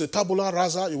 2020 is a tabula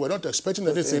rasa, you were not expecting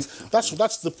anything.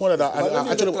 That's the point that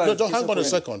hang on a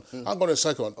second. Hang on a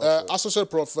second. Associate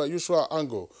Prof. Joshua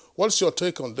Ango, what's your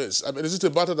take on this? I mean, is it a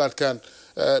matter that can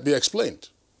be explained?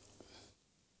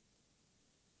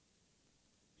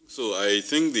 So I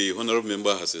think the honourable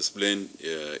member has explained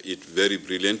it very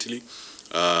brilliantly.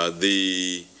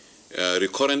 The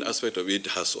recurrent aspect of it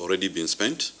has already been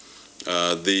spent.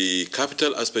 The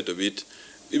capital aspect of it,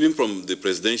 even from the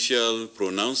presidential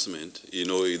pronouncement, you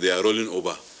know, they are rolling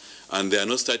over. And they are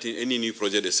not starting any new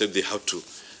project except they have to.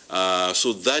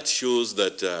 So that shows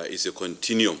that it's a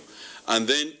continuum. And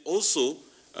then also,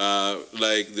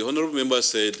 like the honourable member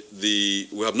said, we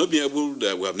have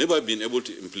never been able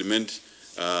to implement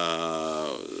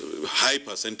high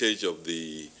percentage of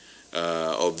the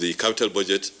capital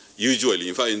budget usually.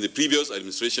 In fact, in the previous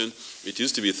administration, it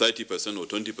used to be 30% or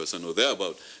 20% or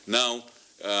thereabout. Now,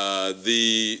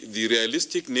 the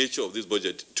realistic nature of this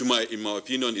budget, in my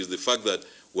opinion, is the fact that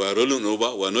we are rolling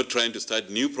over. We are not trying to start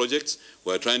new projects.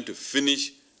 We are trying to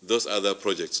finish those other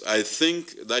projects. I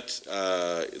think that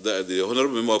the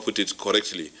honourable member put it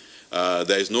correctly.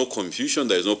 There is no confusion.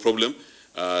 There is no problem.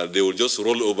 They will just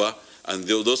roll over. And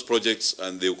those projects,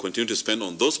 and they will continue to spend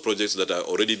on those projects that are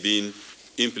already being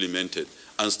implemented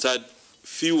and start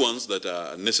few ones that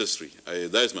are necessary.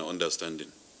 That is my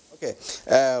understanding. Okay,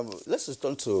 let's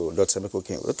return to Dr. Emeka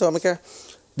King. Dr. Emeka,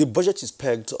 the budget is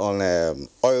pegged on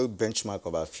oil benchmark of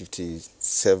about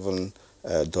 $57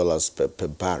 per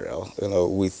barrel, you know,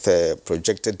 with a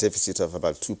projected deficit of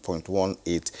about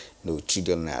 2.18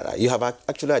 trillion naira. You have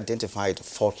actually identified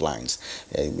fault lines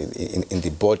in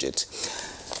the budget.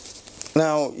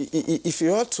 Now, if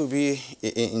you are to be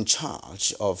in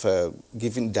charge of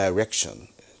giving direction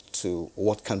to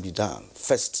what can be done,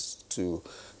 first to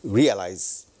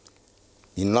realize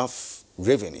enough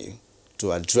revenue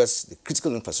to address the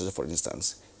critical infrastructure, for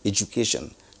instance,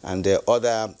 education, and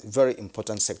other very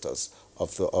important sectors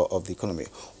of the economy,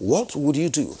 what would you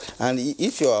do? And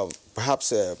if you are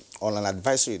perhaps on an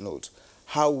advisory note,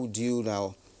 how would you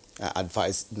now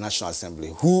advise the National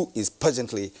Assembly, who is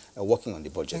presently working on the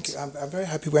budget? Thank you. I'm very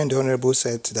happy when the Honorable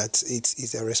said that it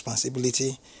is a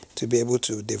responsibility to be able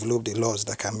to develop the laws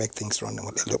that can make things run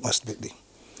more smoothly.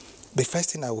 The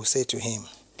first thing I will say to him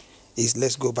is,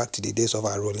 let's go back to the days of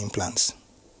our rolling plans.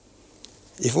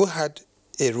 If we had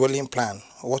a rolling plan,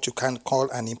 what you can call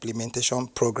an implementation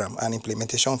program, an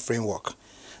implementation framework,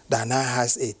 that now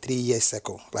has a 3-year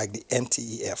cycle, like the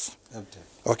MTEF.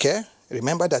 Okay?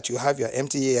 Remember that you have your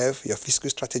MTEF, your fiscal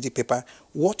strategy paper.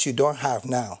 What you don't have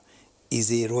now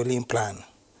is a rolling plan,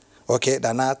 okay,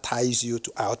 that now ties you to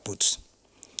outputs.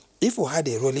 If we had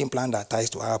a rolling plan that ties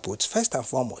to outputs, first and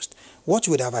foremost, what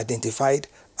you would have identified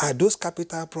are those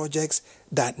capital projects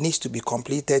that needs to be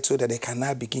completed so that they can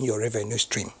now begin your revenue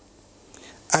stream.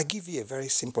 I'll give you a very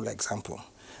simple example.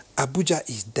 Abuja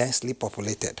is densely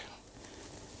populated.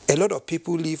 A lot of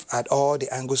people live at all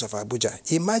the angles of Abuja.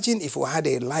 Imagine if we had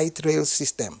a light rail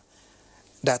system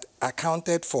that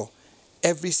accounted for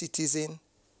every citizen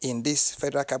in this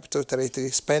Federal Capital Territory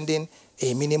spending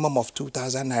a minimum of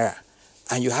 2,000 naira,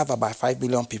 and you have about 5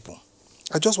 million people.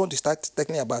 I just want to start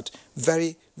talking about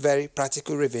very, very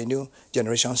practical revenue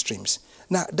generation streams.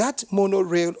 Now, that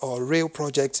monorail or rail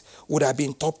project would have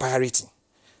been top priority,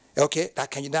 okay,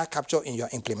 that can you now capture in your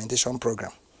implementation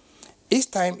program. Each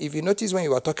time, if you notice when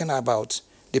you were talking about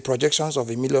the projections of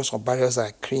the millions of barrels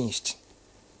are cringed,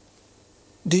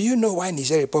 do you know why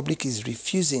Nigeria Republic is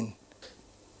refusing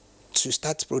to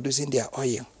start producing their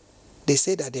oil. They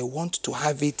say that they want to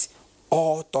have it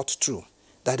all thought through,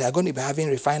 that they are going to be having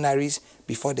refineries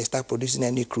before they start producing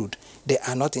any crude. They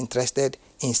are not interested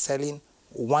in selling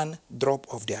one drop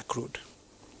of their crude.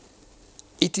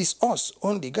 It is us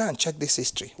only, go and check this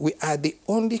history. We are the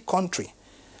only country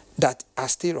that are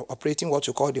still operating what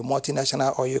you call the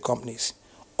multinational oil companies.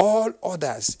 All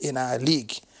others in our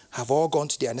league have all gone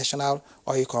to their national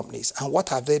oil companies. And what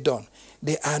have they done?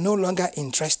 They are no longer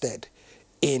interested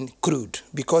in crude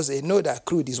because they know that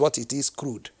crude is what it is,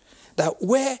 crude. That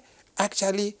where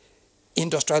actually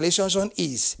industrialization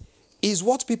is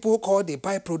what people call the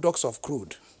byproducts of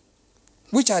crude,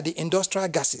 which are the industrial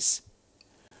gases.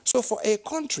 So for a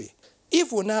country,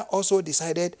 if we now also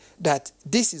decided that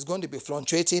this is going to be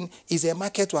fluctuating, is a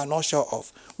market we are not sure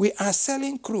of, we are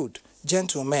selling crude,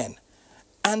 gentlemen,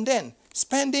 and then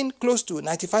spending close to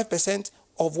 95%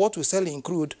 of what we sell in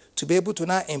crude to be able to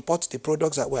now import the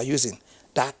products that we are using.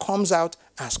 That comes out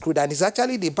as crude, and it's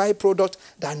actually the byproduct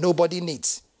that nobody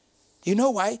needs. You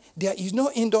know why? There is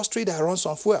no industry that runs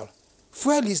on fuel.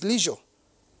 Fuel is leisure.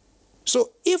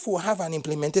 So if we have an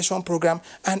implementation program,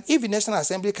 and if the National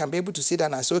Assembly can be able to sit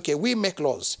down and say, okay, we make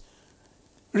laws.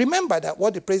 Remember that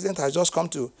what the president has just come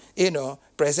to,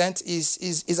 present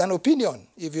is an opinion,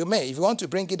 if you may, if you want to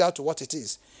bring it out to what it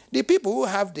is. The people who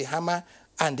have the hammer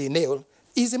and the nail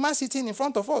is the man sitting in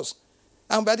front of us.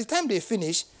 And by the time they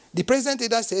finish, the president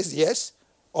either says yes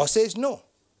or says no.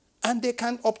 And they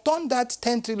can upturn that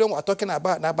 10 trillion we're talking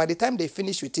about. Now, by the time they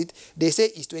finish with it, they say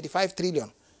it's 25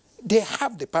 trillion. They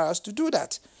have the powers to do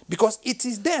that because it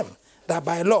is them that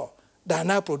by law that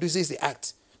now produces the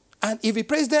act. And if the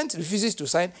president refuses to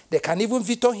sign, they can even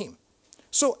veto him.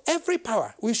 So every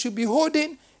power, we should be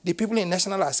holding the people in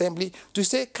National Assembly to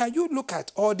say, can you look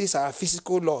at all these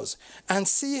physical laws and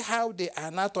see how they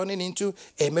are now turning into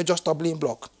a major stumbling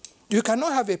block? You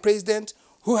cannot have a president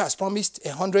who has promised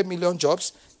 100 million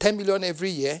jobs, 10 million every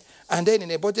year, and then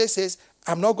in a budget says,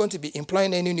 I'm not going to be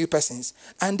employing any new persons.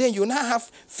 And then you now have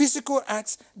physical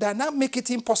acts that now make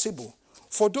it impossible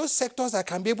for those sectors that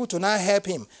can be able to now help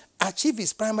him achieve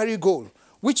his primary goal,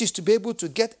 which is to be able to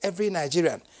get every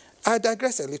Nigerian. I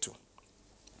digress a little.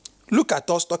 Look at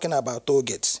us talking about toll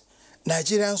gates.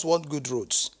 Nigerians want good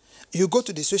roads. You go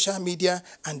to the social media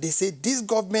and they say this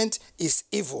government is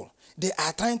evil. They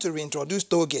are trying to reintroduce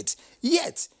toll gates.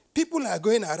 Yet, people are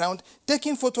going around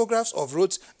taking photographs of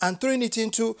roads and throwing it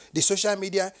into the social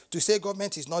media to say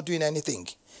government is not doing anything.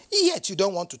 Yet, you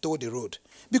don't want to toll the road.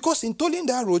 Because in tolling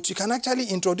that road, you can actually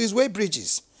introduce way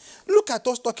bridges. Look at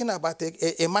us talking about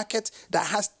a market that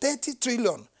has 30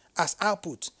 trillion as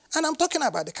output. And I'm talking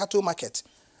about the cattle market.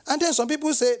 And then some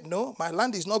people say, no, my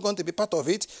land is not going to be part of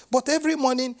it. But every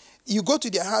morning, you go to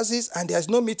their houses and there's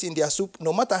no meat in their soup.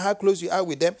 No matter how close you are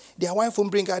with them, their wife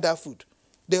won't bring out that food.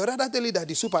 They would rather tell you that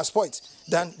the soup has spoiled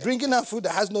than bringing out food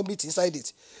that has no meat inside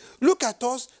it. Look at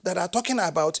us that are talking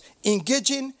about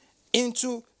engaging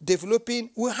into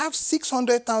developing. We have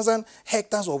 600,000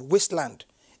 hectares of wasteland.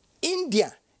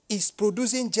 India is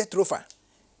producing jet rover.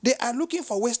 They are looking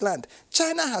for wasteland.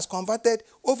 China has converted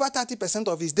over 30%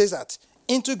 of its desert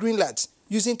into greenlands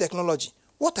using technology.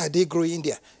 What are they growing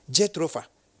there? Jet rover,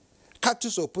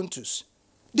 cactus or puntus.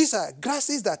 These are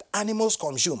grasses that animals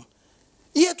consume.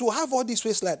 Yet we have all this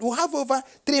wasteland. We have over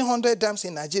 300 dams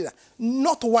in Nigeria.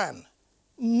 Not one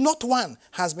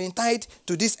has been tied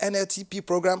to this NLTP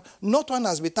program. Not one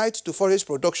has been tied to forest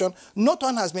production. Not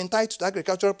one has been tied to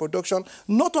agricultural production.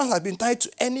 Not one has been tied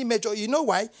to any major. You know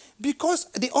why? Because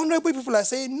the honorable people are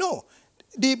saying no.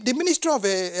 The Ministry of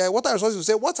Water Resources will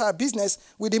say, what's our business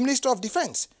with the Ministry of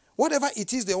Defense? Whatever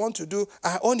it is they want to do,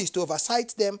 our own is to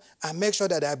oversight them and make sure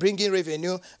that they are bringing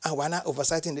revenue and we're not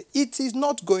oversighting them. It is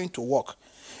not going to work.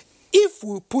 If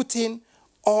we put in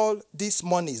all these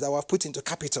monies that we have put into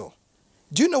capital,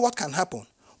 do you know what can happen?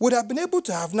 Would have been able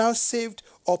to have now saved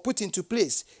or put into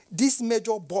place this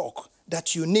major bulk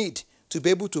that you need to be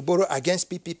able to borrow against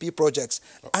PPP projects.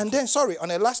 And then, sorry,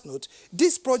 on a last note,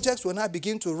 these projects will now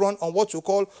begin to run on what we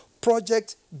call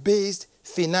project-based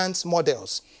finance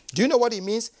models. Do you know what it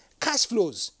means? Cash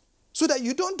flows. So that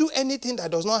you don't do anything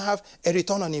that does not have a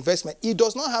return on investment. It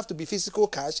does not have to be physical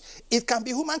cash. It can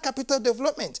be human capital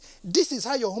development. This is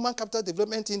how your human capital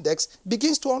development index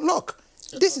begins to unlock.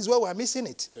 This is where we're missing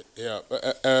it. Yeah,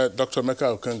 Dr.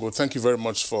 Emeka Okengo, thank you very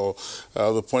much for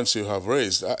the points you have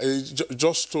raised.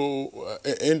 Just to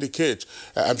indicate,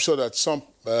 I'm sure that some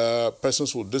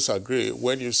persons will disagree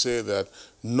when you say that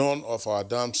none of our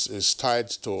dams is tied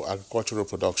to agricultural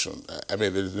production. I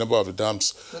mean, the number of the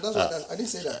dams. No, that's what I didn't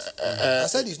say that. I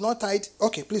said it's not tied.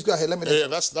 Okay, please go ahead. Let me. Yeah,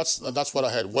 that's what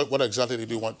I had. What exactly did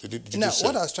you want? Did now, you say?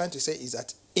 What I was trying to say is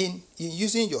that in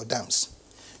using your dams,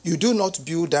 you do not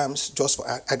build dams just for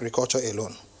agriculture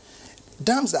alone.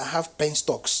 Dams that have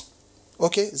penstocks.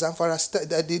 Okay, Zamfara,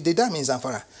 the dam in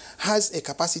Zamfara has a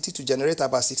capacity to generate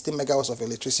about 16 megawatts of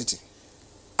electricity.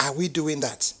 Are we doing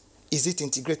that? Is it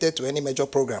integrated to any major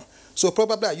program? So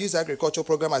probably I use the agriculture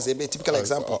program as a typical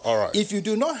example. All right. If you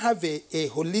do not have a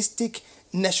holistic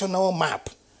national map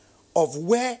of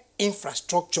where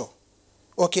infrastructure,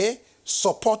 okay,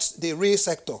 supports the rail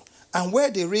sector, and where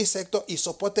the rail sector is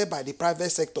supported by the private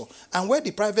sector, and where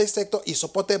the private sector is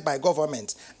supported by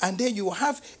government, and then you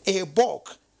have a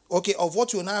bulk, okay, of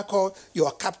what you now call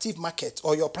your captive market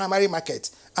or your primary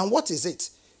market. And what is it?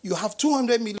 You have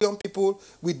 200 million people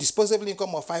with disposable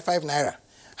income of 5 naira.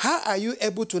 How are you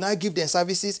able to now give them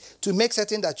services to make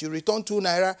certain that you return 2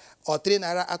 naira or 3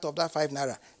 naira out of that 5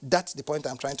 naira? That's the point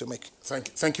I'm trying to make.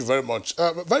 Thank you very much.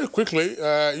 Very quickly,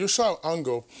 Yusha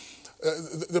Ango,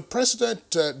 the president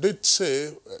did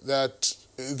say that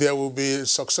there will be a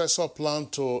successor plan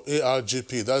to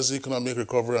ARGP, that's the Economic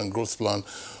Recovery and Growth Plan,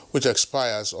 which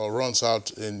expires or runs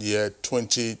out in year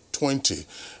 2020.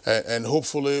 And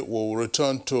hopefully we'll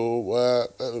return to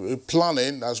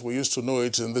planning as we used to know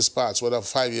it in these parts, whether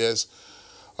 5 years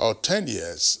or 10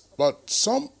 years. But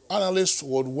some analysts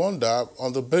would wonder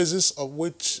on the basis of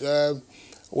which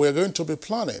we're going to be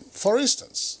planning. For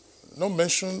instance, no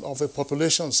mention of a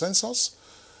population census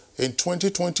in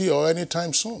 2020 or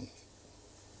anytime soon.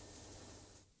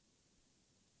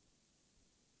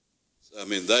 I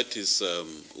mean, that is,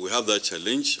 we have that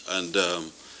challenge, and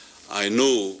I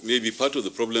know maybe part of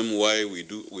the problem why we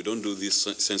don't do these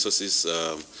censuses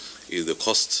is the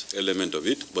cost element of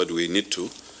it, but we need to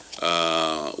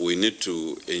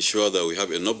ensure that we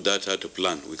have enough data to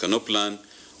plan. We cannot plan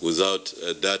without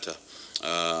data.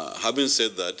 Having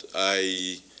said that,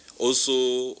 I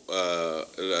also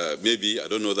maybe, I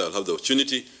don't know that I'll have the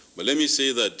opportunity, but let me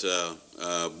say that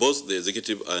both the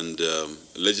executive and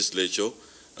legislature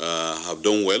have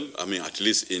done well. I mean, at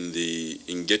least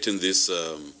in getting this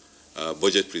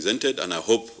budget presented, and I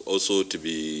hope also to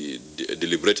be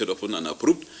deliberated upon and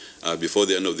approved before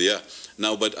the end of the year.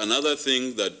 Now, but another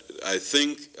thing that I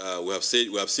think we have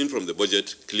seen from the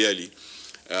budget clearly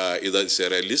is that it's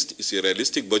a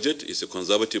realistic budget. It's a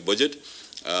conservative budget.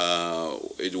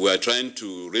 We are trying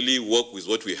to really work with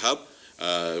what we have.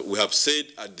 We have said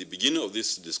at the beginning of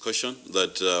this discussion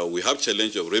that we have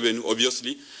challenge of revenue,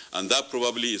 obviously, and that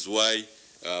probably is why,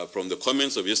 from the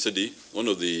comments of yesterday, one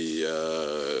of the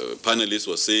panelists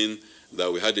was saying that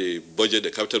we had a budget,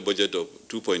 a capital budget of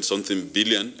 2-point-something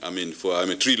billion,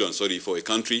 trillion, sorry, for a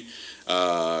country.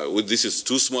 This is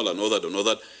too small and all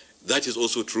that. That is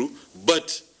also true.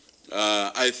 But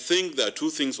I think there are 2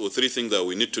 things or 3 things that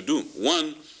we need to do.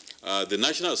 One, the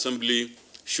National Assembly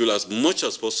should, as much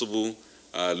as possible,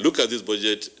 look at this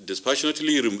budget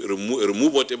dispassionately,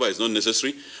 remove whatever is not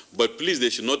necessary, but please, they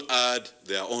should not add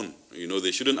their own. You know,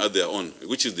 they shouldn't add their own,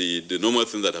 which is the normal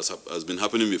thing that has been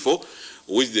happening before,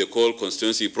 which they call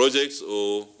constituency projects,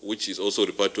 or which is also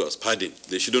referred to as padding.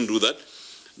 They shouldn't do that.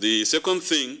 The second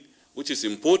thing, which is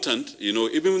important, you know,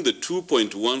 even the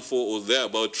 2.14 or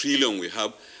thereabout trillion we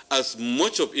have, as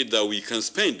much of it that we can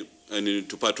spend and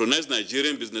to patronize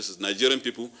Nigerian businesses, Nigerian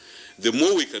people, the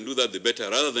more we can do that, the better,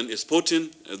 rather than exporting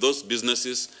those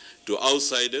businesses to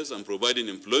outsiders and providing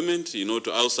employment, you know,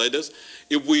 to outsiders.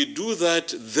 If we do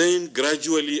that, then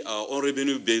gradually our own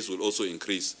revenue base will also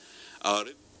increase.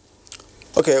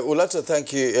 Okay, we'd like to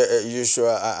thank you,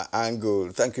 Joshua Ango.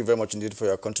 Thank you very much indeed for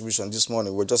your contribution this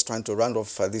morning. We're just trying to round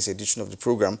off this edition of the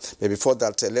program. But before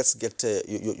that, let's get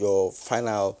your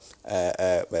final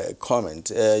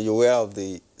comment. You're aware of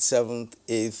the 7th,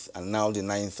 8th, and now the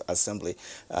 9th Assembly.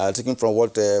 Taking from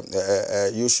what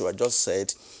Joshua just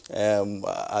said,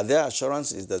 are there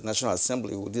assurances that National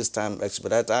Assembly will this time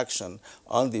expedite action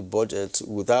on the budget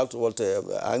without what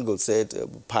Ango said,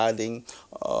 padding,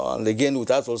 and again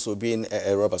without also being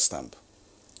a rubber stamp?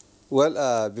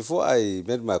 Well, before I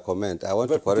made my comment, I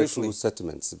want to correct 2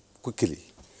 statements quickly.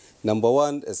 Number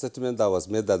one, a statement that was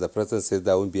made that the president said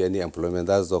there won't be any employment.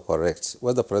 That is not correct.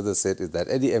 What the president said is that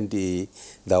any MDE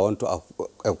that want to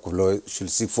employ should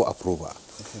seek for approval.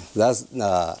 Okay. That's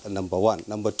number one.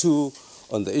 Number two,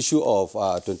 on the issue of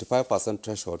 25%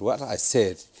 threshold, what I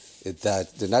said is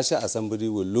that the National Assembly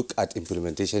will look at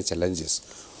implementation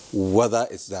challenges. Whether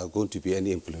there are going to be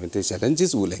any implementation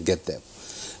challenges, we will get them.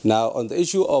 Now, on the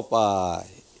issue of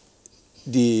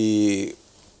the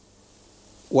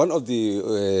one of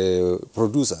the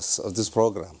producers of this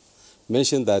program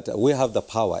mentioned that we have the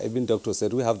power, even Dr.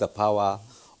 said we have the power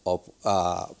of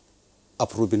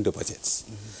approving the budgets.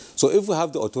 So if we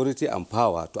have the authority and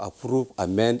power to approve,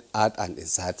 amend, add, and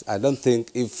insert, I don't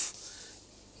think if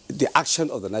the action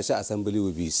of the National Assembly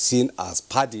will be seen as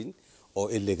padding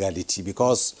or illegality,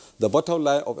 because the bottom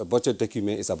line of a budget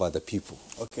document is about the people.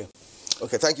 Okay.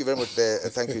 Okay, thank you very much.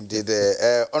 Thank you indeed.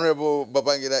 Honorable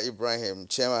Babangida Ibrahim,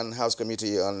 Chairman, House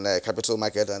Committee on Capital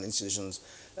Market and Institutions,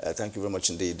 thank you very much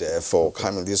indeed for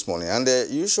coming this morning. And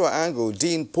Usual Angle,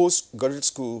 Dean, Postgraduate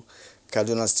School,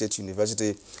 Kaduna State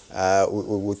University,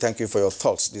 we thank you for your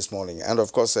thoughts this morning. And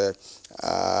of course,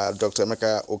 Dr.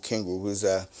 Emeka Okengu,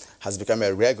 who has become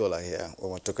a regular here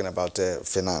when we're talking about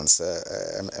finance.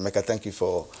 Emeka, thank you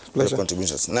for your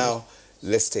contributions. Now,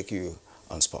 let's take you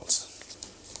on sports.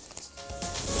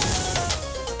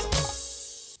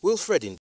 Wilfred